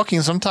them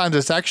talking. Sometimes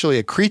it's actually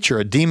a creature,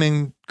 a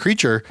demon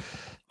creature.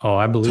 Oh,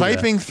 I believe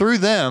typing through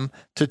them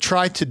to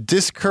try to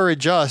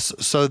discourage us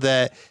so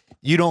that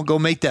you don't go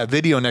make that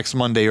video next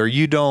Monday, or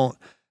you don't,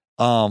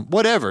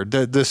 whatever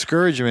the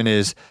discouragement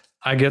is.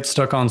 I get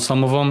stuck on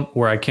some of them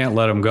where I can't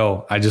let them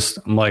go. I'm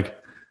like,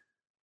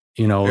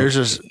 you know, there's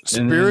a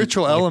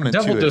spiritual element to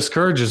it. The devil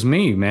discourages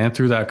me, man,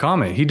 through that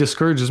comment. He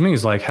discourages me.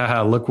 He's like,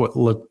 haha,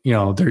 look, you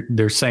know,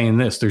 they're saying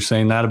this, they're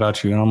saying that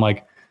about you. And I'm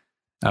like,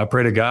 I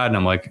pray to God, and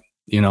I'm like,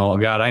 you know,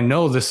 God, I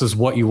know this is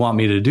what you want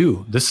me to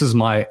do. This is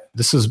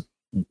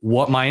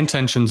what my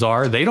intentions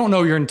are. They don't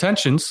know your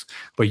intentions,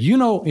 but you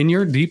know, in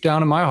your deep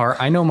down in my heart,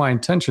 I know my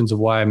intentions of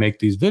why I make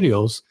these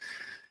videos,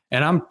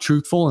 and I'm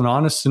truthful and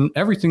honest in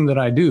everything that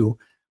I do.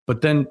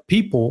 But then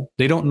people,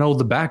 they don't know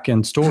the back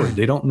end story.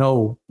 They don't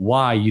know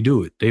why you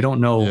do it. They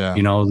don't know,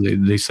 you know,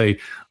 they say,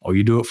 oh,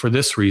 you do it for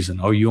this reason.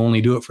 Oh, you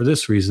only do it for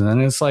this reason.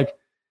 And it's like,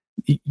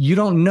 you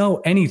don't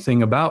know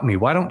anything about me.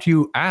 Why don't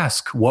you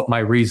ask what my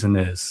reason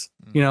is?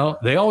 You know,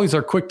 they always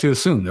are quick to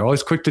assume. They're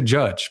always quick to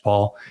judge,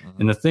 Paul.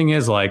 And the thing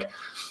is, like,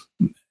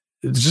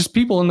 it's just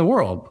people in the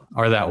world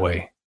are that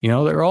way. You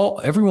know,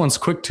 everyone's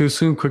quick to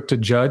assume, quick to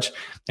judge.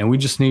 And we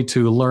just need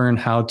to learn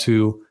how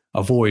to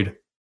avoid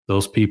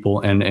those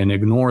people and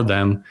ignore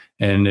them.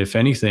 And if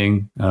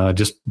anything,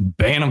 just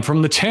ban them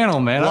from the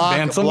channel, man. I've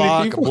banned so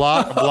many people.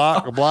 block.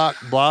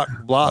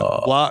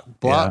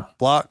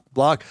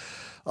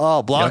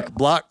 Oh,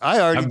 block. I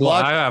already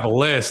blocked. I have a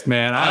list,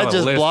 man. I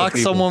just blocked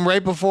someone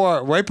right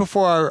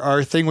before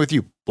our thing with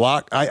you.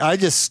 Block. I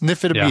just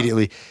sniff it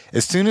immediately.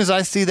 As soon as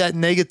I see that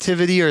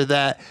negativity or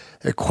that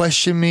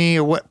question me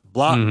or what,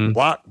 block.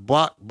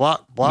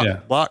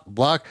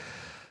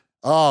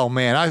 Oh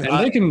man,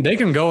 they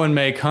can go and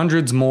make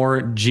hundreds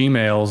more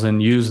Gmails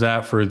and use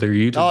that for their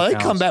YouTube. Oh, they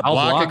accounts. come back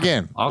block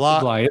again.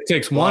 Block. It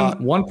takes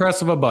one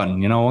press of a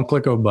button, you know, one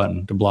click of a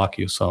button to block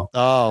you. So.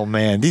 Oh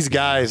man, these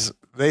guys.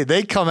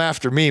 They come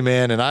after me,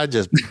 man, and I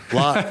just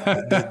block.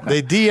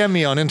 They DM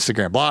me on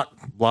Instagram. Block.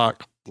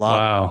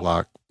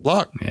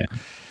 Yeah.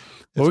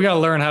 Well, we got to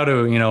learn how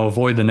to, you know,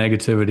 avoid the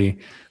negativity,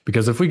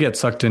 because if we get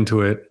sucked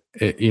into it,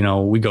 you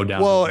know, we go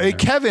down. Well,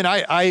 Kevin,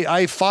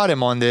 I fought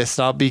him on this.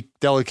 I'll be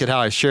delicate how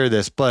I share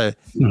this, but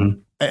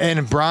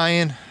and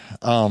Brian,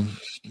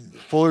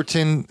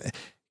 Fullerton,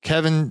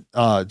 Kevin,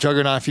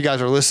 Juggernaut, if you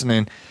guys are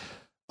listening,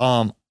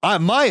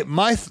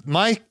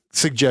 my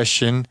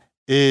suggestion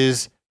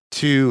is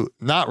to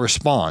not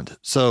respond.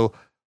 So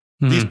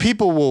these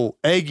people will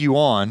egg you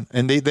on,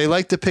 and they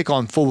like to pick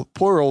on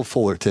poor old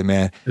Fullerton,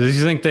 man. Do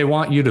you think they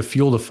want you to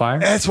fuel the fire?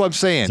 That's what I'm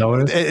saying.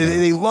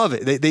 They love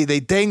it. They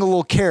dangle a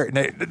little carrot,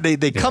 and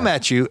they come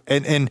at you,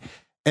 and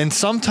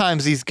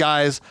sometimes these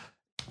guys,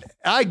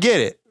 I get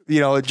it. You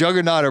know, a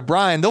Juggernaut or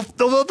Brian, they'll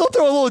throw a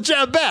little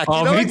jab back. Oh,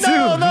 you know, me too.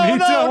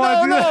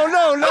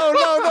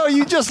 No,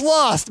 you just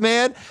lost,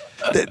 man.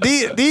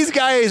 These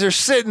guys are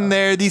sitting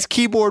there, these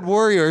keyboard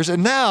warriors,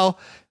 and now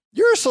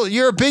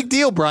you're a big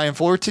deal, Brian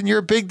Fullerton. You're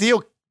a big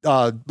deal,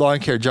 Lawn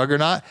Care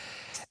Juggernaut.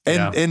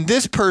 And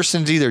this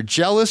person's either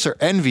jealous or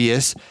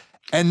envious.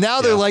 And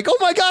now they're like, oh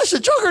my gosh, the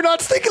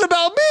Juggernaut's thinking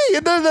about me.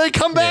 And then they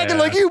come back and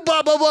like, you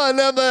blah, blah, blah. And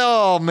then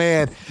oh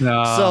man.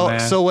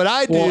 So what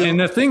I do. Well, and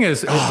the thing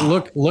is,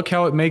 look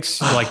how it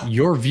makes like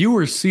your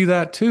viewers see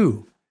that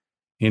too.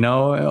 You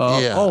know,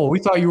 oh, we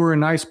thought you were a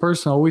nice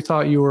person. Oh, we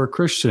thought you were a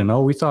Christian.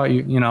 Oh, we thought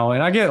you know,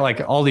 and I get like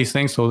all these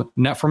things. So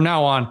from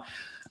now on,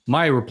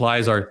 my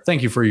replies are,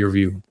 thank you for your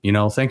view. You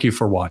know, thank you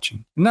for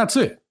watching. And that's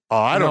it. Oh,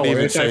 I don't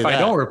even say if that. I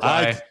don't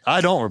reply. I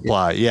don't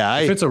reply. Yeah.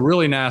 If it's a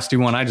really nasty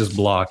one, I just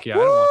block. Yeah. I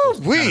don't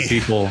want those kind of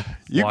people.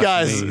 You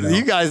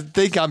guys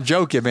think I'm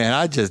joking, man.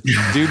 I just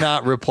do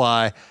not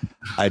reply.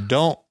 I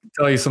don't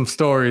tell you some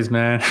stories,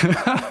 man.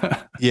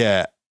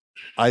 Yeah.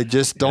 I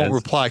just don't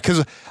reply,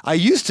 because I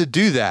used to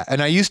do that,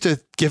 and I used to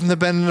give them the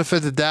benefit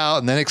of the doubt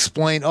and then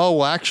explain, oh,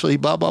 well, actually,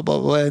 blah, blah, blah,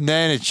 blah. And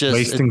then it's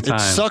just, it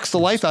sucks the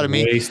life out of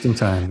me. Wasting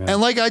time, man.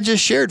 And like I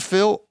just shared,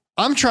 Phil,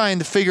 I'm trying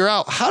to figure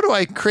out, how do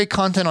I create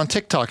content on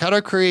TikTok? How do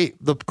I create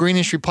the Green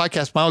Industry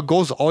Podcast? My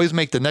goal is to always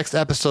make the next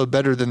episode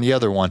better than the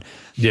other one.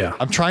 Yeah.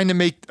 I'm trying to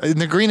make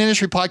the Green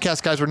Industry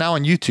Podcast guys. We're now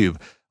on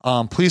YouTube.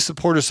 Please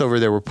support us over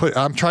there.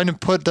 I'm trying to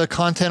put the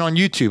content on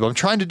YouTube. I'm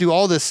trying to do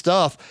all this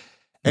stuff.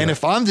 And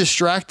if I'm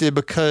distracted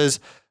because,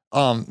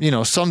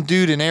 some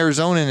dude in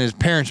Arizona in his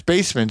parents'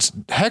 basement's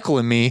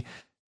heckling me,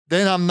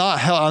 then I'm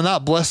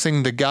not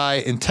blessing the guy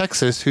in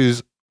Texas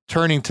who's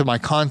turning to my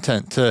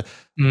content to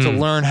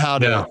learn how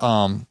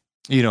to,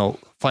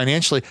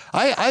 financially.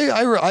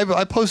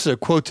 I posted a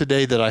quote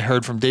today that I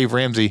heard from Dave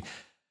Ramsey,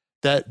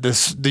 that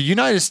the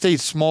United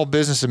States Small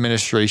Business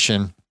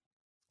Administration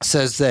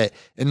says that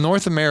in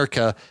North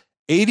America,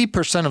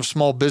 80% of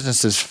small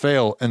businesses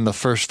fail in the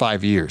first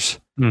 5 years.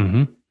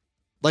 Mm-hmm.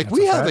 Like,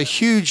 we have a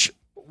huge,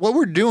 what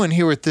we're doing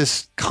here with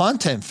this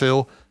content,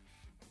 Phil,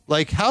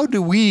 like, how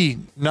do we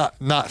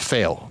not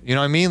fail? You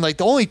know what I mean? Like,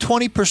 the only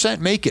 20%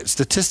 make it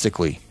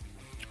statistically.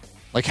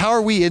 Like, how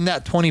are we in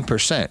that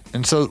 20%?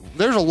 And so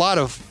there's a lot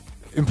of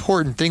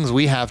important things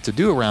we have to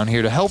do around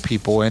here to help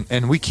people.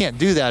 And we can't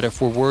do that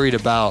if we're worried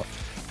about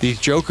these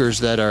jokers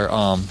that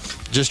are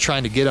just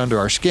trying to get under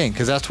our skin,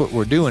 because that's what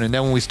we're doing. And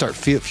then when we start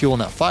fueling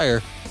that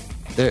fire,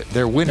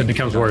 they're winning. It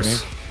becomes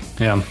worse.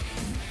 I mean?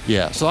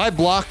 Yeah. So I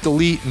block,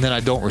 delete, and then I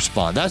don't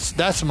respond.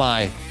 That's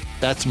my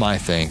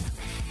thing.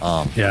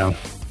 Yeah.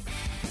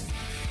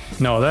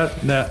 No,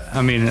 that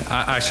I mean,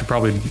 I should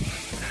probably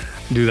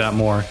do that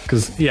more,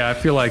 because I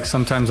feel like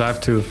sometimes I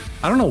have to.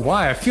 I don't know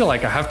why I feel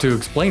like I have to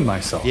explain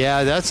myself.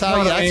 Yeah, that's how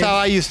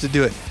I used to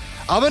do it.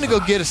 I'm gonna go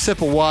get a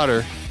sip of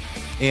water,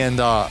 and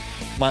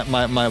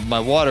my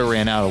water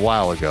ran out a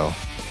while ago.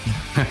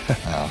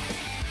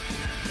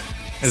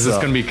 Is this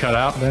gonna be cut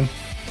out then?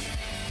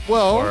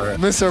 Well,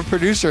 Mr.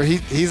 Producer,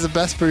 he's the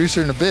best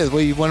producer in the biz.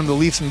 Well, you want him to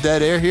leave some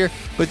dead air here?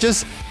 But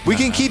we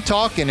can keep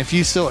talking if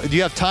you still. Do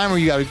you have time, or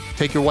you got to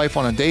take your wife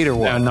on a date, or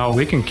what? Yeah, no,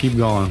 we can keep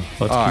going.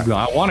 Let's keep going.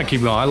 I want to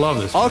keep going. I love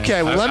this.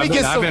 Okay, man.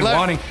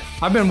 well,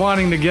 I've been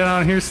wanting to get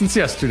on here since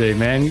yesterday,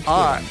 man.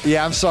 All right.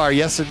 Yeah, I'm sorry.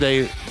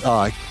 Yesterday,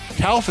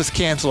 Calfus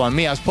canceled on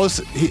me. I was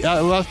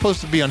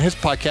supposed to be on his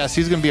podcast.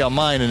 He was going to be on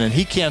mine, and then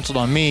he canceled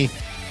on me.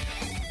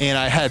 And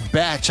I had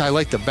Batch. I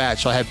like the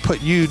Batch. So I had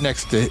put you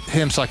next to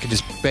him so I could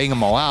just bang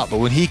them all out. But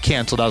when he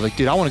canceled, I was like,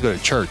 dude, I want to go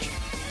to church.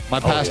 My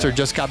pastor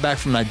just got back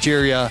from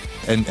Nigeria.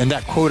 And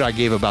that quote I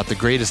gave about the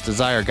greatest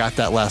desire, got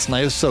that last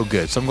night. It was so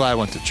good. So I'm glad I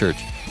went to church.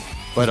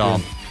 But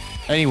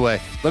anyway,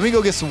 let me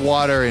go get some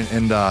water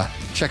and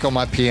check on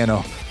my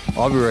piano.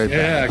 I'll be right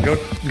back. Yeah,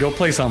 go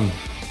play something.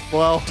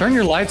 Well, turn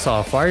your lights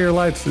off. Fire your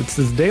lights. It's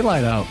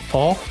daylight out,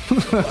 Paul.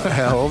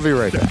 I'll be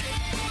right back.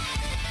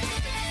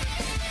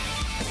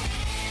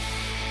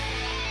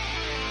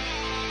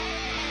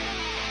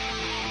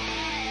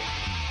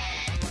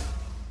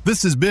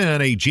 This has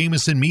been a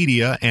Jameson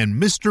Media and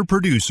Mr.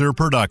 Producer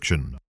production.